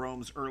have been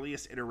Rome's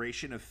earliest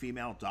iteration of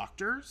female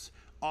doctors,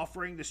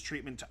 offering this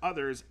treatment to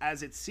others,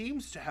 as it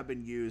seems to have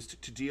been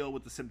used to deal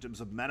with the symptoms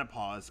of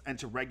menopause and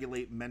to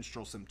regulate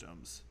menstrual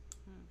symptoms.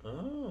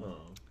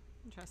 Oh.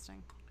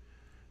 Interesting.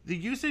 The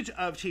usage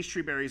of chaste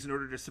tree berries in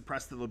order to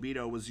suppress the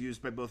libido was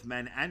used by both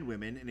men and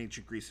women in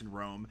ancient Greece and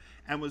Rome,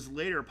 and was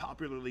later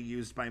popularly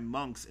used by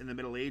monks in the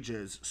Middle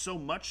Ages, so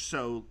much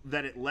so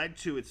that it led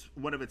to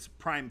one of its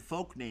prime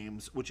folk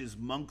names, which is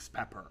monk's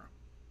pepper.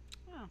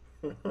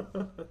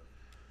 Oh.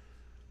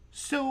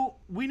 So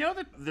we know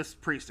that this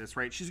priestess,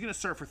 right, she's going to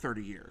serve for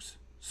 30 years.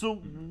 So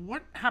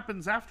what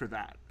happens after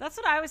that? That's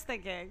what I was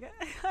thinking.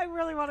 I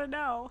really want to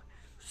know.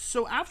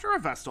 So after a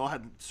Vestal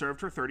had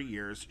served her 30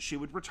 years, she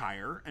would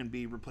retire and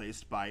be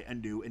replaced by a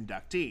new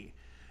inductee.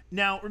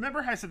 Now,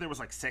 remember how I said there was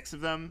like 6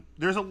 of them?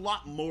 There's a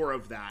lot more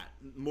of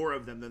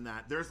them than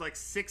that. There's like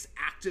 6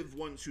 active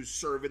ones who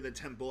serve in the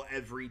temple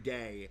every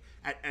day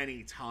at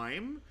any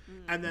time.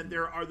 And then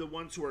there are the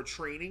ones who are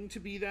training to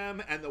be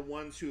them, and the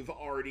ones who've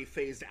already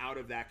phased out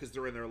of that because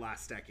they're in their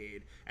last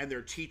decade. And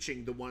they're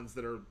teaching the ones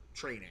that are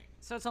training.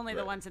 So it's only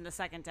the ones in the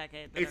second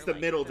decade. It's the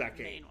middle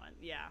decade. Main one.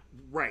 Yeah.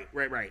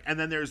 Right. And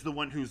then there's the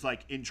one who's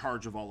like in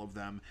charge of all of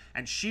them,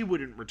 and she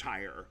wouldn't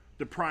retire.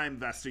 The Prime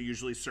Vesta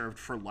usually served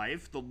for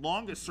life. The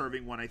longest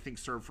serving one, I think,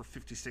 served for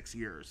 56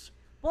 years.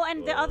 Well,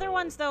 and the other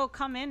ones, though,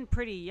 come in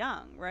pretty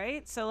young,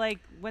 right? So, like,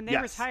 when they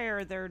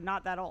retire, they're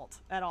not that old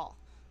at all.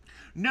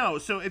 No,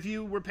 so if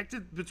you were picked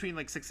between,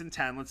 like, 6 and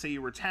 10, let's say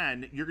you were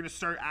 10, you're going to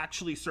start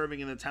actually serving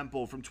in the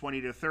temple from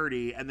 20 to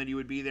 30, and then you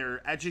would be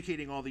there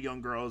educating all the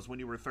young girls when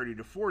you were 30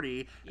 to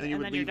 40, and then you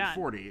would leave at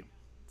 40.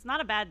 It's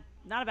not a bad,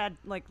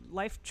 like,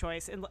 life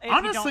choice. If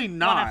Honestly, you don't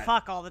not. want to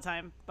fuck all the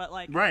time, but,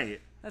 like... Right.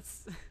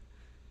 That's...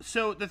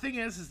 So the thing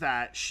is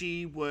that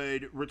she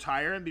would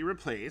retire and be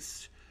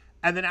replaced,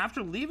 and then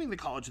after leaving the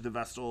College of the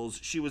Vestals,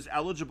 she was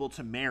eligible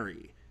to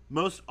marry.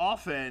 Most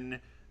often,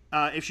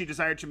 if she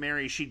desired to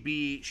marry,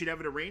 she'd have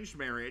an arranged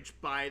marriage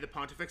by the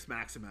Pontifex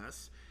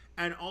Maximus,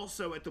 and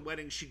also at the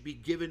wedding she'd be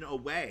given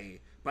away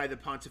by the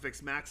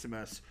Pontifex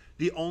Maximus,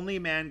 the only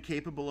man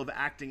capable of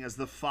acting as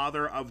the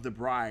father of the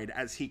bride,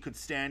 as he could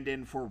stand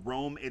in for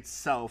Rome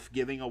itself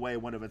giving away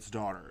one of its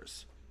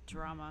daughters.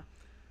 Drama.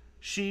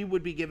 She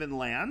would be given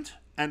land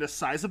and a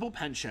sizable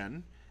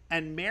pension,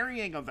 and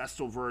marrying a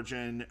Vestal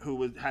virgin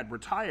who had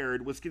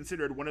retired was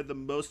considered one of the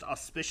most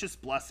auspicious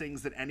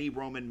blessings that any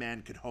Roman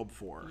man could hope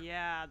for.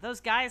 Yeah, those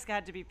guys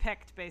got to be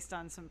picked based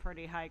on some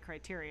pretty high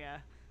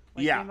criteria.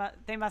 Like, yeah.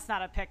 They must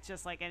not have picked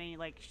just like any,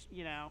 like,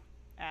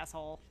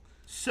 asshole.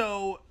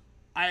 So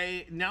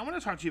I now want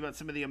to talk to you about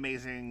some of the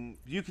amazing,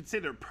 you could say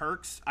they're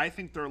perks. I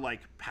think they're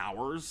like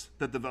powers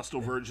that the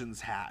Vestal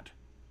virgins had.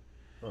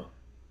 Huh.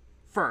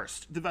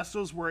 First, the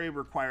Vestals were a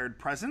required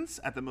presence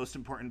at the most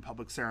important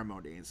public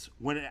ceremonies.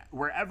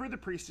 Wherever the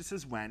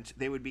priestesses went,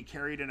 they would be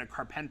carried in a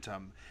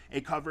carpentum,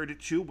 a covered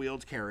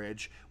two-wheeled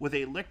carriage, with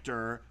a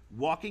lictor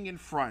walking in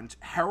front,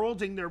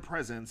 heralding their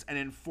presence and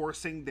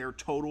enforcing their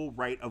total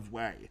right of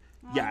way.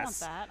 Oh,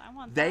 yes, I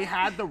want that. They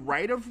had the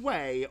right of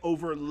way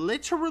over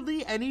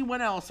literally anyone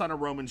else on a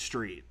Roman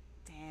street.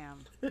 Damn.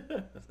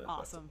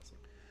 Awesome.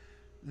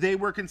 They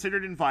were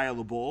considered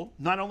inviolable.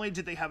 Not only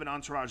did they have an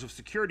entourage of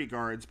security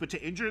guards, but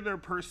to injure their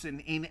person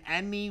in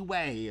any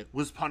way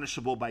was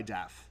punishable by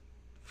death.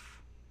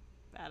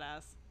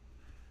 Badass.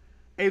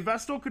 A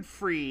Vestal could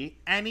free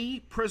any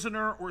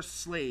prisoner or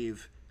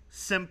slave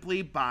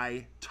simply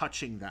by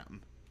touching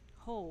them.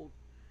 Oh,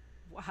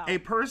 wow. A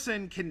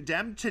person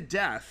condemned to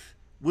death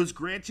was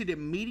granted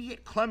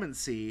immediate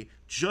clemency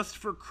just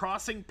for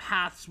crossing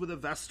paths with a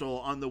Vestal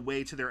on the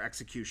way to their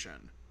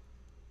execution.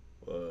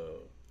 Whoa.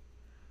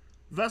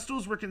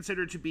 Vestals were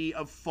considered to be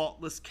of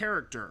faultless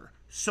character,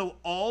 so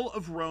all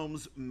of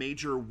Rome's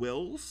major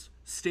wills,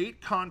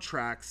 state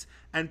contracts,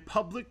 and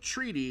public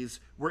treaties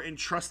were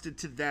entrusted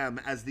to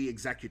them as the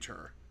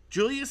executor.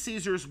 Julius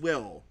Caesar's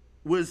will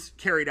was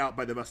carried out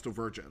by the Vestal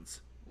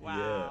virgins. Wow.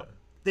 Yeah.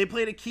 They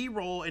played a key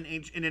role in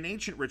an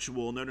ancient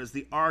ritual known as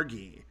the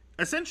Argi.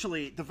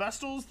 Essentially, the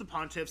Vestals, the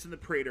Pontiffs, and the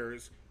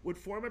Praetors would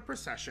form a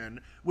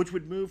procession which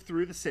would move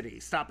through the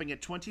city, stopping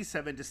at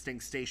 27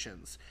 distinct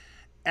stations.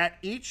 At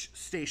each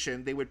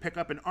station, they would pick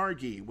up an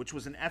argy, which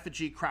was an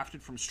effigy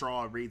crafted from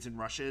straw, reeds, and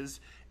rushes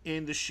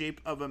in the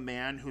shape of a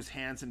man whose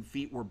hands and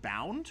feet were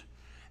bound.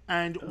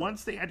 And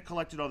once they had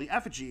collected all the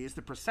effigies,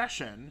 the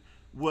procession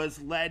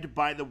was led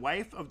by the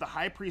wife of the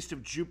high priest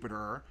of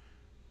Jupiter,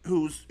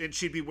 and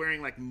she'd be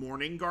wearing like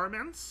mourning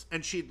garments,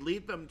 and she'd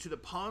lead them to the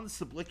Pons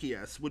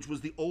Sublicius, which was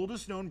the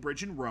oldest known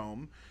bridge in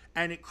Rome,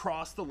 and it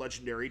crossed the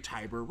legendary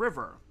Tiber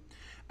River.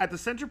 At the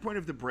center point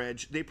of the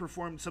bridge, they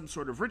performed some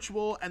sort of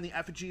ritual, and the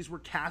effigies were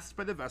cast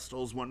by the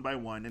Vestals one by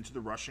one into the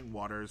rushing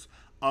waters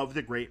of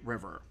the great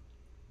river.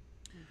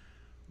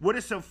 What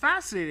is so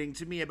fascinating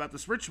to me about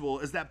this ritual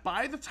is that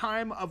by the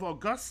time of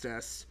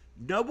Augustus,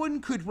 no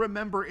one could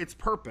remember its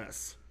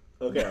purpose.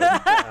 Okay, I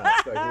was gonna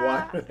ask, like,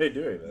 why are they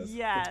doing this?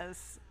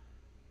 Yes.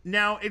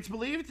 Now, it's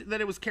believed that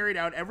it was carried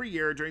out every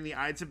year during the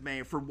Ides of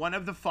May for one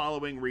of the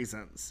following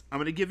reasons. I'm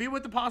going to give you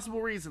what the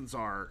possible reasons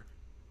are.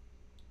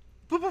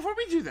 But before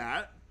we do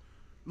that,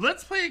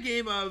 let's play a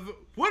game of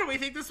what do we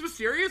think this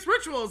mysterious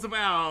ritual is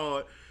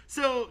about?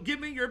 So, give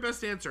me your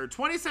best answer.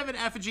 27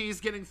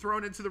 effigies getting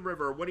thrown into the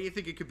river. What do you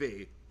think it could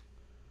be?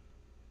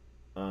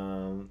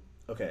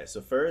 Okay,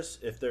 so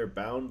first, if they're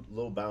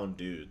little bound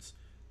dudes,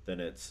 then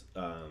it's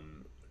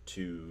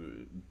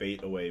to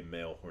bait away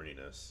male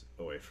horniness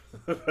away from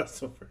the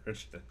Vestal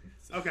virgins.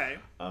 Okay.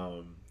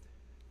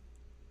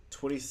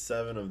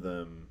 27 of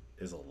them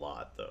is a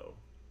lot, though.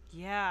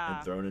 Yeah.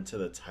 And thrown into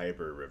the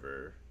Tiber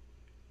River,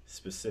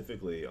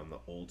 specifically on the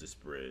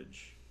oldest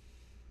bridge.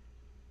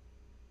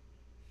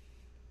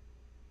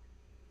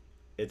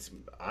 It's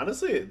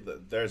honestly,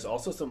 there's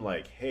also some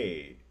like,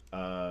 hey,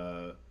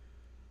 I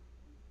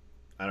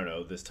don't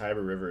know, this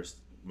Tiber River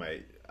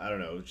might, I don't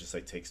know, just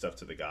like take stuff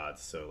to the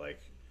gods. So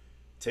like,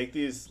 take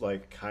these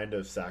like kind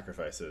of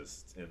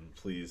sacrifices and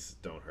please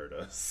don't hurt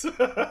us.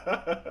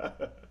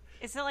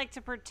 Is it like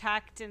to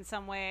protect in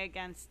some way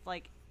against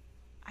like,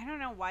 I don't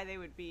know why they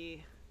would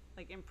be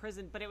like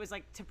imprisoned, but it was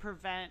like to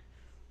prevent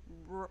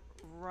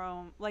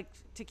Rome, like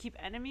to keep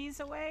enemies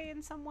away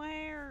in some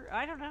way, or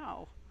I don't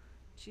know.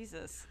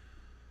 Jesus.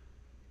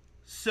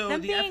 So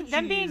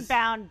them being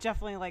bound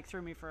definitely like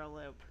threw me for a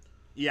loop.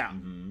 Yeah.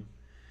 Mm-hmm.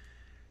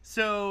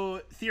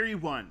 So theory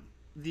 1,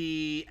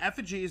 the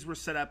effigies were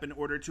set up in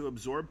order to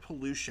absorb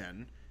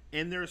pollution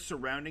in their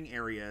surrounding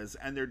areas,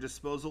 and their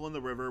disposal in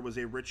the river was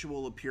a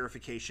ritual of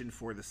purification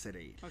for the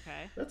city.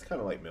 Okay. That's kind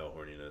of like male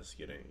horniness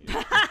getting.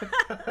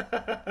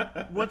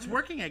 What's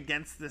working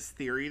against this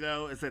theory,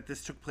 though, is that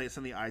this took place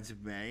on the Ides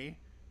of May.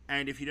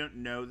 And if you don't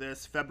know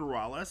this,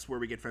 Februalis, where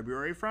we get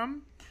February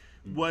from,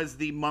 was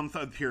the month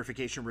of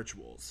purification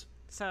rituals.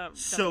 So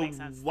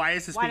why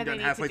is this being done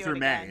halfway through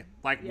May?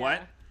 Like,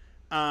 what?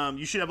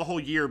 You should have a whole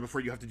year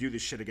before you have to do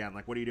this shit again.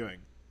 Like, what are you doing?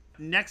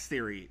 Next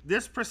theory.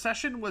 This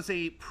procession was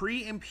a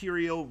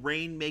pre-imperial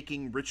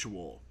rain-making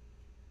ritual.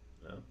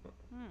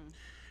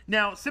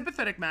 Now,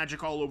 sympathetic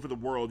magic all over the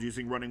world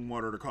using running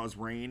water to cause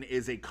rain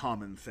is a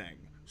common thing.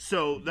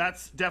 So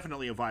that's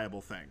definitely a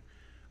viable thing.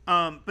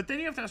 But then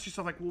you have to ask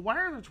yourself, like, well, why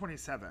are there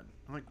 27?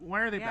 Like,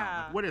 why are they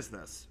bound? Like, what is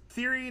this?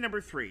 Theory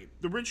number 3.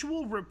 The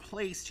ritual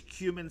replaced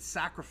human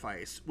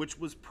sacrifice, which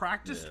was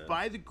practiced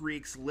by the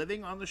Greeks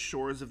living on the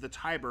shores of the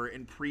Tiber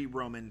in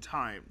pre-Roman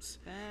times.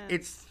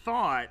 It's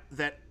thought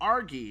that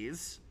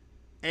Argies,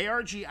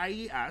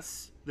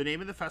 Argies, the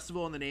name of the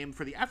festival and the name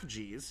for the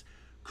effigies,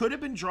 could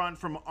have been drawn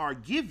from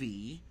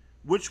Argive,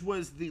 which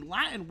was the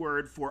Latin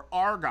word for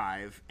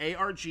Argive,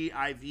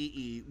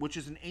 Argive, which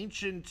is an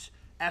ancient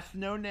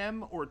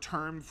ethnonym or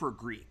term for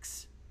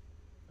Greeks.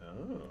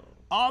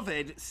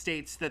 Ovid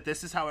states that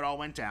this is how it all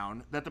went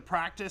down, that the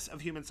practice of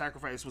human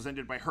sacrifice was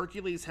ended by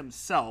Hercules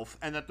himself,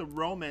 and that the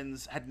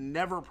Romans had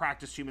never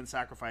practiced human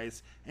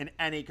sacrifice in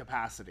any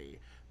capacity,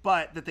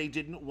 but that they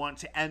didn't want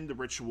to end the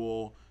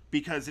ritual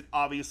because it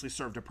obviously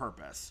served a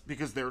purpose,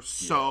 because they're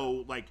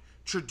so, like,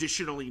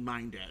 traditionally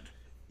minded.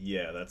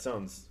 Yeah,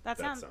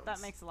 that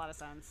makes a lot of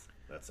sense.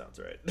 That sounds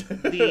right.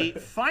 The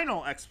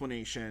final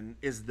explanation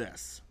is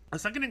this. A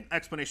second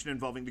explanation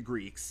involving the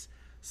Greeks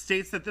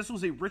states that this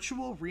was a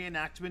ritual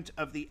reenactment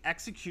of the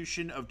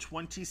execution of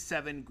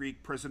 27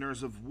 Greek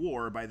prisoners of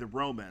war by the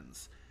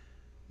Romans.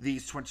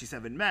 These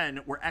 27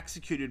 men were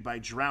executed by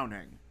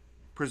drowning,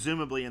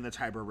 presumably in the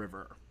Tiber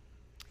River.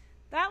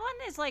 That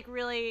one is, like,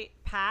 really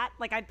pat.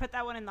 Like, I'd put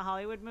that one in the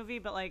Hollywood movie,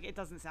 but, like, it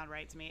doesn't sound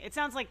right to me. It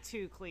sounds, like,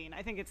 too clean.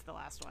 I think it's the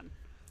last one.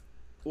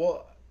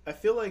 Well, I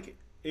feel like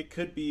it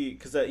could be,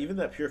 because even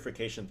that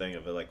purification thing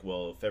of it, like,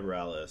 well,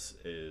 Februalis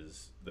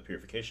is the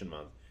purification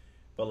month,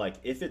 but, like,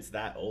 if it's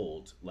that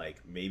old, like,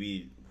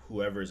 maybe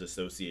whoever's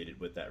associated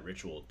with that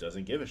ritual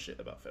doesn't give a shit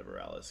about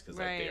Februalis, because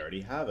like they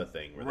already have a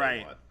thing where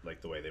they want,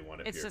 like, the way they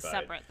want it purified. It's a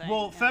separate thing.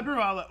 Well,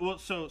 Februalis. Well,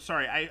 so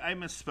sorry, I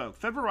misspoke.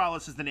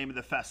 Februalis is the name of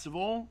the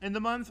festival in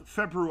the month.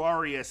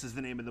 Februarius is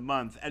the name of the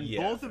month, and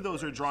both of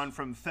those are drawn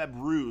from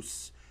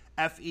Februs,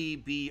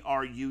 Februs,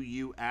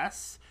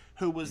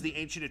 who was the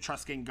ancient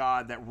Etruscan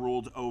god that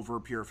ruled over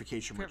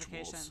purification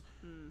rituals.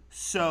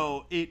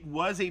 So it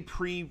was a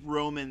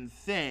pre-Roman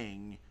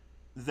thing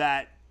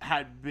that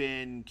had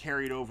been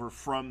carried over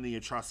from the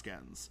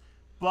Etruscans.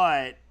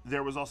 But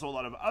there was also a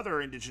lot of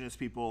other indigenous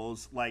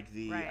peoples, like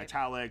the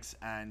Italics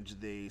and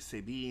the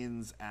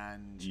Sabines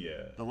and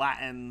the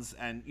Latins,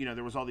 and, you know,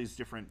 there was all these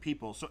different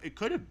people. So it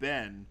could have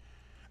been...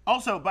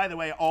 Also, by the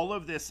way, all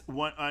of this,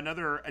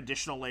 another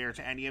additional layer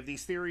to any of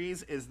these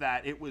theories is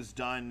that it was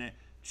done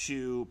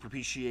to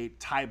propitiate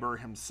Tiber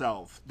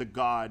himself, the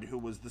god who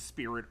was the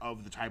spirit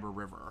of the Tiber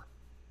River.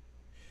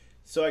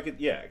 So I could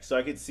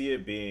see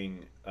it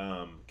being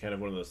kind of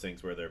one of those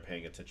things where they're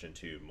paying attention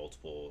to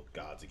multiple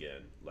gods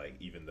again. Like,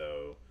 even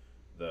though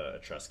the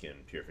Etruscan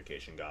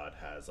purification god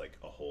has, like,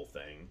 a whole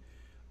thing,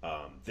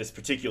 this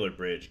particular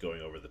bridge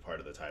going over the part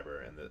of the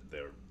Tiber and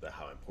the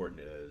how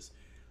important it is,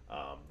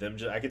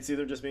 I could see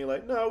them just being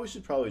like, no, we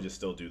should probably just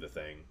still do the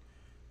thing.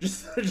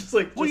 Just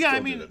like, well, yeah, I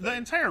mean, the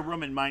entire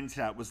Roman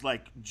mindset was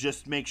like,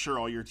 just make sure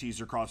all your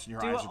T's are crossed and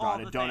your I's are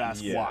dotted. Don't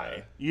ask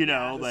why. You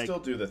know, like, still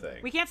do the thing.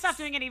 We can't stop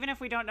doing it even if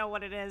we don't know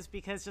what it is,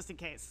 because just in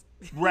case.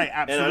 Right,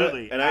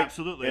 absolutely,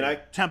 absolutely.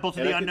 Temple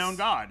to the unknown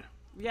god.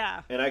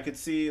 Yeah. And I could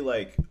see,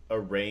 like, a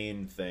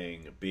rain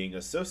thing being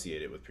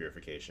associated with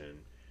purification,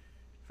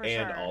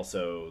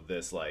 also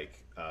this,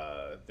 like,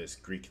 this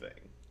Greek thing.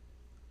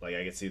 Like,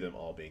 I could see them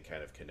all being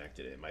kind of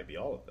connected. It might be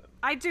all of them.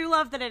 I do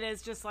love that it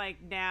is just, like,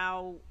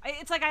 now...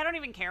 It's like, I don't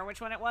even care which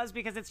one it was,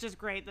 because it's just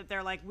great that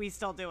they're like, we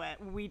still do it.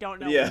 We don't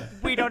know. Yeah.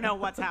 We don't know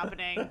what's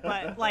happening.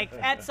 But, like,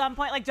 at some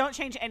point, like, don't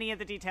change any of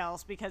the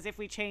details, because if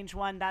we change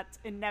one, that's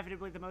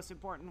inevitably the most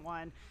important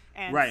one.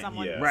 And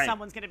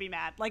someone's going to be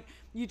mad. Like,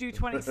 you do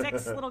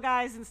 26 little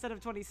guys instead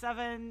of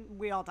 27,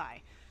 we all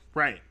die.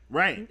 Right.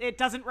 It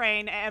doesn't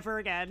rain ever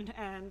again,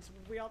 and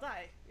we all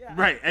die. Yeah.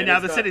 Right, and now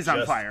the city's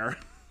on fire.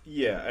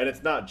 Yeah, and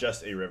it's not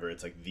just a river;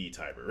 it's like the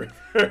Tiber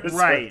River.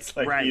 So it's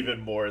like even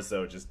more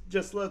so. Just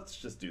let's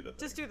just do the thing.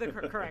 Just do the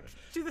correct.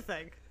 Do the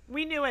thing.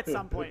 We knew at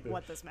some point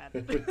what this meant.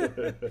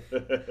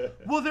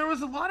 Well, there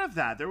was a lot of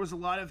that. There was a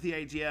lot of the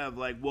idea of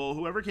like, well,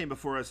 whoever came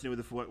before us knew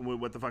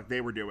what the fuck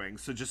they were doing,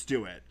 so just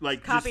do it.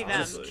 Like, Copy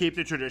just keep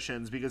the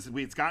traditions because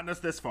it's gotten us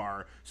this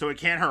far, so it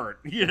can't hurt.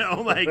 You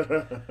know, like.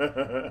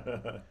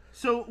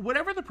 So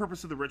whatever the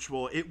purpose of the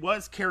ritual, it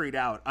was carried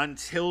out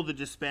until the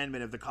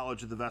disbandment of the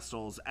College of the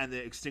Vestals and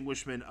the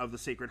extinguishment of the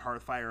sacred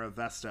hearthfire of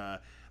Vesta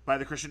by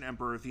the Christian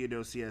Emperor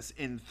Theodosius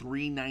in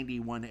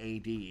 391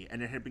 AD,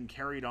 and it had been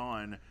carried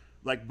on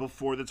like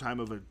before the time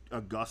of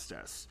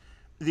Augustus.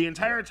 The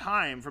entire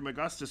time from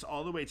Augustus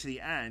all the way to the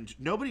end,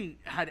 nobody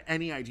had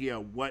any idea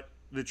what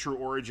the true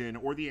origin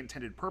or the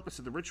intended purpose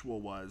of the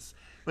ritual was,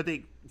 but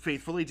they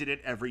faithfully did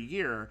it every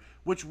year,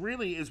 which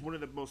really is one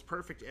of the most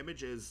perfect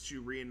images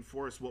to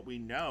reinforce what we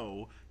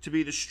know to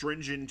be the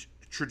stringent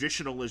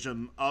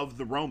traditionalism of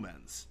the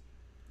Romans.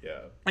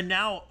 Yeah. And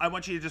now I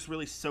want you to just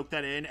really soak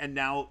that in and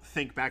now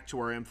think back to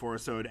our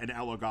Amphorisode and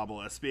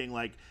Elagabalus being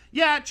like,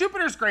 yeah,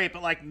 Jupiter's great,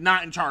 but like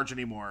not in charge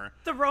anymore.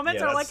 The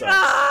Romans are like,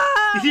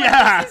 ah!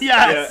 Yeah,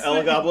 yeah.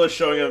 Elagabalus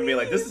showing up and being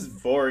like, this is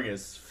boring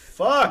as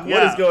fuck.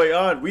 What is going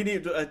on? We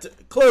need to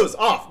close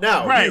off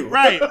now.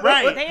 Right.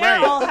 They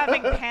are all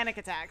having panic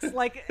attacks.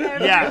 Like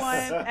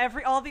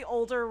everyone, all the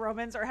older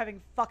Romans are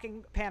having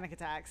fucking panic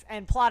attacks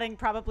and plotting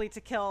probably to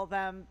kill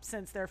them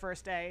since their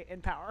first day in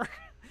power.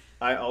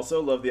 I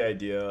also love the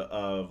idea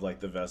of like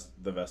the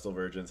Vestal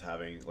Virgins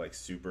having like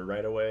super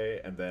right away,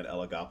 and then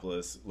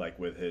Elagabalus like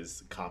with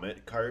his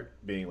comet cart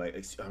being like,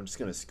 I'm just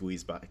gonna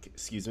squeeze by.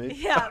 Excuse me.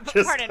 Yeah,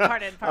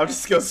 pardon. I'm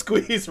just gonna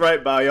squeeze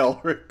right by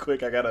y'all real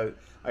quick. I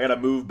gotta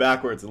move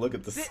backwards and look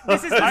at the sun.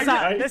 This is the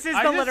sun. This is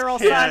the literal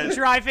sun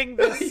driving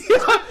this.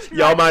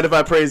 Y'all mind if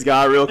I praise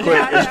God real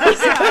quick?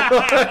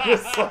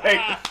 Just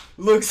like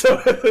looks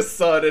up at the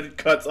sun and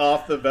cuts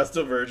off the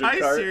Vestal Virgin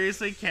cart. I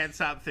seriously can't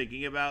stop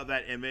thinking about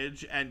that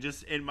image, and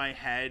just in my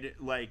head,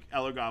 like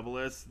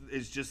Elagabalus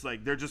is just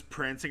like they're just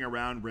prancing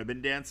around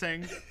ribbon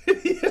dancing.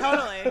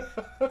 Totally.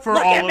 For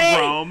look all of me.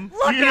 Rome.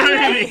 Look you know at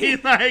what I me.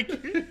 mean?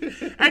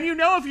 Like, and you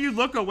know if you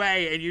look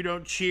away and you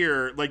don't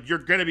cheer, like you're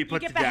gonna be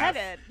put you to get death.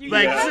 beheaded. You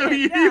Like get so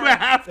beheaded, you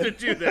have to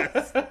do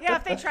this. Yeah,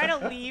 if they try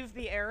to leave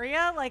the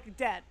area, like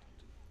dead.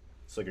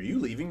 It's like, are you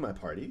leaving my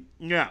party?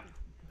 Yeah.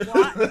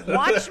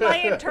 Watch my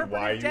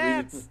interpretive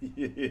dance.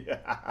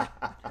 Yeah.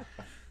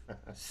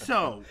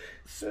 So,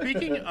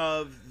 speaking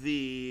of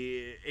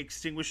the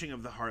extinguishing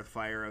of the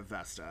hearthfire of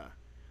Vesta,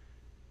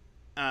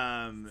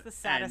 it's the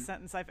saddest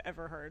sentence I've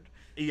ever heard.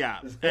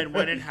 Yeah, and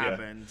when it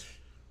happened,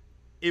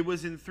 it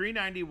was in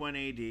 391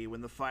 AD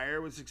when the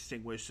fire was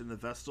extinguished and the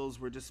Vestals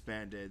were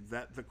disbanded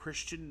that the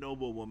Christian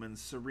noblewoman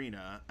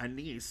Serena, a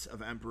niece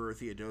of Emperor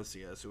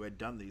Theodosius who had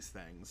done these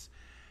things,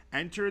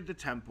 entered the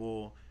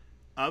temple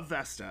of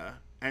Vesta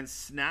and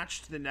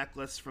snatched the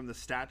necklace from the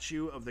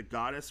statue of the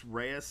goddess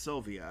Rhea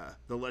Silvia,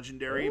 the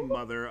legendary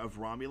mother of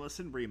Romulus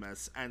and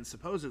Remus, and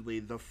supposedly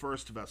the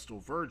first Vestal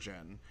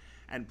Virgin,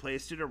 and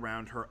placed it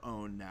around her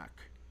own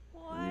neck.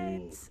 What?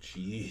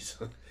 Jeez.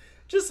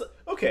 Just,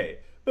 okay,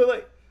 but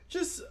like,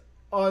 just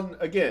on,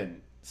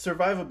 again,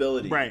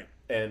 survivability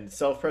and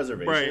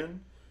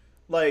self-preservation,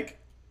 like,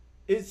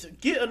 it's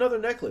get another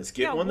necklace.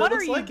 Get one that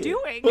looks like it.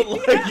 What are you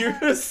doing? But like, you're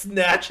gonna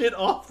snatch it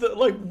off the,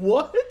 like,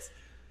 what?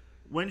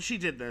 When she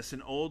did this,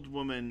 an old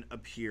woman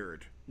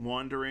appeared,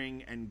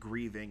 wandering and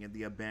grieving in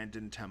the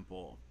abandoned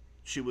temple.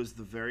 She was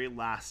the very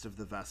last of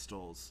the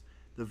Vestals,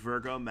 the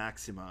Virgo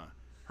Maxima.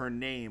 Her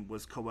name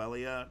was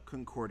Coelia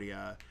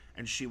Concordia,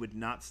 and she would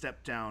not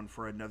step down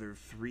for another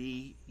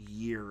 3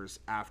 years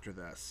after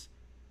this.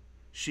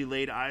 She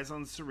laid eyes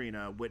on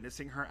Serena,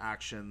 witnessing her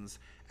actions,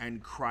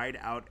 and cried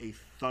out a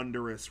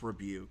thunderous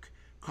rebuke,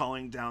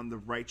 calling down the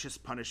righteous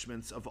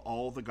punishments of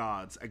all the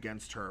gods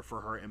against her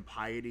for her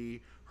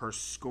impiety, her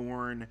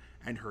scorn,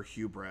 and her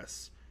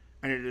hubris.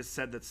 And it is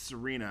said that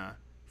Serena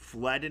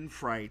fled in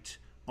fright,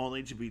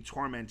 only to be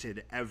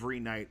tormented every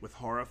night with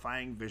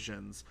horrifying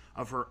visions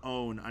of her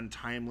own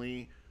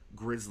untimely,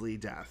 grisly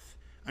death,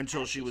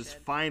 until she was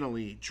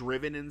finally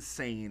driven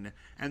insane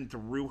and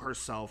threw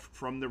herself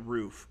from the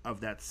roof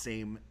of that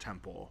same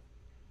temple.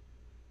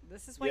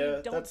 This is why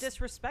you don't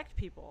disrespect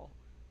people.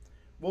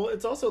 Well,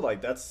 it's also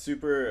like, that's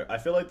super, I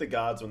feel like the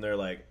gods, when they're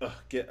like,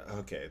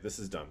 okay, this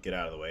is dumb, get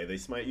out of the way, they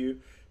smite you.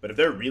 But if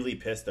they're really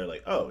pissed, they're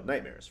like, oh,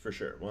 nightmares, for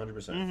sure,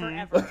 100%.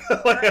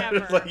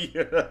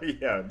 Forever.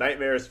 Yeah,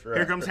 nightmares forever.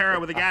 Here comes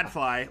Hera with a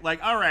gadfly.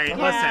 Like, all right,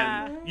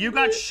 listen, you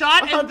got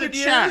shot in the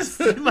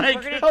chest.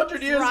 Like,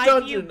 100 years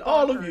dungeon,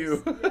 all of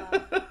you.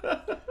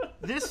 Yeah.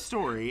 This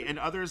story and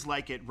others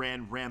like it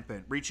ran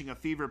rampant, reaching a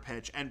fever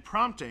pitch and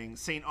prompting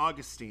St.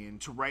 Augustine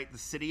to write The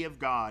City of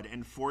God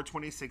in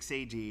 426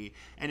 AD in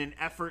an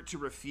effort to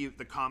refute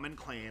the common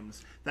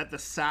claims that the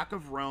sack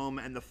of Rome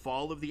and the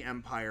fall of the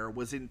empire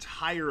was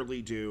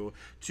entirely due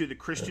to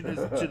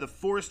the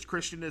forced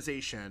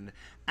Christianization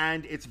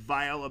and its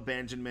vile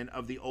abandonment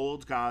of the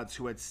old gods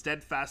who had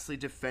steadfastly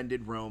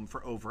defended Rome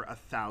for over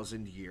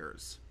 1,000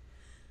 years.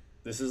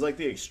 This is like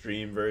the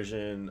extreme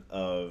version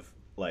of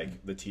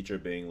like the teacher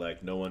being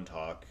like, no one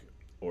talk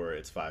or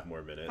it's 5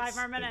 more minutes. 5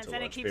 more minutes,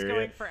 and it keeps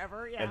going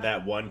forever. Yeah. And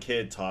that one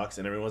kid talks,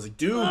 and everyone's like,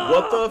 "Dude,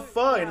 what the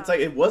fuck?" And it's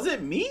like, it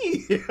wasn't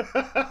me.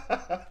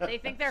 They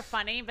think they're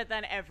funny, but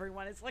then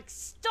everyone is like,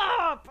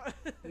 "Stop!"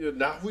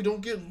 Now we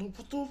don't get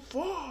what the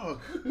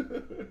fuck.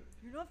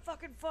 You're not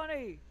fucking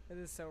funny. It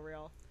is so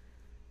real.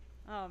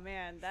 Oh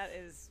man,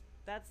 that's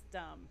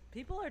dumb.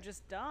 People are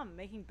just dumb,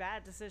 making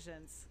bad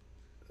decisions.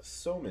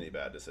 So many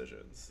bad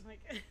decisions. Like,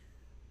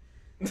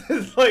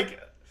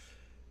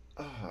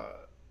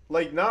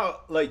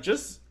 like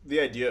just the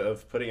idea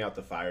of putting out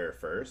the fire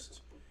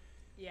first.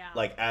 Yeah.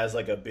 Like as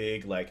like a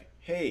big like,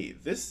 hey,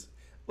 this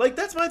like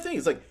that's my thing.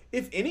 It's like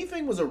if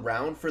anything was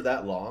around for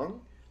that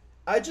long,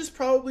 I just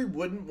probably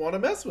wouldn't want to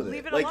mess with it.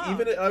 Leave it like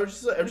alone. even I'm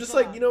just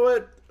like, you know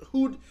what?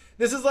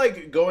 This is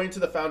like going to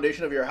the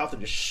foundation of your house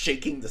and just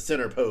shaking the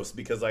center post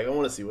because like I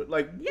want to see what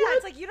what?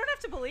 It's like you don't have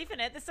to believe in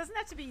it. This doesn't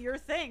have to be your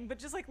thing, but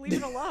just like leave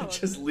it alone.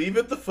 Just leave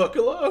it the fuck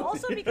alone.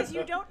 Also because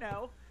you don't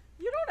know.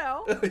 You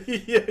don't know.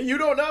 Yeah, you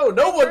don't know.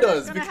 No one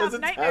does because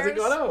it hasn't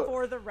gone out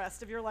for the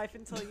rest of your life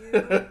until you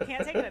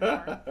can't take it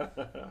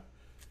anymore.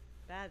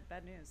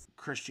 Bad news.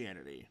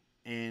 Christianity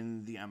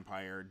in the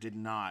empire did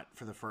not,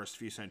 for the first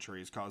few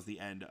centuries, cause the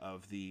end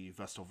of the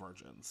Vestal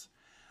Virgins.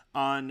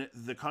 On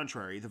the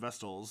contrary, the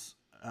Vestals,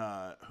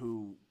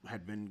 who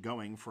had been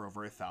going for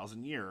over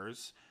 1,000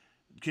 years,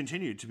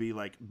 continued to be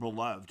like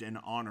beloved and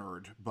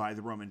honored by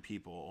the Roman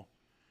people.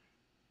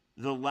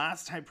 The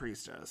last high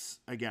priestess,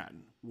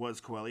 again, was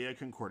Coelia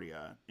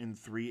Concordia in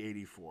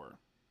 384.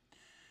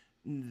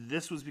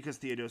 This was because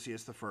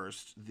Theodosius I,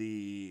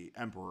 the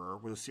emperor,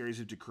 with a series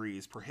of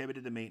decrees,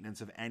 prohibited the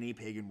maintenance of any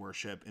pagan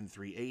worship in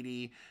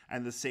 380,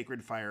 and the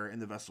sacred fire in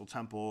the Vestal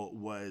Temple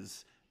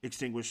was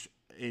extinguished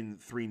in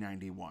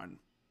 391.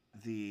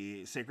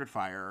 The sacred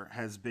fire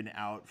has been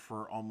out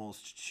for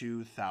almost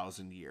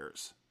 2,000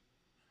 years.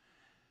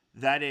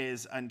 That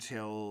is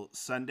until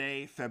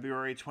Sunday,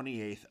 February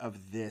 28th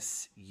of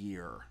this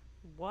year.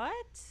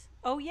 What?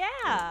 Oh,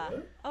 yeah.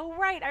 Oh,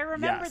 right. I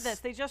remember Yes. this.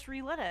 They just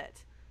relit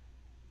it.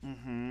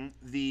 Mm-hmm.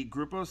 The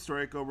Gruppo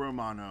Storico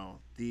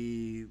Romano,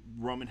 the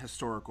Roman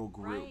historical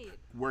group, Right.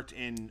 worked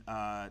in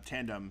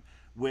tandem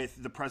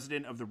with the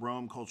president of the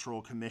Rome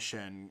Cultural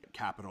Commission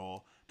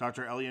capital,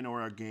 Dr.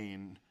 Eleonora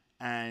Gain,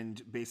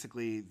 and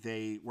basically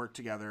they worked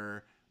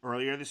together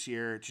earlier this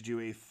year to do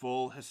a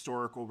full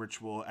historical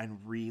ritual and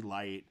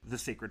relight the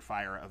sacred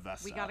fire of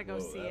Vesta. We gotta go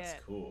see that's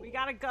it. cool. We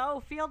gotta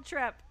go. Field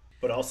trip.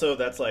 But also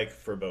that's like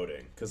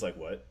foreboding because like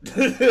what?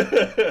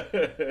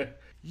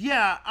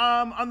 Yeah,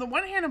 on the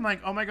one hand, I'm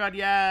like, oh my god,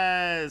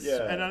 yes.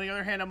 Yeah. And on the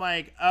other hand, I'm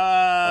like,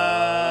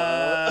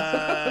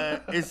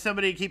 is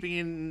somebody keeping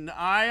an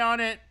eye on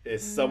it?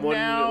 Is someone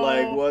now?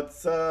 like,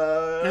 what's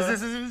up? Because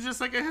this isn't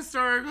just like a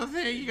historical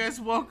thing. You guys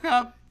woke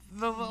up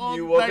the You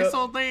old, woke nice up-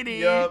 old lady.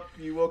 Yup,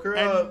 you woke her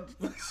And up.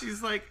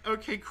 she's like,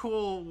 okay,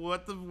 cool.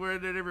 Where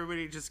did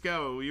everybody just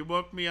go? You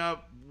woke me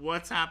up.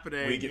 What's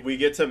happening? We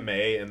get to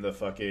May and the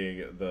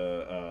fucking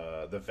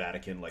the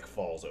Vatican like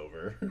falls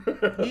over.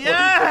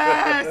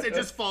 Yes! It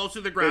just falls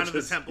to the ground of the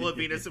Just- Temple of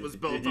Venus it was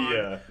built on.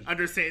 Yeah.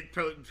 Under St.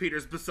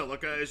 Peter's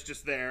Basilica is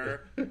just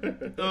there.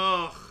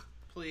 Ugh.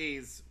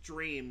 Please.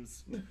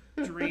 Dreams.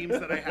 Dreams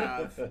that I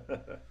have.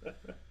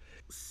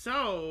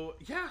 So,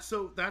 yeah.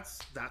 So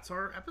that's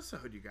our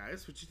episode, you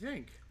guys. What you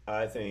think?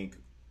 I think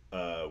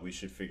we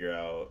should figure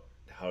out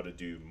how to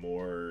do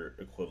more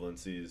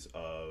equivalencies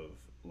of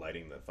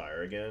lighting the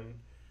fire again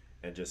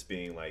and just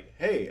being like,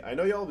 hey, I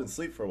know y'all have been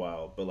asleep for a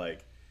while, but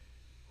like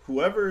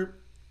whoever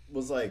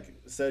was like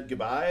said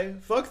goodbye,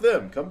 fuck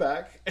them, come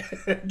back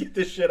and get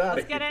this shit out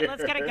of here.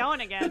 Let's get it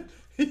going again.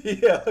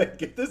 Yeah, like,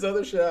 get this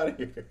other shit out of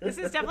here. This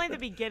is definitely the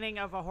beginning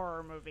of a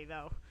horror movie,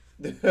 though.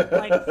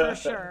 Like, for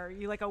sure.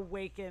 You, like,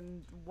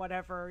 awaken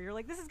whatever. You're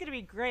like, this is going to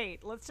be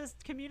great. Let's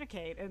just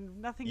communicate,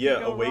 and nothing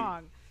can go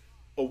wrong.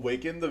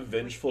 Awaken the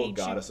vengeful Ancient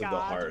goddess of the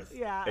god. hearth.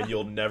 Yeah. And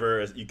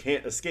you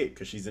can't escape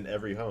because she's in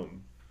every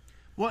home.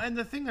 Well, and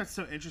the thing that's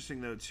so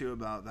interesting, though, too,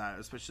 about that,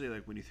 especially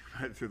like when you think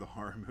about it through the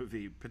horror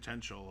movie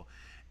potential,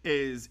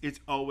 is it's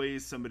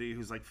always somebody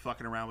who's like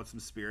fucking around with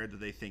some spirit that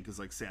they think is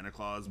like Santa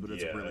Claus, but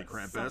it's really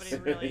Krampus.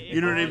 Somebody really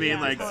You know what I evil. mean?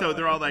 Yeah, Like, totally. so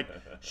they're all like,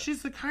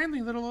 she's the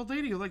kindly little old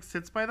lady who like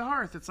sits by the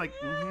hearth. It's like,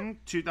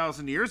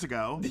 2,000 years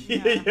ago.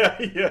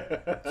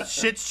 Yeah.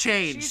 Shit's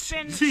changed.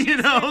 She's you been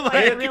know,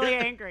 like, really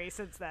angry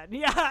since then.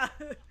 Yeah.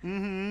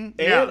 And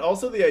Yeah.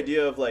 also the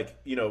idea of like,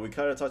 we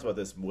kind of talked about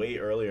this way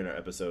earlier in our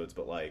episodes,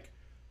 but like,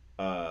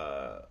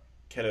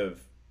 kind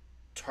of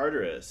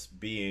Tartarus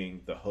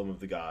being the home of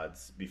the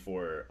gods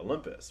before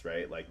Olympus,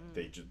 right? Like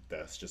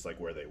that's just like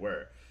where they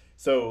were.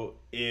 So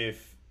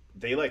if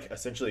they like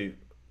essentially,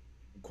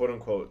 quote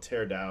unquote,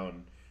 tear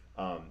down,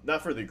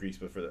 not for the Greeks,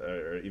 but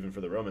or even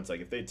for the Romans,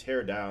 like if they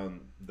tear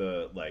down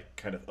the like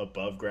kind of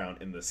above ground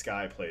in the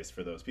sky place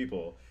for those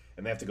people,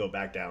 and they have to go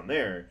back down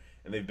there,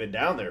 and they've been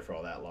down there for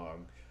all that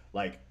long,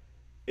 like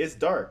it's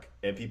dark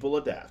and people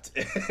adapt.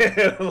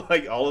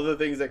 Like all of the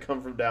things that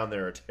come from down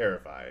there are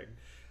terrifying.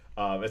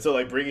 And so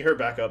like bringing her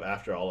back up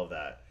after all of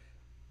that,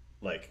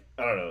 Like,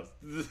 I don't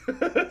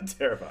know.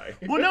 Terrifying.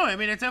 Well, no, I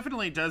mean, it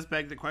definitely does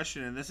beg the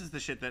question, and this is the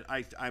shit that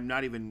I'm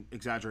not even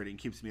exaggerating,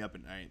 keeps me up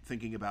at night,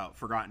 thinking about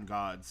forgotten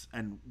gods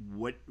and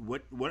what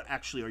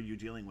actually are you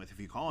dealing with if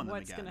you call on them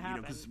What's again? gonna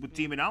happen? Because with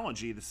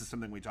demonology, this is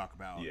something we talk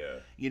about. Yeah.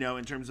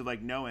 In terms of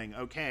like knowing,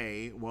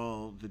 okay,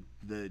 well,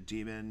 the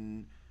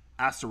demon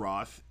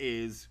Astaroth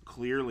is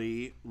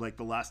clearly like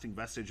the lasting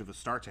vestige of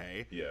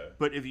Astarte. Yeah.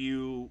 But if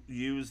you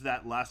use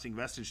that lasting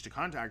vestige to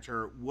contact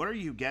her, what are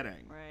you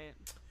getting? Right.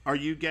 Are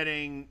you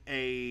getting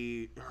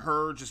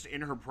her just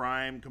in her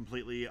prime,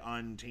 completely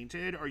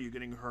untainted? Are you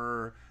getting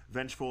her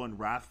vengeful and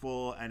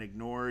wrathful and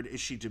ignored? Is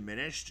she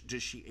diminished?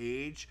 Does she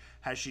age?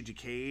 Has she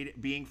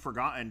decayed? Being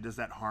forgotten, does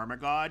that harm a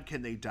god?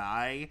 Can they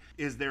die?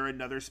 Is there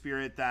another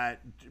spirit that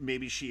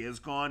maybe she is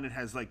gone and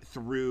has, like,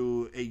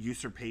 through a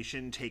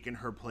usurpation taken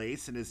her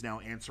place and is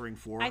now answering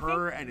for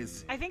her and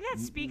is I think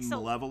that speaks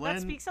malevolent?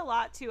 That speaks a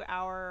lot to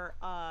our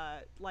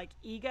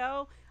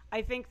ego.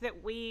 I think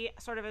that we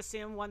sort of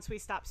assume once we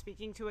stop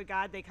speaking to a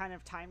god, they kind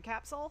of time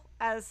capsule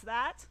as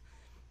that.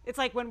 It's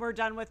like when we're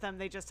done with them,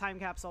 they just time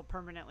capsule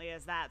permanently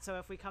as that. So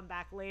if we come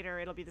back later,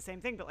 it'll be the same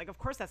thing. But like, of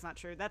course, that's not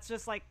true. That's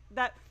just like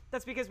that.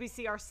 That's because we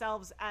see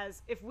ourselves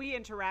as, if we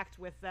interact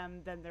with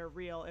them, then they're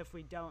real. If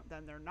we don't,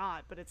 then they're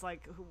not. But it's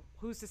like,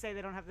 who's to say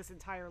they don't have this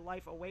entire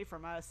life away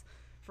from us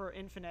for an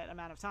infinite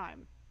amount of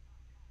time?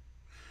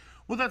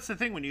 Well, that's the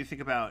thing when you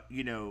think about,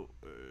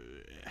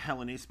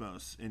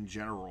 Hellenismos in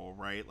general,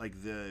 right? Like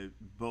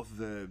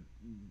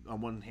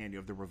on one hand you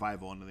have the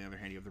revival, and on the other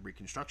hand you have the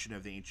reconstruction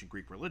of the ancient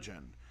Greek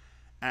religion.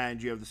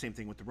 And you have the same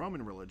thing with the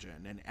Roman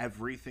religion, and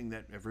everything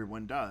that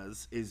everyone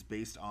does is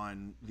based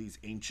on these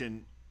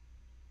ancient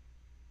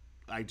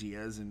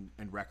ideas and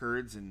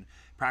records and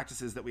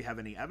practices that we have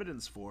any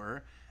evidence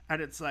for.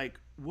 And it's like,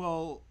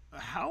 well,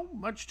 how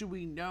much do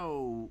we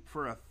know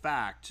for a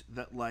fact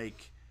that,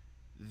 like,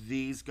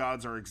 these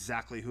gods are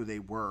exactly who they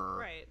were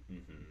Right.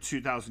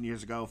 2,000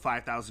 years ago,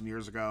 5,000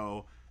 years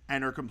ago,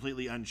 and are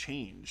completely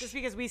unchanged? Just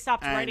because we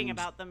stopped writing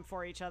about them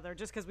for each other,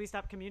 just because we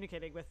stopped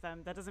communicating with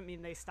them, that doesn't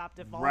mean they stopped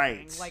evolving.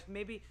 Right. Like,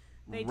 maybe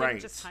they didn't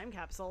just time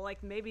capsule.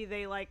 Like, maybe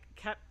they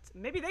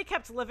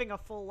kept living a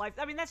full life.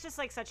 I mean, that's just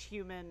like such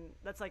human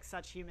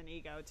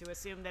ego to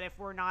assume that if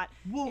we're not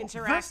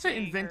interacting, Vesta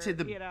invented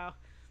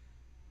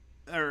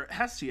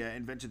Hestia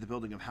invented the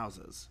building of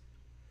houses.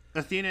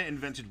 Athena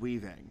invented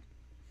weaving.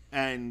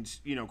 And,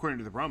 according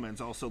to the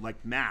Romans, also,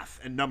 like, math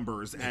and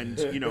numbers and,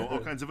 all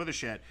kinds of other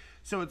shit.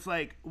 So it's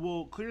like,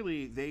 well,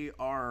 clearly they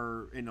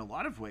are, in a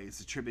lot of ways,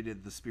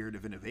 attributed the spirit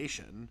of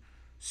innovation.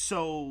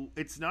 So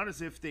it's not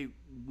as if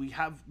we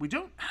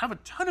don't have a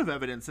ton of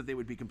evidence that they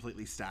would be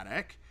completely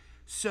static.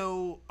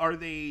 So are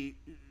they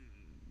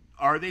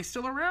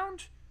still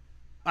around?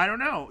 I don't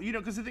know,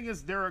 because the thing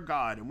is, they're a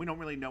god, and we don't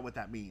really know what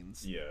that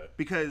means. Yeah.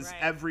 Because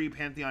every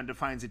pantheon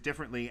defines it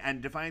differently,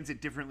 and defines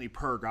it differently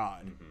per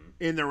god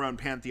in their own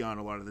pantheon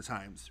a lot of the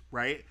times,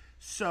 right?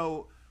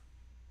 So,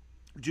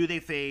 do they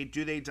fade?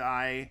 Do they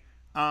die?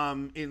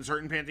 In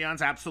certain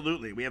pantheons,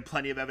 absolutely. We have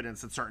plenty of evidence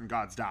that certain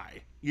gods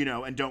die,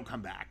 and don't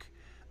come back.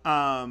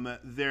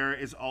 There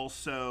is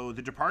also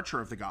the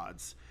departure of the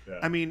gods. Yeah.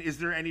 I mean, is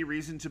there any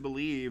reason to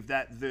believe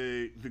that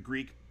the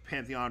Greek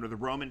pantheon or the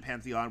Roman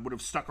pantheon would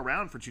have stuck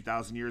around for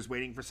 2,000 years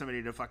waiting for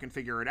somebody to fucking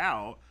figure it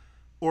out?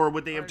 Or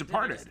would they have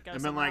departed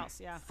and been like,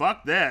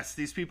 fuck this,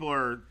 these people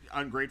are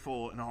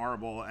ungrateful and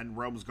horrible and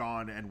Rome's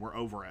gone and we're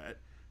over it?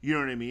 You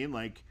know what I mean?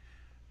 Like,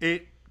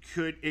 it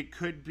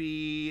could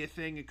be a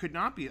thing, it could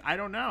not be. I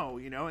don't know,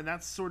 and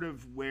that's sort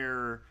of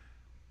where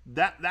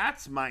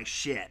that's my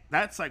shit.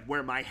 That's like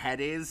where my head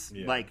is.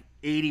 Yeah. Like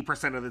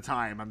 80% of the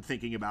time I'm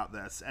thinking about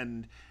this.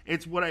 And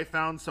it's what I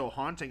found so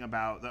haunting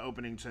about the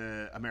opening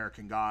to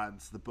American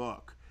Gods, the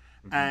book,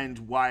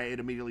 and why it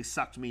immediately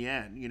sucked me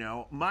in.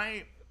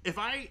 If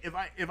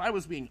I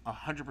was being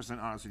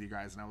 100% honest with you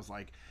guys, and I was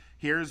like,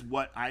 here's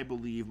what I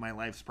believe my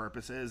life's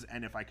purpose is,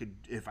 and if I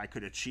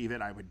could achieve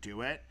it, I would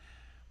do it,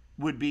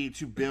 would be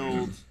to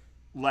build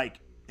like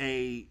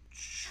a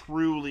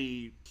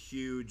truly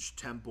huge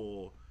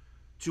temple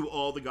to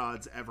all the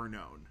gods ever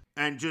known.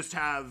 And just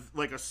have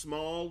like a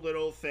small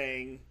little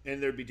thing,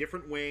 and there'd be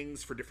different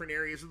wings for different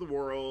areas of the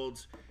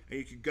world, and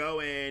you could go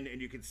in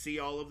and you could see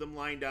all of them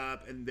lined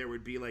up, and there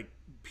would be like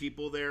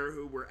people there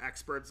who were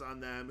experts on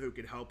them who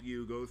could help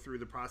you go through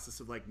the process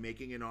of like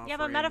making an offering. Yeah,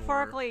 but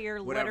metaphorically,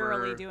 you're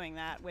literally doing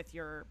that with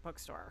your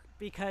bookstore,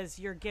 because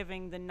you're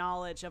giving the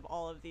knowledge of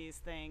all of these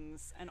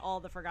things and all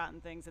the forgotten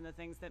things and the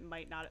things that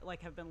might not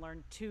like have been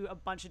learned to a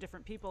bunch of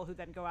different people who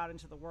then go out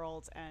into the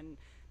world and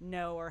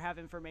know or have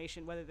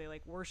information, whether they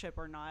like worship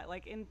or not.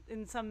 Like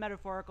in some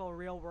metaphorical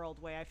real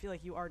world way, I feel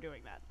like you are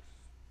doing that.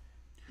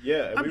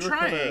 Yeah, I'm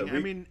trying. I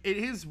mean, it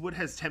is what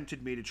has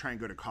tempted me to try and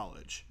go to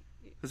college.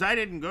 Because I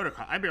didn't go to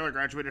college. I barely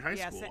graduated high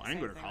school. I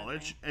didn't go to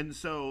college. And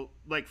so,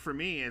 like, for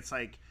me, it's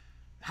like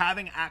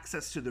having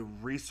access to the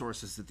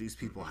resources that these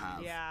people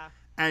have. Yeah.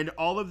 And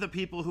all of the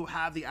people who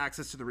have the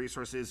access to the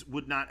resources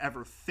would not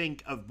ever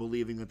think of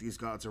believing that these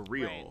gods are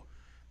real. Right.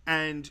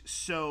 And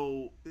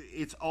so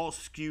it's all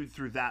skewed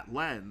through that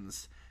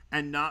lens.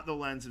 and not the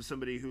lens of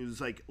somebody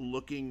who's like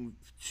looking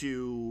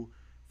to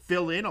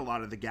fill in a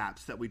lot of the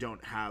gaps that we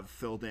don't have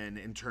filled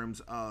in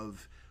terms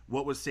of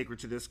what was sacred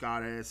to this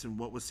goddess and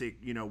what was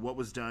what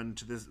was done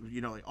to this,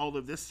 like all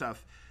of this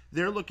stuff.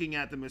 They're looking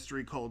at the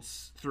mystery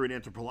cults through an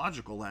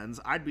anthropological lens.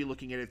 I'd be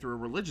looking at it through a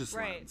religious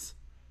lens.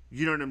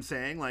 You know what I'm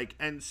saying? Like,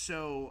 and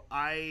so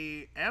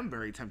I am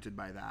very tempted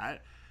by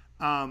that,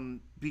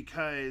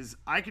 because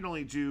I can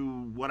only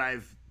do what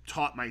I've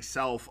taught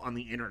myself on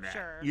the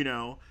internet,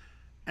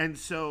 And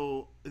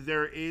so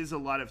there is a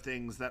lot of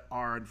things that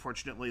are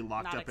unfortunately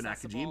locked up in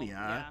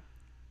academia.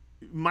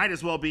 Might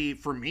as well be,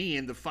 for me,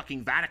 in the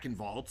fucking Vatican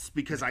vaults,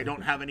 because I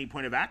don't have any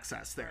point of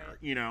access there,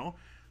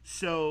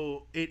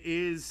 So it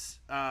is,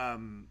 I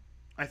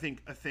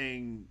think, a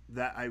thing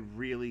that I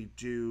really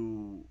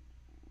do.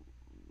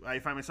 I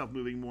find myself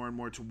moving more and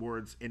more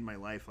towards in my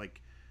life,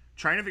 like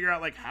trying to figure out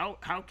like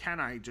how can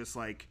I just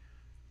like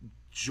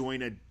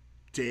join a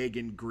dig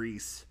in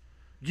Greece,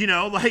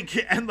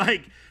 and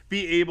like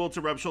be able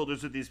to rub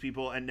shoulders with these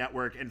people and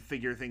network and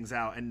figure things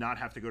out and not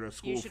have to go to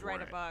school. You should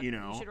write a book. You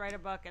should write a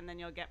book, and then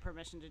you'll get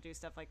permission to do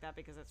stuff like that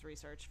because it's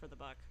research for the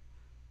book.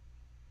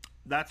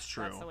 That's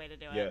true. That's the way to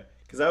do it. Yeah,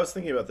 because I was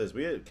thinking about this.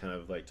 We had kind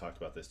of like talked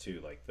about this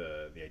too, like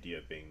the idea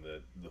of being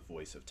the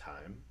voice of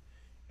time,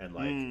 and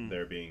like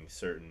there being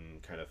certain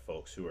kind of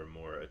folks who are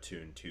more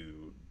attuned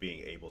to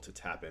being able to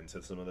tap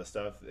into some of this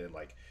stuff, and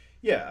like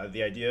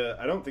the idea.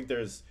 I don't think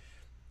there's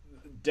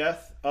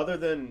death other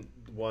than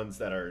ones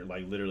that are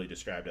like literally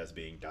described as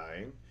being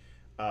dying.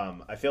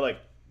 I feel like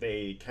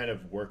they kind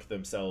of work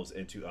themselves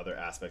into other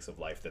aspects of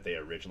life that they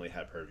originally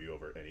had purview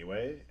over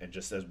anyway, and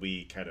just as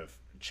we kind of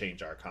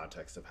change our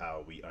context of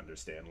how we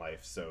understand life,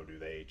 so do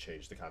they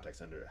change the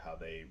context under how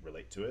they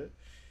relate to it.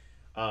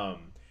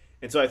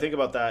 And so I think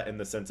about that in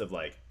the sense of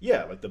like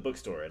the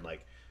bookstore and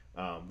like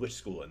Witch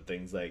School and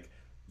things like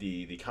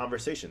the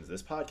conversations,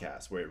 this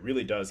podcast, where it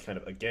really does kind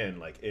of, again,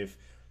 like if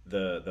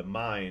the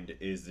mind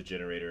is the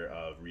generator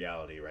of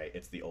reality, right?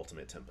 It's the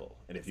ultimate temple.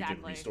 And if you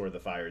can restore the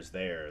fires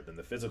there, then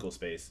the physical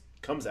space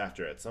comes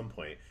after at some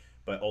point.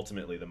 But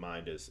ultimately the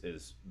mind is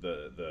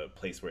the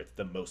place where it's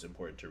the most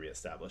important to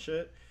reestablish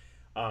it.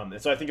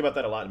 And so I think about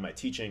that a lot in my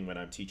teaching when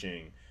I'm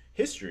teaching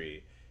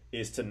history,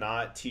 is to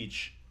not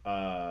teach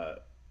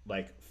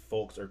like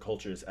folks or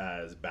cultures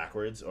as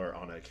backwards or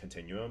on a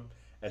continuum,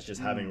 as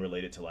just having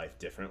related to life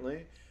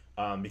differently.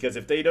 Because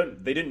if they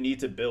didn't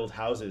need to build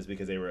houses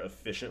because they were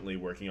efficiently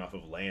working off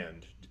of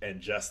land and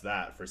just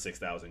that for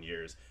 6,000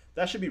 years,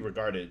 that should be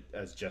regarded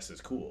as just as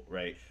cool,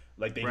 right?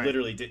 Like they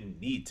literally didn't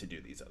need to do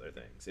these other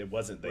things. It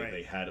wasn't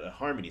they had a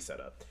harmony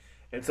set up.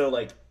 And so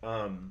like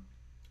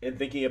in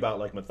thinking about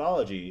like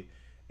mythology,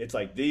 it's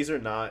like these are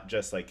not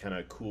just like kind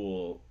of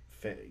cool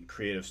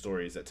creative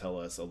stories that tell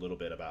us a little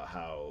bit about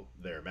how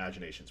their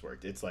imaginations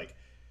worked. It's like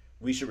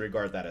we should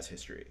regard that as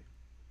history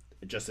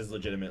just as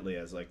legitimately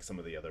as like some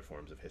of the other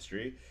forms of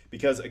history,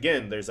 because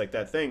again there's like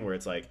that thing where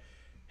it's like,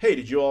 hey,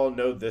 did you all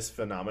know this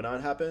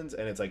phenomenon happens?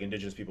 And it's like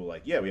indigenous people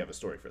like, yeah, we have a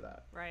story for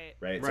that, right?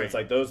 So it's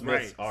like those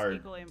myths are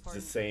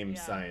the same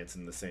science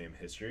and the same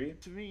history.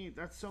 To me,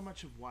 that's so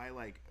much of why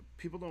like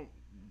people don't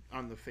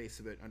on the face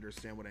of it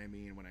understand what I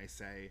mean when I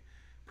say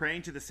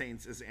praying to the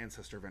saints is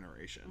ancestor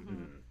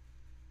veneration.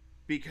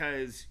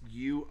 Because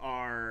you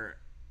are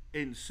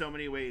in so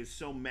many ways,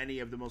 so many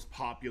of the most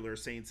popular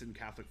saints in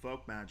Catholic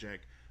folk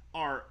magic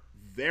are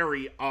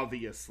very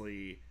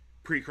obviously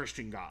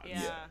pre-Christian gods.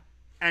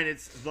 And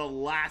it's the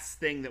last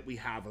thing that we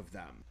have of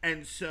them.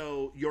 And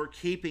so you're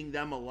keeping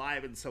them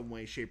alive in some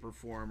way, shape, or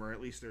form, or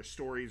at least their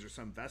stories or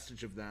some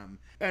vestige of them,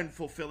 and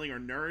fulfilling or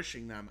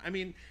nourishing them. I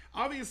mean,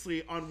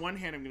 obviously, on one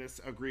hand, I'm going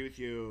to agree with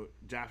you,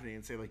 Daphne,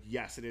 and say, like,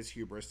 yes, it is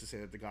hubris to say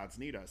that the gods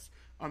need us.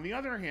 On the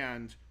other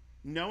hand,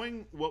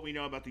 knowing what we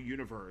know about the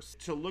universe,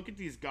 to look at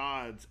these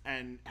gods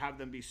and have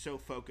them be so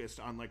focused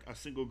on like a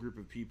single group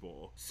of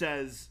people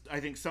says,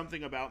 I think,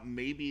 something about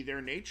maybe their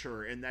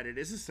nature and that it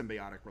is a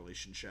symbiotic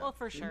relationship. Well,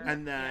 for sure.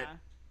 And that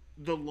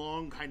the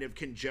long kind of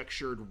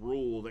conjectured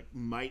rule that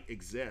might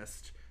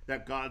exist,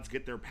 that gods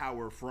get their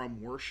power from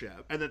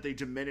worship and that they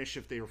diminish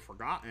if they are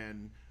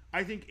forgotten,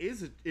 I think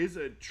is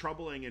a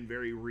troubling and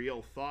very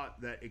real thought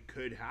that it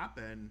could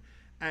happen.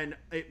 And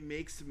it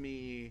makes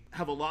me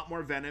have a lot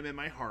more venom in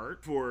my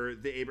heart for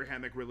the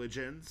Abrahamic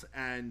religions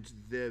and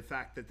the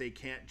fact that they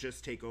can't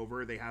just take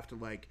over. They have to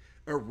like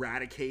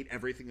eradicate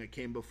everything that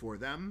came before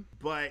them.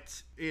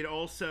 But it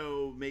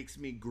also makes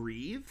me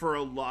grieve for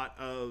a lot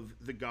of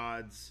the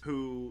gods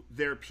who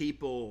their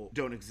people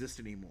don't exist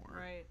anymore.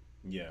 Right.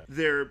 Yeah.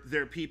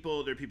 Their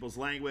people, their people's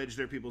language,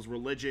 their people's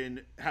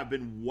religion have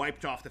been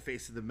wiped off the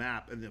face of the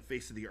map and the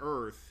face of the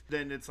earth.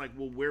 Then it's like,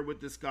 well, where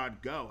would this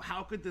God go?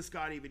 How could this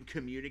God even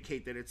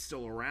communicate that it's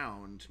still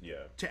around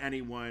to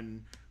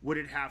anyone? Would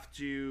it have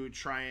to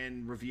try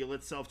and reveal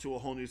itself to a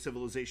whole new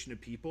civilization of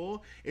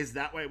people? Is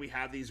that why we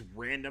have these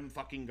random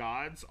fucking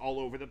gods all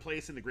over the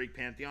place in the Greek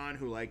pantheon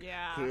who like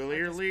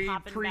clearly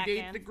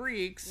predate the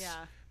Greeks?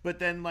 but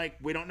then like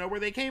we don't know where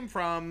they came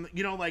from,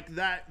 you know, like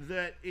that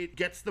it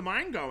gets the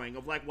mind going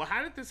of like, well,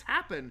 how did this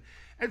happen?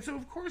 And so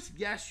of course,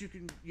 yes, you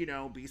can, you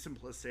know, be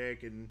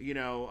simplistic and, you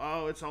know,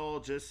 oh, it's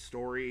all just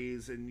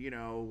stories, and, you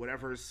know,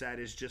 whatever's said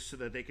is just so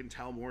that they can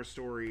tell more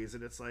stories.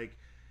 And it's like,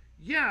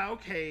 yeah,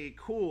 okay,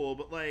 cool,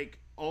 but like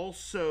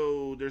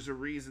also there's a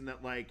reason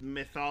that like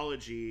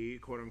mythology,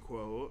 quote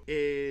unquote,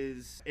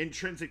 is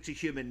intrinsic to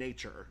human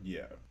nature.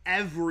 Yeah.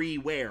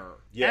 Everywhere.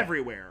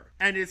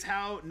 And it's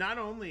how not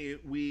only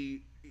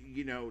we,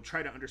 you know,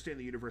 try to understand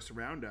the universe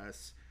around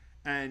us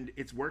and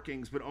its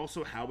workings, but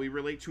also how we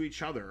relate to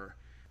each other.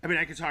 I mean,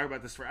 I could talk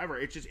about this forever.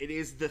 It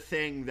is the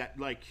thing that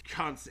like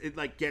it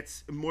like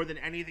gets more than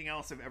anything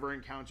else I've ever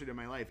encountered in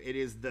my life. It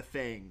is the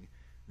thing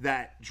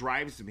that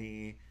drives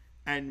me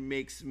and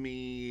makes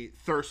me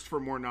thirst for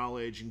more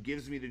knowledge and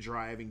gives me the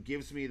drive and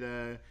gives me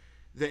the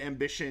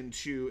ambition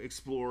to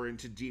explore and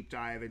to deep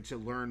dive and to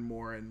learn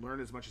more and learn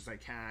as much as I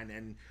can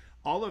and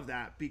all of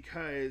that,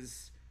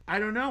 because I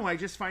don't know, I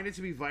just find it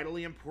to be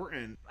vitally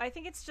important. I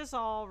think it's just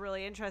all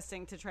really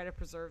interesting to try to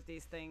preserve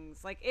these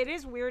things. Like, it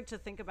is weird to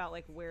think about,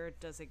 like, where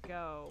does it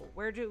go?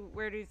 Where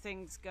do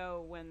things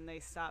go when they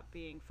stop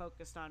being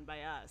focused on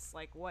by us?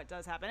 Like, what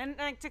does happen? And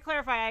like, to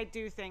clarify, I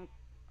do think,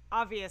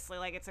 obviously,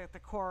 like, it's at the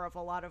core of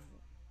a lot of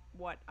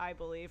what I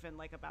believe and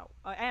like about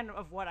and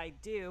of what I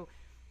do,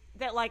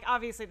 that like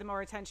obviously the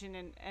more attention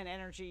and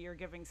energy you're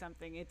giving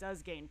something, it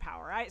does gain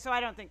power.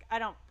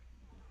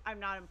 I'm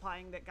not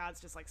implying that gods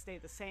just like stay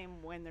the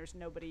same when there's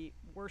nobody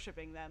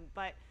worshiping them,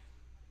 but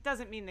it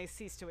doesn't mean they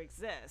cease to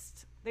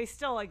exist. They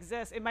still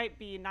exist. It might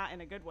be not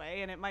in a good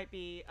way, and it might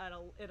be at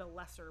a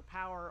lesser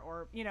power,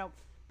 or, you know,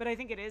 but I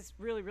think it is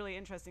really, really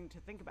interesting to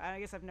think about. I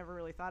guess I've never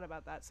really thought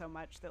about that so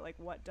much, that like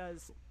what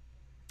does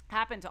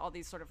happen to all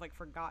these sort of like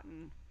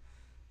forgotten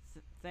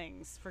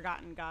things,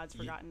 forgotten gods,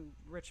 forgotten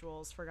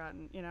rituals,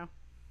 forgotten, you know.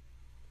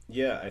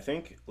 Yeah, I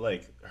think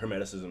like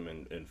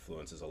Hermeticism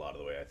influences a lot of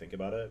the way I think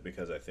about it,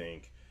 because I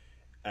think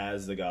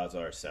as the gods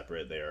are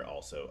separate, they are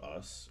also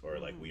us, or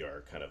like we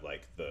are kind of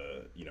like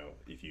the, you know,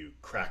 if you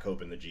crack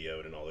open the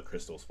geode and all the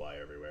crystals fly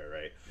everywhere,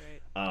 right?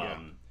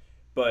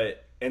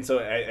 But, and so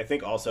I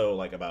think also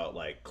like about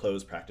like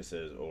closed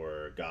practices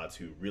or gods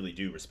who really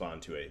do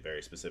respond to a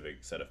very specific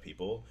set of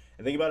people,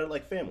 and think about it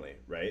like family,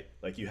 right?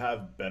 Like you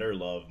have better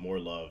love,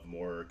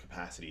 more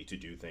capacity to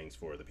do things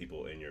for the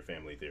people in your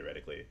family,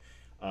 theoretically.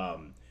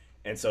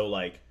 And so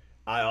like,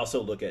 I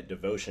also look at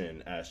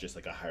devotion as just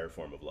like a higher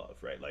form of love,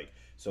 right? Like,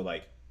 so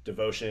like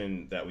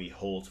devotion that we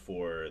hold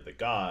for the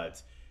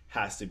gods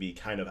has to be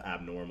kind of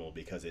abnormal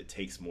because it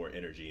takes more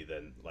energy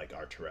than like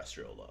our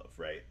terrestrial love,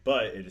 right?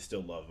 But it is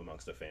still love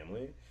amongst a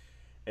family.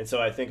 And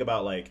so I think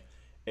about like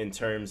in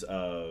terms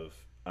of,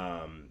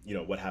 you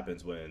know, what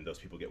happens when those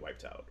people get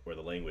wiped out or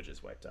the language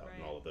is wiped out,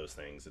 and all of those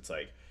things. It's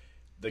like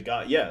the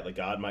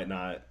God might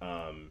not,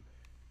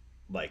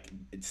 like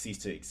it cease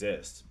to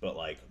exist, but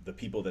like the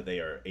people that they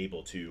are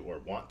able to or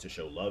want to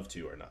show love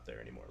to are not there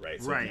anymore,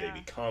 right? So do they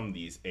become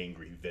these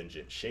angry,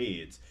 vengeant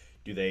shades?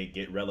 Do they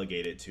get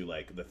relegated to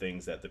like the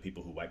things that the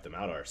people who wipe them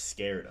out are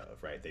scared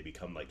of, right? They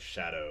become like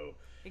shadowed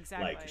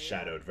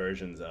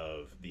versions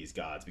of these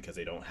gods because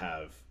they don't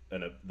have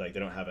an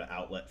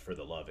outlet for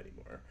the love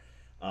anymore.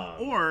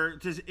 Or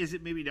is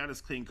it maybe not as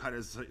clean cut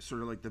as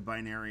sort of like the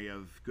binary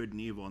of good and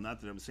evil?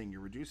 Not that I'm saying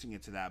you're reducing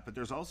it to that, but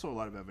there's also a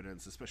lot of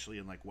evidence, especially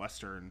in like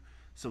Western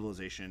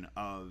civilization,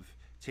 of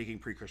taking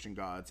pre-Christian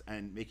gods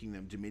and making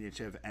them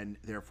diminutive and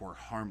therefore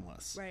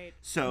harmless. Right.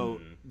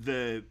 So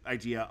the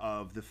idea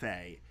of the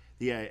Fae,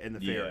 and the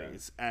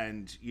fairies,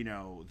 and, you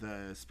know,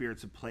 the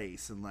spirits of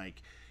place, and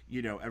like,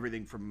 you know,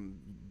 everything from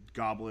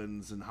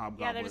goblins and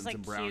hobgoblins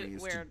and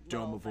brownies to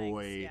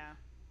Domovoi.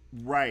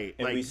 Right.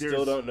 And like, we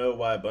still don't know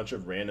why a bunch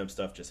of random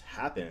stuff just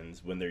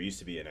happens when there used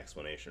to be an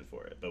explanation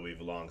for it. But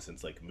we've long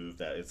since like moved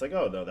that. It's like,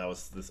 oh no, that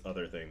was this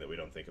other thing that we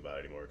don't think about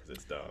anymore because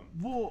it's dumb.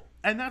 Well,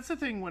 and that's the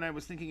thing when I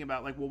was thinking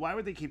about like, well, why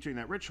would they keep doing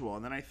that ritual?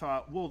 And then I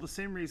thought, well, the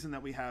same reason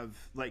that we have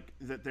like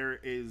that there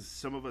is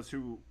some of us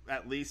who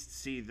at least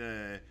see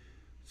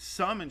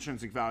some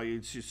intrinsic value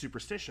to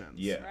superstitions.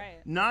 Yeah. Right.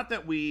 Not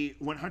that we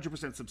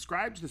 100%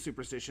 subscribe to the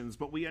superstitions,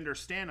 but we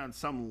understand on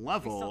some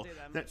level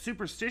that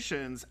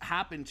superstitions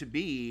happen to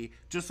be,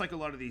 just like a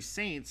lot of these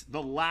saints,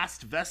 the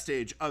last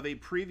vestige of a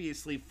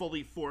previously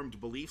fully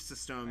formed belief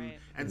system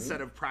and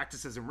set of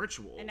practices and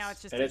rituals. And now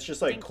it's just it's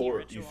just like core.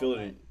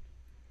 Ritual,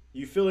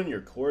 you feel in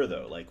your core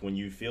though, like when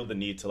you feel the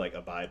need to like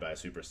abide by a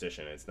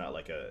superstition, it's not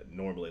like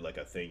normally like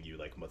a thing you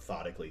like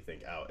methodically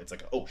think out. It's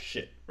like, oh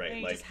shit, right?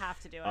 And you like just have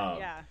to do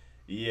it.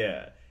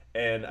 Yeah,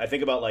 and I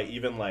think about like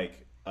even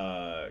like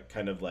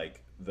kind of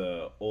like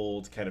the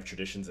old kind of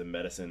traditions and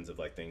medicines of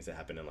like things that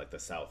happen in like the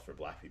South for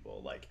Black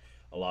people. Like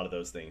a lot of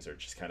those things are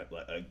just kind of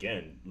like,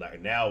 again, like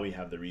now we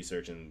have the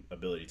research and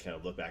ability to kind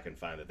of look back and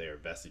find that they are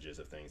vestiges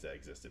of things that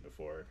existed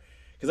before.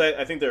 Because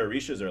I think the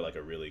Orishas are like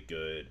a really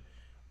good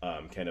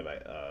kind of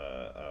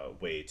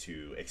way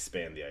to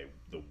expand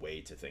the way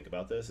to think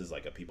about this, is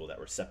like a people that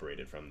were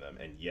separated from them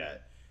and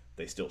yet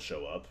they still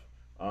show up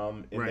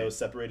in those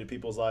separated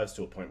people's lives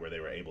to a point where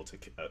they were able to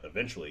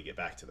eventually get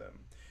back to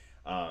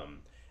them.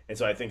 And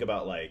so I think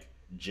about like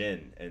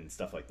Jinn and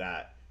stuff like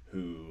that,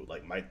 who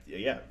like might,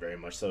 yeah, very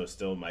much so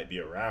still might be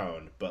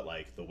around, but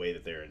like the way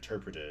that they're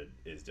interpreted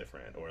is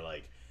different. Or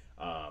like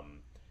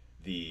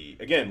the,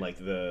 again, like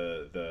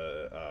the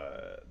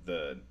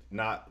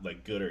not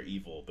like good or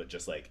evil, but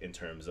just like in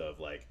terms of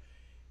like,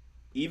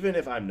 even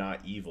if I'm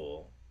not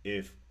evil,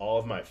 if all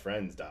of my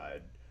friends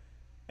died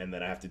and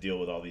then I have to deal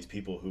with all these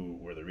people who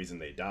were the reason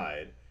they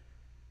died,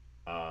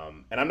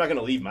 and I'm not going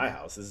to leave my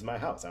house. This is my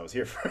house. I was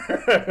here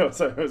I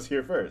was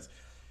here first.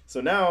 So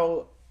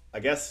now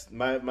I guess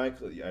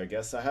I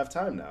guess I have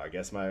time now. I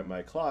guess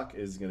my clock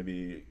is going to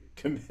be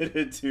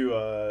committed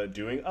to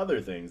doing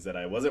other things that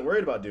I wasn't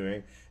worried about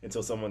doing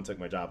until someone took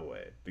my job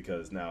away,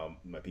 because now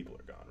my people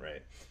are gone,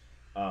 right?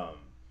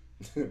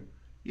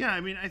 Yeah,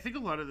 I mean, I think a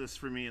lot of this,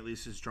 for me at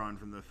least, is drawn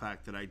from the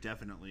fact that I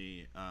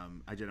definitely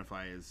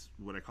identify as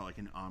what I call like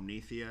an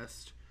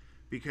omnitheist,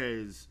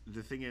 because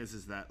the thing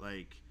is that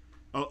like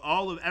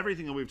all of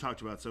everything that we've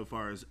talked about so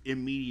far is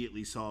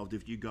immediately solved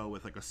if you go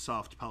with like a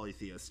soft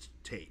polytheist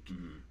take,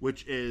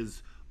 which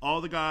is all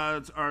the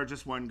gods are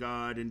just one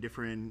god in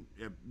different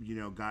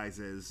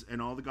guises, and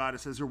all the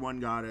goddesses are one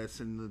goddess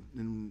in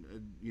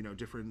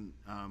different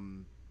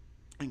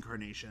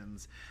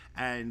incarnations,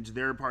 and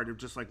they're part of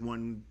just like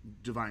one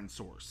divine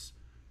source.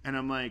 And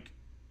I'm like,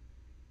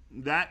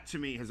 that to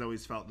me has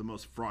always felt the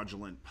most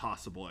fraudulent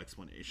possible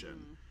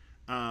explanation.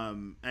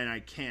 And I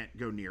can't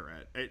go near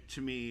it. It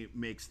to me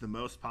makes the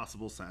most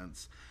possible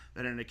sense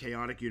that in a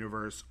chaotic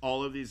universe,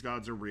 all of these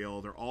gods are real,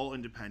 they're all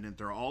independent,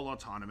 they're all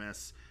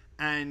autonomous,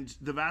 and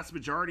the vast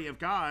majority of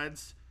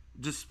gods,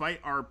 despite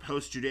our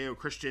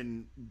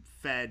post-Judeo-Christian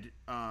fed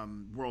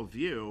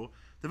worldview,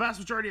 the vast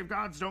majority of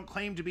gods don't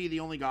claim to be the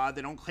only god.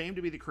 They don't claim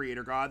to be the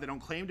creator god. They don't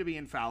claim to be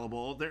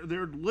infallible.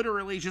 They're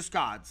literally just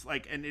gods.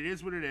 Like, and it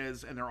is what it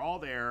is, and they're all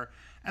there.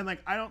 And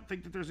like, I don't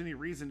think that there's any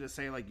reason to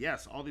say like,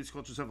 yes, all these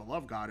cultures have a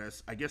love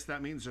goddess. I guess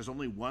that means there's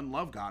only one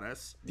love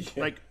goddess. Yeah.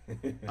 Like,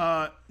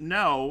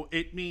 no,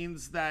 it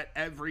means that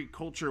every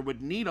culture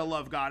would need a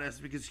love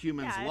goddess because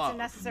humans love. It's a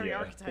necessary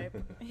archetype.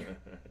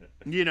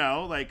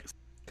 Like,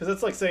 because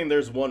it's like saying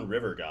there's one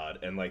river god,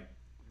 and like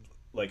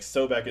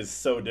Sobek is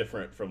so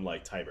different from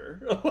like Tiber.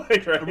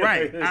 Like,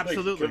 right,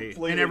 absolutely,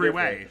 like, in every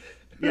way.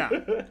 Yeah.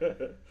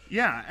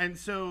 Yeah, and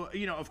so,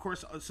 of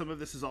course, some of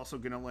this is also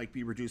going to like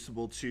be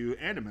reducible to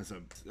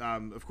animism.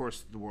 Of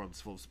course, the world is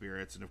full of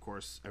spirits, and of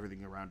course,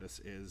 everything around us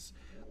is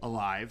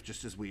alive,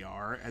 just as we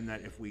are, and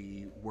that if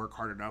we work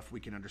hard enough, we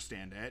can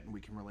understand it, and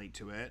we can relate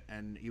to it,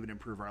 and even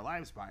improve our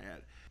lives by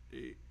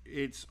it.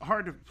 It's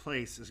hard to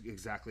place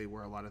exactly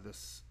where a lot of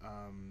this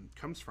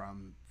comes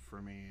from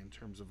for me, in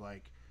terms of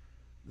like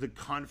the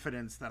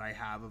confidence that I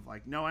have of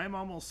like, no, I'm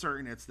almost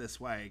certain it's this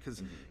way,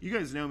 because you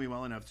guys know me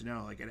well enough to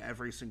know, like, at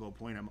every single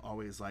point I'm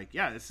always like,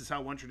 yeah, this is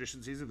how one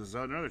tradition sees it, this is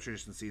how another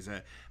tradition sees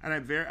it, and I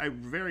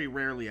very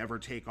rarely ever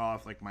take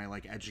off like my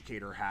like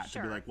educator hat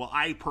to be like, well,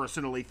 I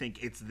personally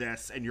think it's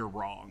this and you're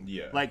wrong.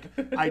 Like,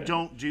 I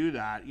don't do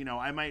that.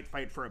 I might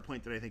fight for a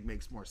point that I think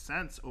makes more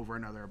sense over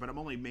another, but I'm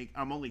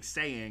only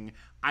saying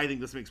I think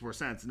this makes more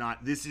sense,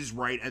 not this is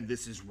right and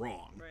this is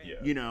wrong.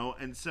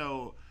 And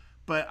so,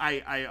 but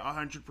I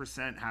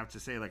 100% have to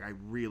say, like, I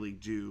really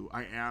do.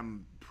 I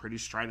am pretty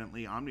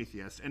stridently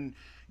omnitheist. And,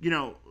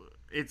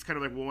 it's kind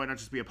of like, well, why not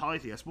just be a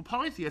polytheist? Well,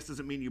 polytheist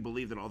doesn't mean you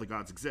believe that all the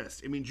gods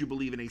exist. It means you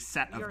believe in a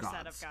set of gods. Your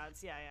set of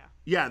gods, yeah.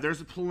 Yeah,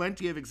 there's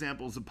plenty of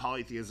examples of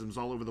polytheisms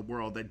all over the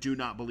world that do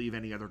not believe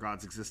any other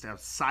gods exist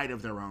outside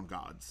of their own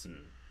gods.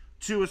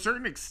 To a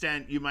certain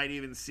extent, you might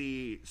even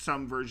see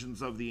some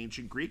versions of the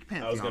ancient Greek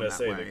pantheon. I was going to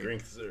say the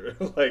Greeks are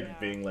like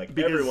being like,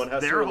 because everyone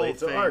has to relate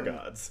to our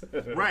gods.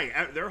 Right.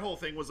 Their whole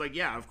thing was like,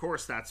 yeah, of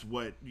course that's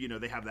what,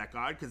 they have that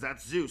god because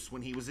that's Zeus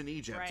when he was in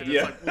Egypt. Right. And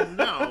it's like, well,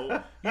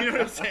 no. You know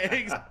what I'm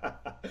saying?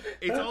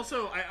 It's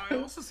also, I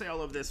also say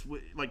all of this,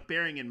 like,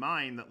 bearing in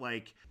mind that,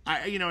 like,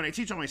 and I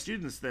teach all my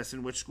students this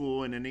in Witch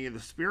School and any of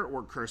the spirit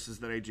work courses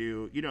that I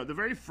do, the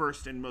very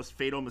first and most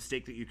fatal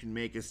mistake that you can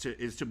make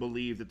is to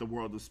believe that the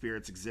world of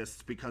spirits exists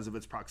because of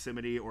its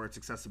proximity or its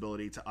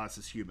accessibility to us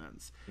as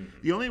humans.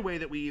 The only way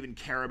that we even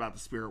care about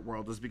the spirit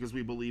world is because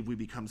we believe we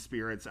become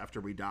spirits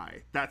after we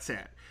die. That's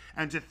it.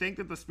 And to think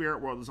that the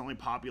spirit world is only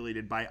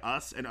populated by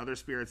us and other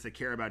spirits that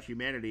care about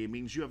humanity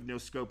means you have no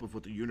scope of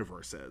what the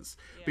universe is.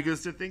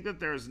 Because to think that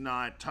there's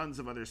not tons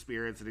of other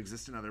spirits that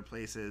exist in other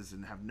places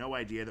and have no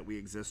idea that we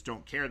exist,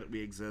 don't care that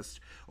we exist,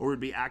 or would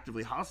be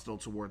actively hostile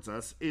towards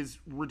us is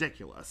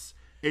ridiculous.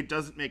 It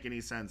doesn't make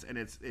any sense, and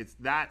it's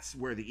that's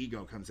where the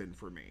ego comes in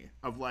for me.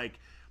 Of like,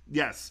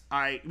 yes,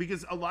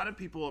 because a lot of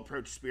people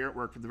approach spirit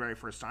work for the very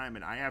first time,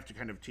 and I have to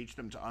kind of teach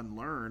them to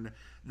unlearn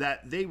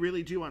that they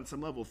really do on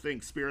some level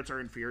think spirits are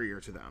inferior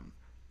to them.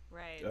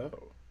 Right.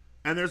 Oh.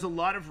 And there's a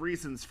lot of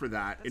reasons for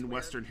that in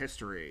Western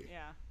history.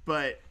 Yeah.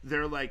 But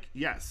they're like,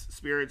 yes,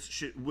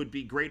 spirits would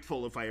be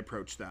grateful if I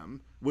approached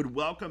them, would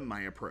welcome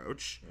my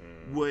approach,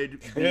 would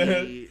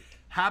be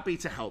happy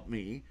to help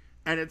me,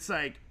 and it's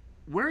like,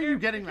 where are you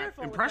getting that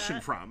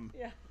impression from?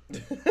 Yeah.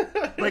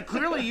 Like,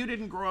 clearly you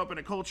didn't grow up in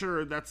a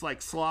culture that's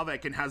like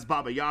Slavic and has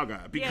Baba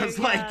Yaga, because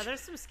there's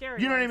some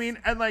scary you know ones.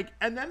 what I mean?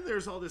 And then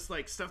there's all this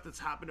like stuff that's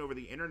happened over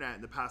the internet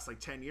in the past like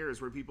 10 years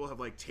where people have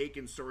like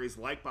taken stories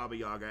like Baba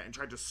Yaga and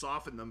tried to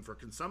soften them for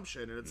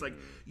consumption, and it's like,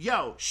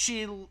 yo,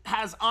 she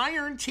has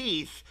iron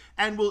teeth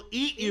and will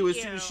eat you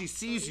as soon as she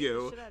sees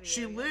you.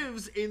 She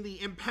lives in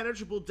the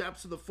impenetrable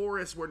depths of the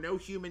forest where no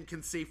human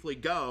can safely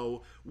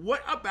go.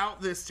 What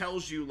about this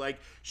tells you, like,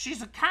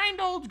 she's a kind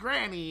old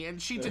granny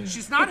and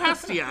she's not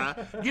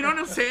Hestia? You know what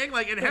I'm saying?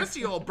 Like, and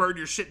Hestia will burn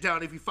your shit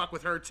down if you fuck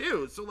with her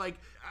too. So like,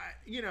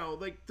 you know,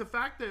 like the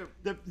fact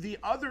that the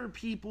other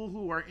people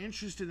who are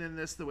interested in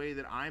this the way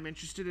that I'm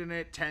interested in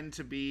it tend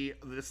to be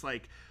this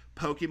like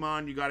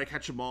Pokemon, you gotta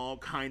catch them all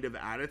kind of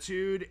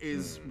attitude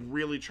is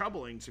really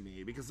troubling to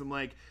me, because I'm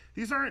like,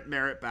 these aren't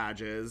merit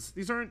badges,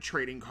 these aren't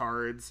trading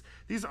cards,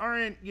 these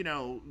aren't, you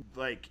know,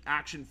 like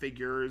action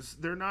figures,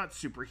 they're not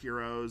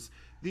superheroes,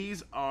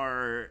 these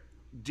are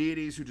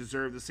deities who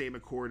deserve the same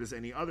accord as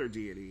any other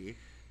deity.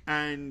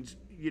 And,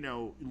 you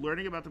know,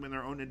 learning about them in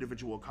their own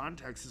individual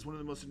context is one of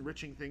the most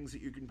enriching things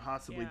that you can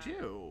possibly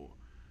do.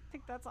 I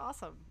think that's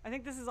awesome. I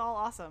think this is all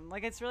awesome.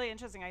 Like, it's really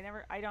interesting.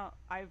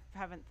 I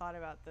haven't thought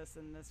about this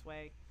in this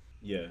way.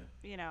 Yeah.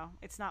 You know,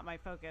 it's not my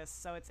focus,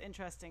 so it's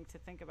interesting to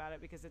think about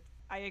it, because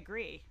I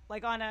agree.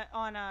 Like, on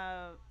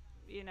a,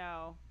 you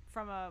know,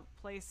 from a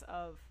place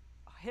of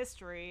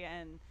history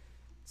and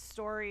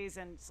stories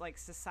and like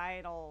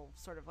societal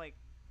sort of like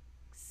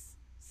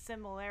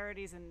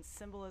similarities and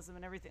symbolism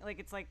and everything, like,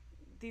 it's like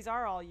these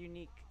are all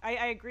unique.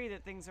 I agree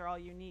that things are all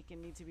unique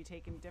and need to be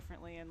taken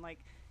differently, and like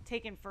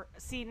taken for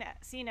seen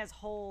as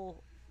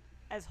whole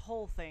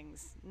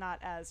things, not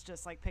as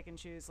just like pick and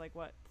choose like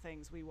what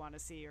things we want to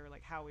see or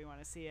like how we want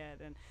to see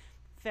it and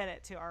fit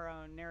it to our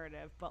own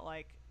narrative, but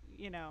like,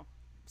 you know,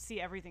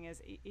 see everything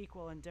as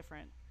equal and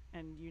different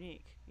and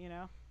unique, you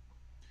know.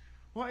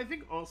 Well, I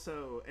think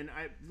also, and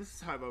this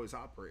is how I've always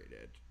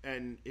operated,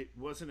 and it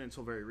wasn't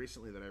until very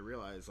recently that I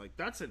realized, like,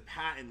 that's a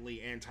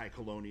patently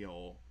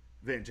anti-colonial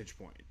vantage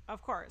point.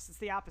 Of course, it's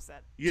the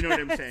opposite. You know what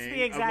I'm saying? It's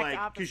the exact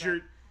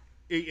opposite.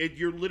 Because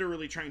you're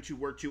literally trying to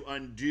work to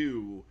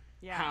undo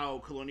how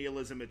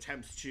colonialism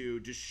attempts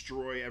to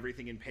destroy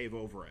everything and pave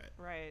over it.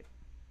 Right.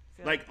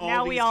 Like all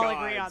now these we all gods,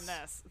 agree on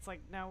this. It's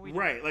like, no, we don't.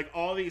 Right, like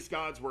all these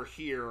gods were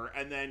here,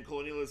 and then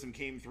colonialism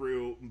came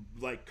through,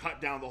 like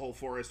cut down the whole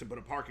forest and put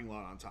a parking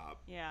lot on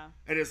top. Yeah.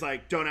 And it's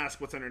like, don't ask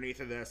what's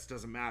underneath of this,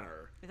 doesn't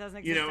matter. It doesn't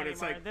exist anymore.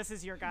 It's like, this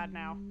is your god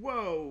now.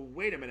 Whoa,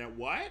 wait a minute,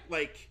 what?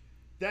 Like,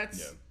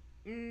 that's...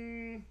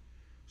 Yeah.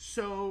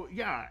 So,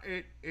 yeah,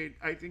 it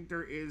I think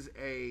there is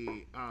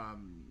a...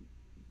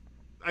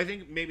 I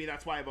think maybe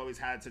that's why I've always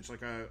had such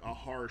like a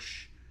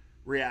harsh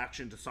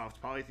reaction to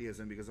soft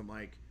polytheism, because I'm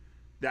like,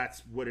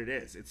 that's what it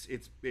is.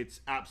 It's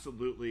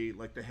absolutely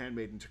like the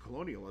handmaiden to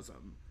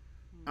colonialism.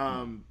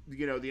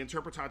 You know, the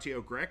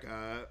Interpretatio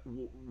Graeca,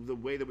 the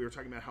way that we were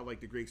talking about how like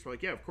the Greeks were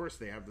like, yeah, of course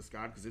they have this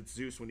god because it's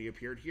Zeus when he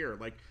appeared here.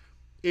 Like,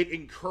 it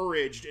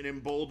encouraged and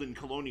emboldened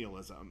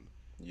colonialism,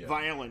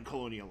 violent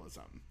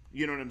colonialism.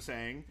 You know what I'm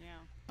saying?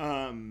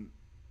 Yeah.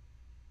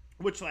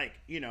 Which, like,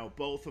 you know,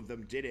 both of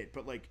them did it,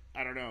 but like,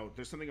 I don't know.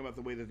 There's something about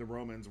the way that the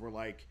Romans were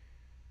like,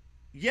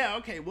 yeah,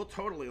 okay, we'll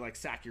totally like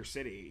sack your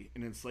city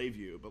and enslave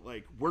you, but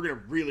like, we're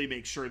gonna really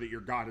make sure that your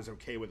god is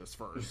okay with us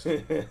first.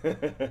 Do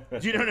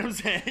you know what I'm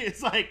saying?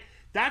 It's like,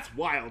 that's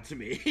wild to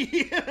me.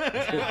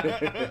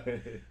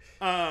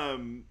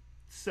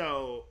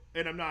 So,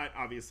 and I'm not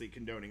obviously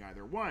condoning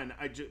either one.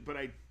 But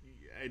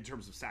in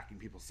terms of sacking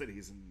people's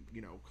cities and,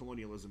 you know,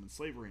 colonialism and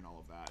slavery and all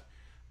of that.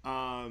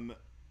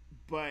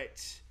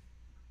 But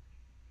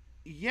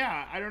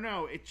yeah, I don't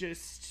know. It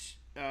just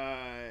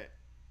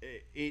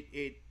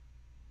it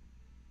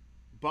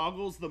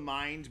boggles the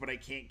mind, but I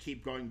can't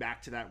keep going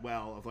back to that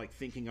well of like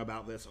thinking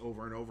about this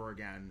over and over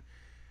again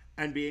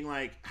and being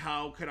like,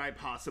 how could I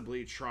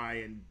possibly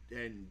try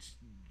and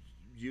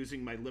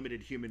using my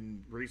limited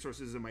human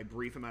resources and my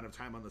brief amount of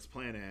time on this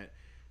planet,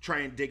 try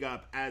and dig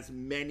up as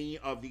many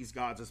of these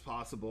gods as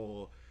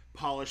possible,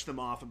 polish them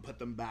off and put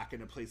them back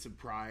in a place of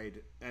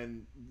pride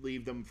and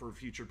leave them for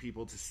future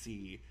people to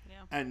see.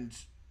 And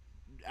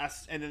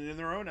in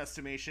their own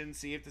estimation,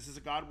 see if this is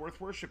a god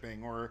worth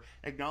worshiping or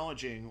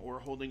acknowledging or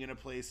holding in a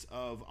place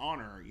of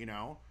honor, you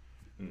know?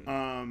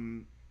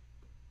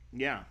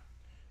 Yeah,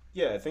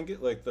 I think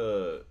like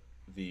the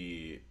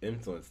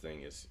influence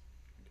thing is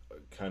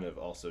kind of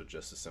also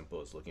just as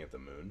simple as looking at the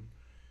moon,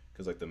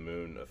 because like the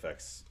moon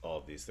affects all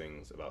of these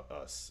things about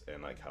us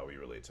and like how we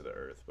relate to the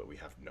earth, but we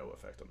have no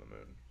effect on the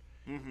moon.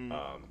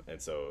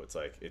 And so it's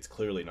like, it's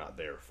clearly not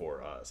there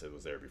for us. It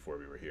was there before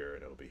we were here,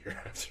 and it'll be here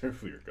after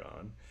we were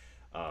gone.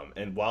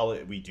 And while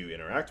we do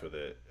interact with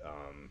it,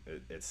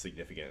 its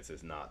significance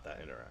is not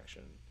that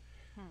interaction.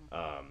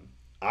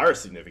 Our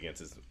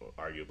significance is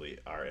arguably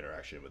our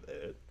interaction with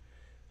it.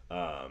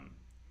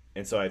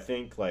 And so I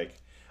think,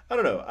 like, I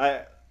don't know,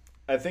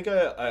 I think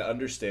I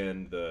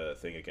understand the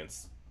thing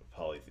against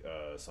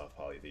soft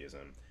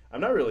polytheism.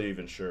 I'm not really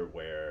even sure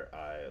where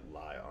I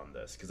lie on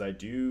this, because I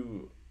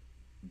do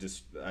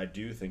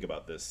think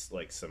about this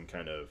like some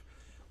kind of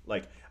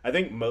like, I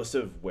think most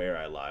of where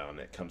I lie on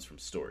it comes from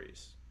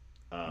stories.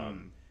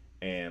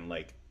 And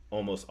like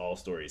almost all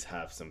stories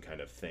have some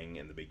kind of thing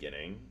in the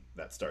beginning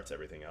that starts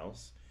everything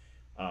else.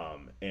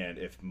 And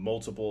if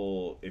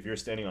you're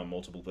standing on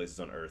multiple places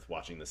on Earth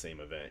watching the same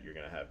event, you're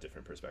going to have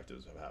different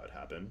perspectives of how it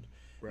happened.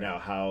 Right. Now,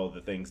 how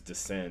the things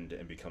descend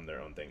and become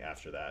their own thing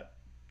after that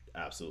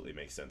absolutely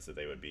makes sense, that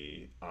they would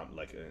be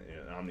like in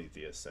an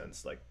omnitheist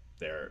sense, like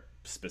they're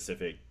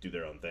specific, do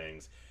their own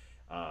things,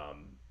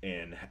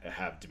 and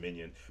have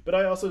dominion. But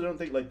I also don't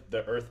think like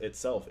the Earth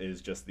itself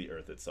is just the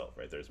Earth itself,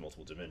 right? There's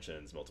multiple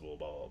dimensions, multiple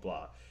blah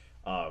blah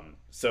blah.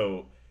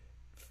 So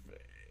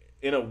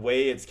in a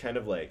way, it's kind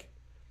of like,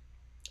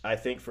 I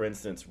think, for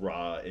instance,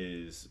 Ra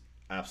is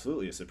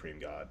absolutely a supreme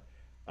god.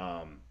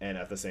 And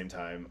at the same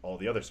time, all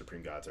the other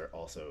supreme gods are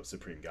also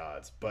supreme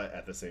gods. But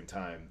at the same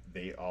time,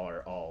 they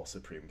are all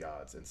supreme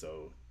gods. And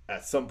so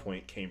at some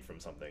point came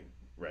from something,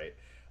 right?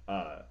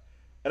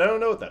 And I don't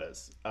know what that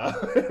is.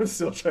 I'm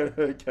still trying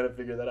to kind of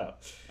figure that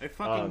out. I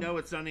fucking know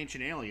it's not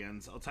Ancient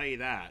Aliens. I'll tell you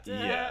that.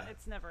 Yeah.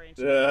 It's never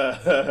Ancient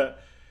Aliens.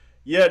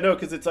 Yeah, no,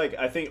 because it's like,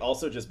 I think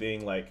also just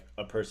being like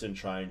a person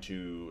trying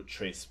to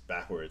trace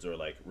backwards or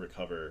like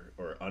recover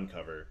or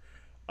uncover,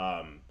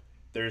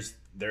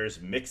 there's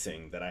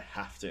mixing that I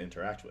have to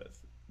interact with,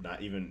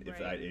 not even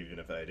if I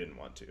didn't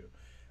want to,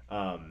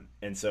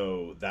 and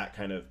so that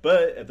kind of,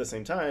 but at the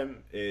same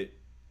time, it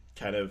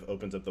kind of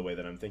opens up the way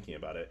that I'm thinking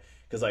about it,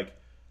 because like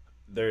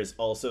there's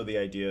also the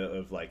idea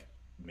of like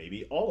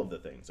maybe all of the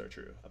things are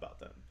true about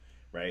them.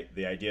 Right,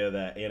 the idea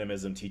that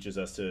animism teaches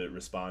us to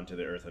respond to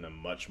the Earth in a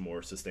much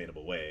more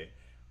sustainable way,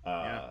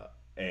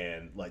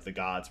 and like the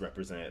gods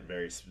represent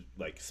very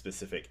like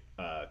specific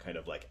kind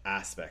of like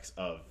aspects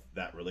of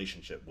that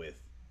relationship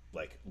with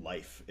like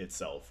life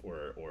itself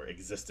or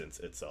existence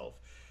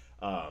itself,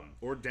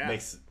 or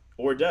death.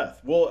 Or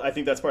death. Well, I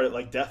think that's part of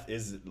like death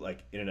is like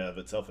in and of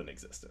itself an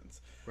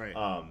existence. Right.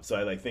 So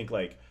I like think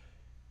like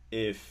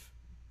if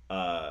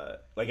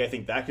like I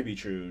think that could be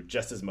true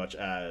just as much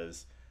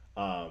as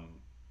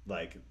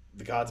like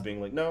the gods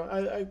being like, no,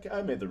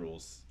 I made the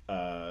rules,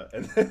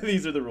 and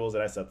these are the rules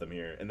and I set them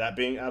here, and that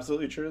being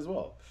absolutely true as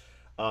well.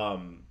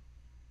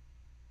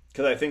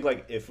 Because I think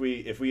like if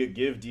we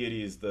give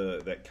deities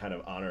that kind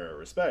of honor or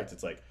respect,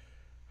 it's like,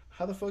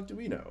 how the fuck do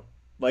we know?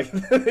 Like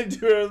they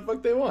do whatever the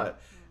fuck they want,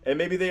 and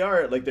maybe they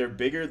are like they're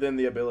bigger than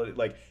the ability.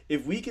 Like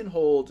if we can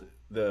hold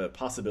the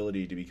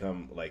possibility to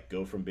become like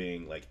go from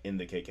being like in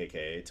the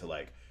KKK to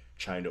like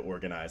trying to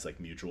organize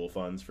like mutual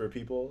funds for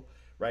people.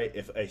 Right?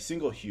 If a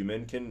single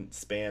human can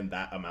span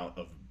that amount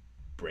of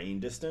brain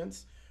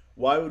distance,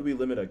 why would we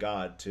limit a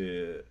god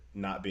to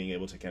not being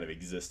able to kind of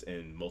exist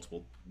in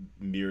multiple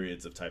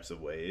myriads of types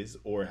of ways,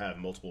 or have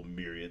multiple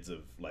myriads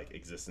of like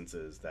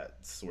existences that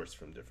source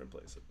from different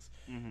places?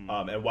 Mm-hmm.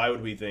 And why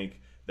would we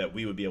think that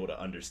we would be able to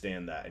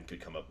understand that and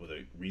could come up with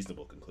a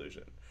reasonable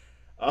conclusion?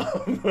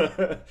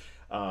 Other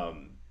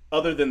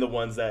than the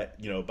ones that,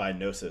 you know, by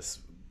gnosis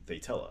they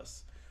tell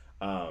us.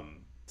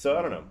 So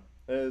I don't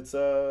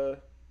know.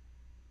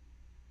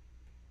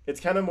 It's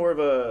kind of more of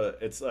a,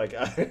 it's like,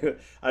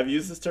 I've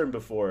used this term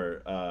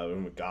before,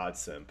 God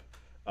simp,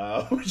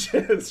 which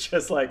is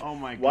just like, oh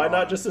my God. Why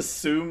not just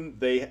assume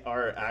they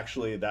are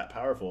actually that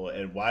powerful,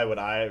 and why would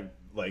I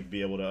like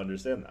be able to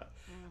understand that?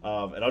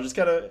 And I'll just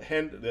kind of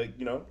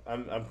you know,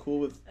 I'm cool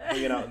with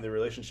hanging out in the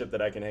relationship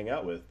that I can hang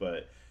out with,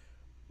 but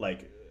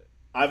like,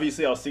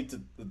 obviously I'll seek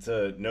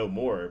to know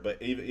more, but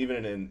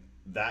even in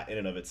that in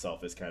and of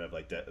itself is kind of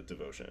like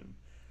devotion.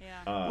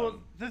 Yeah.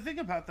 Well, the thing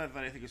about that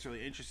I think is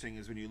really interesting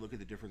is when you look at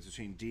the difference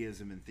between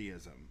deism and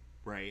theism,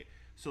 right?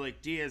 So,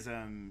 like,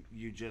 deism,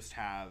 you just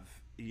have,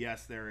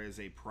 yes, there is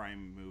a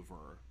prime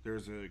mover.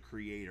 There's a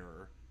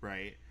creator,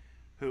 right?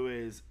 Who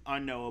is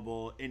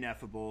unknowable,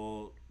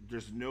 ineffable.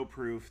 There's no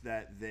proof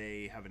that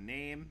they have a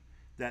name,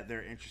 that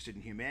they're interested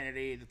in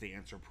humanity, that they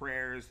answer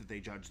prayers, that they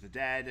judge the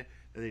dead,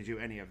 that they do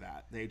any of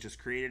that. They just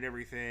created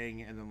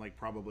everything and then, like,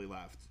 probably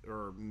left.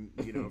 Or,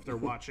 you know, if they're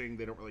watching,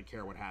 they don't really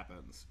care what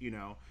happens, you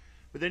know?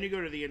 But then you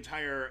go to the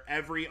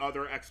every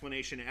other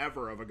explanation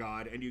ever of a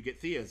god, and you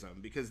get theism.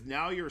 Because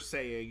now you're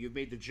saying, you've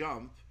made the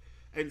jump,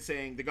 and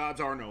saying the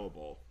gods are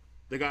knowable.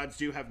 The gods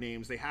do have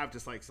names, they have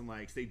dislikes and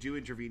likes, they do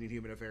intervene in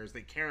human affairs,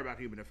 they care about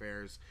human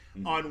affairs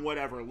on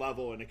whatever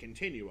level in a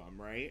continuum,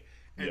 right?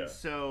 And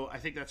so I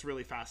think that's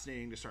really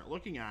fascinating to start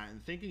looking at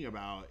and thinking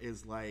about,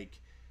 is like,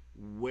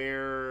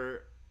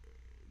 where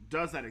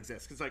does that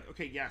exist? Because like,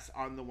 okay, yes,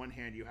 on the one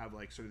hand you have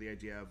like sort of the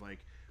idea of like,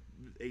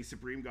 a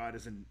supreme god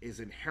is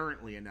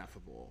inherently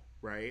ineffable,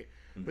 right?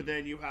 Mm-hmm. But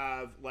then you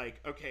have like,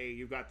 okay,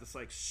 you've got this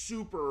like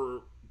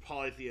super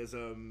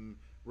polytheism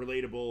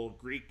relatable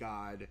Greek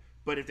god,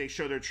 but if they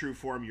show their true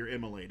form, you're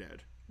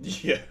immolated.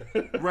 Yeah.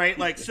 Right?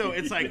 Like, so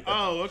it's like,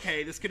 oh,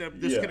 okay, this can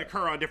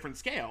occur on different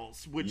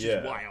scales, which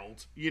is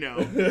wild, you know?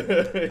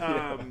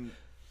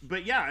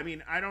 But yeah, I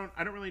mean, I don't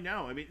really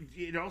know. I mean,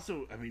 it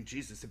also, I mean,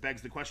 Jesus, it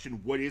begs the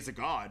question, what is a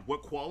god?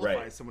 What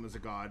qualifies someone as a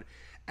god?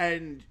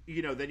 And,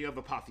 you know, then you have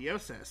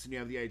apotheosis, and you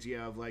have the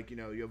idea of, like, you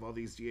know, you have all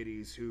these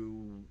deities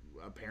who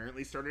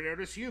apparently started out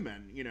as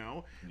human, you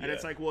know? And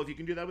it's like, well, if you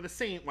can do that with a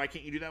saint, why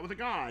can't you do that with a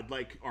god?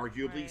 Like,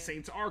 arguably,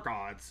 saints are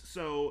gods.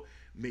 So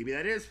maybe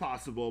that is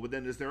possible, but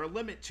then is there a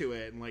limit to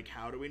it? And, like,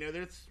 how do we know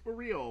that it's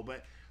real?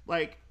 But,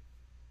 like,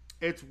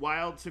 it's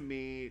wild to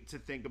me to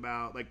think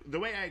about, like, the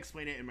way I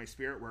explain it in my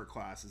spirit work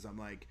class is I'm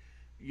like,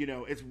 you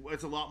know,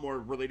 it's a lot more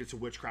related to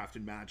witchcraft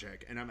and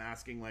magic, and I'm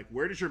asking, like,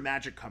 where does your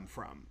magic come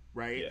from,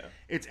 right? Yeah.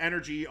 It's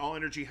energy. All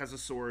energy has a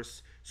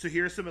source. So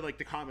here's some of, like,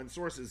 the common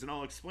sources, and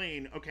I'll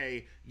explain,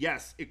 okay,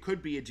 yes, it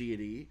could be a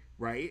deity,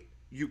 right?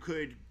 You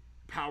could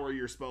power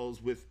your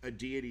spells with a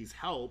deity's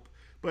help,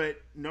 but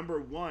number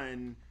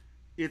one,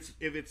 if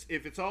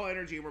it's all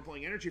energy and we're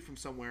pulling energy from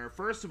somewhere,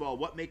 first of all,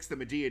 what makes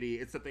them a deity?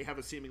 It's that they have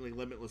a seemingly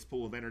limitless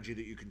pool of energy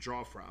that you can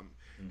draw from.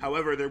 Mm-hmm.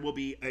 However, there will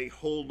be a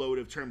whole load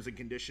of terms and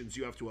conditions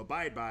you have to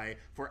abide by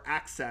for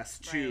access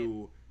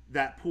to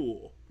that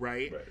pool,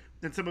 right?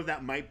 And some of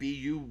that might be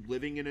you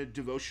living in a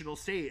devotional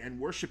state and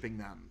worshiping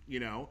them, you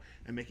know,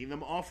 and making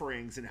them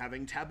offerings and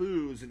having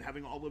taboos and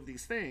having all of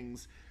these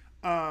things.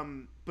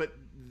 But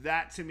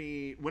that, to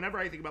me, whenever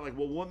I think about, like,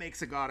 well, what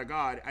makes a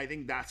god, I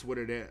think that's what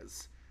it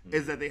is.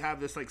 Is that they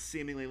have this, like,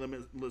 seemingly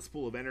limitless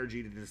pool of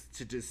energy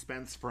to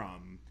dispense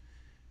from.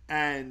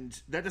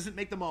 And that doesn't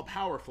make them all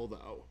powerful,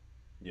 though.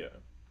 Yeah.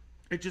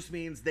 It just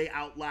means they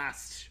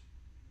outlast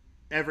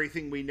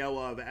everything we know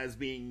of as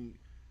being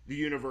the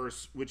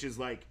universe, which is,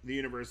 like, the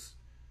universe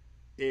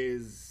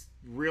is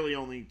really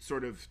only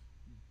sort of,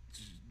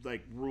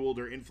 like, ruled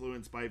or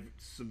influenced by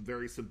some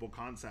very simple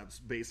concepts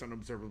based on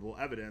observable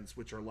evidence,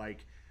 which are,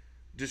 like,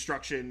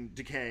 destruction,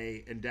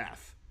 decay, and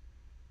death.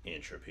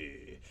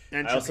 Entropy,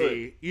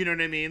 also, you know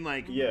what I mean?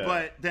 Like,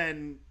 but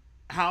then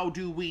how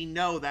do we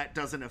know that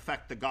doesn't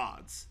affect the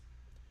gods?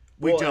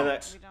 We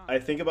don't. I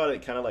think about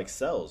it kind of like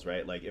cells,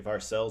 right? Like, if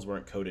our cells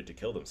weren't coded to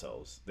kill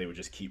themselves, they would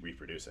just keep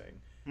reproducing.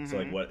 Mm-hmm.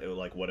 So,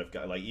 what if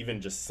God, like, even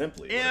just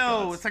simply,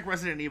 it's like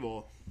Resident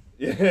Evil.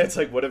 Yeah, it's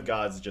like, what if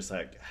gods just,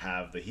 like,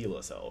 have the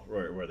HeLa cell,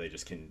 where they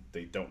just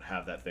they don't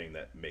have that thing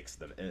that makes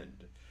them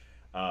end.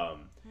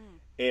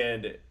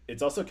 And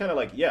it's also kind of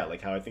like,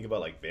 like how I think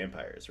about, like,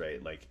 vampires,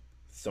 right? Like,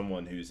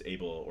 someone who's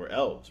able, or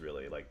elves,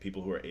 really, like,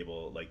 people who are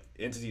able, like,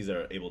 entities that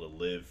are able to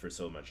live for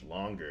so much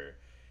longer,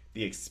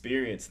 the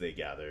experience they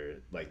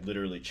gather, like,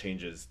 literally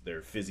changes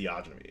their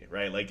physiognomy,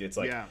 right? Like, it's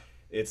like,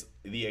 it's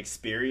the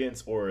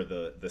experience or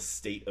the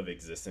state of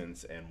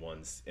existence and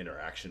one's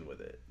interaction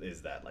with it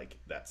is that, like,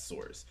 that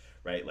source,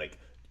 right? Like,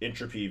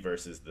 entropy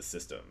versus the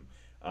system.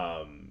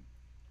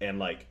 And,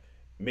 like,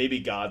 maybe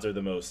gods are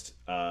the most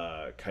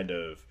kind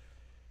of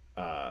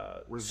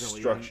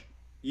resilient.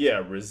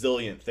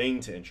 Resilient thing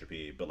to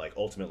entropy, but, like,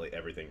 ultimately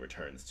everything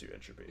returns to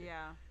entropy.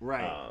 Yeah.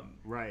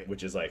 Right.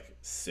 Which is, like,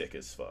 sick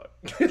as fuck.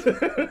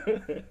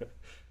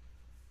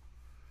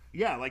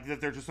 Yeah, like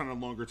that they're just on a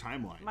longer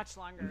timeline. Much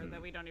longer, that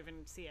we don't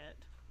even see it.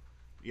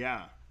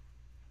 Yeah.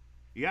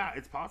 Yeah,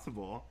 it's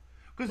possible.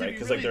 Because like,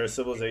 there are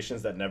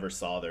civilizations that never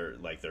saw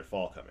their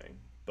fall coming,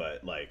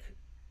 but, like,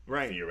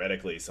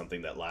 theoretically,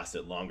 something that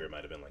lasted longer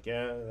might have been like,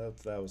 that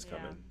was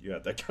coming. You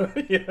had that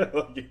coming. You had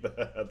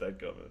that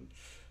coming.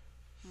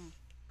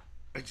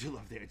 I do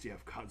love the idea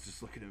of gods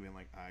just looking at me and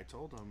like, I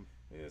told them.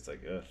 Yeah, it's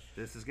like,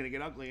 this is gonna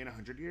get ugly in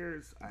 100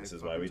 years. This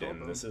is why we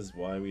didn't. This is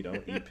why we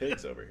don't eat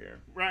pigs over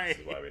here. Right. This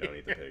is why we don't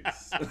eat the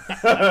pigs.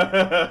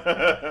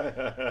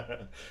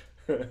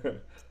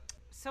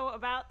 So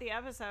about the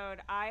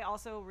episode, I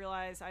also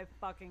realized I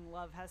fucking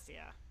love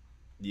Hestia.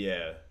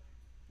 Yeah.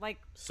 Like,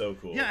 so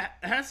cool. Yeah,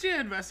 Hestia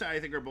and Vesta,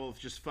 I think, are both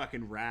just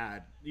fucking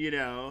rad. You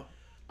know.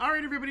 All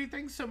right, everybody,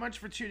 thanks so much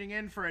for tuning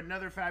in for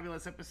another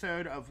fabulous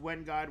episode of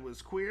When God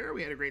Was Queer.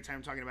 We had a great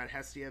time talking about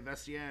Hestia,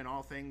 Vestia, and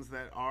all things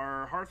that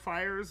are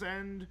hearthfires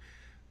and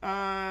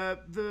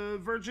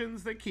the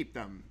virgins that keep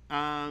them.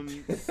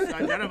 None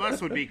of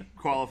us would be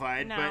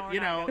qualified, but, you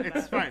know,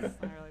 it's fine. That's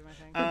not really my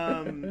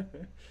thing.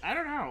 I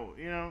don't know.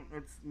 You know,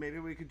 maybe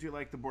we could do,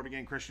 like, the Born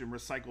Again Christian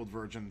recycled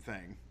virgin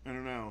thing. I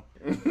don't know.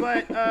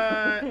 But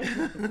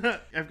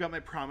I've got my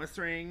promise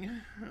ring,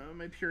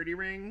 my purity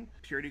ring.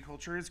 Purity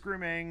culture is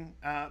grooming.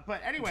 But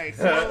anyway,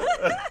 so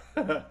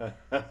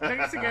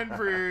thanks again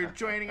for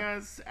joining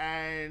us.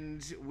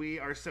 And we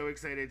are so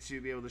excited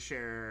to be able to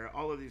share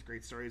all of these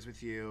great stories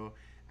with you.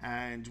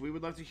 And we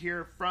would love to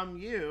hear from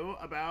you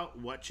about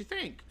what you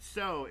think.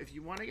 So if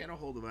you want to get a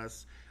hold of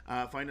us,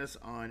 find us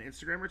on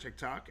Instagram or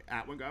TikTok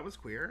at When God Was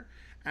Queer.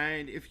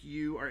 And if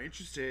you are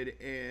interested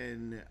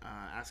in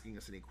asking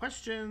us any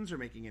questions or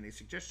making any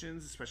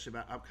suggestions, especially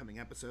about upcoming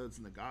episodes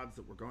and the gods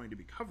that we're going to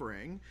be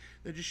covering,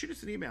 then just shoot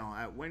us an email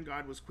at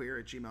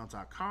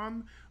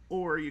whengodwasqueer@gmail.com,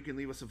 or you can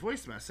leave us a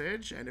voice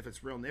message, and if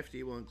it's real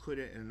nifty, we'll include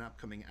it in an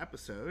upcoming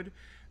episode.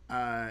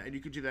 And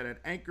you can do that at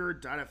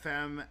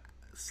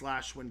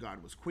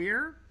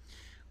anchor.fm/whengodwasqueer.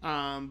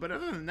 But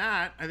other than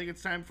that, I think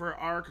it's time for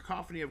our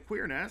cacophony of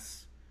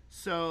queerness.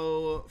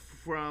 So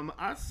from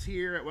us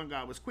here at When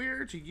God Was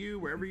Queer to you,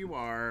 wherever you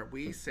are,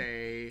 we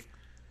say,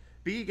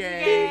 be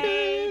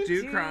gay,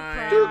 do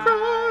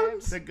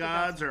crime. The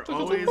gods are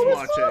always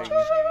watching.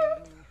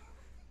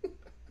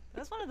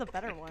 one of the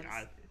better ones.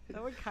 God.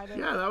 That would kind of.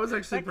 Yeah, that was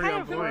actually pretty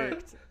on point.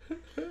 Worked.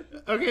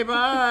 Okay, bye.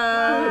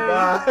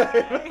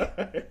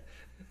 Bye.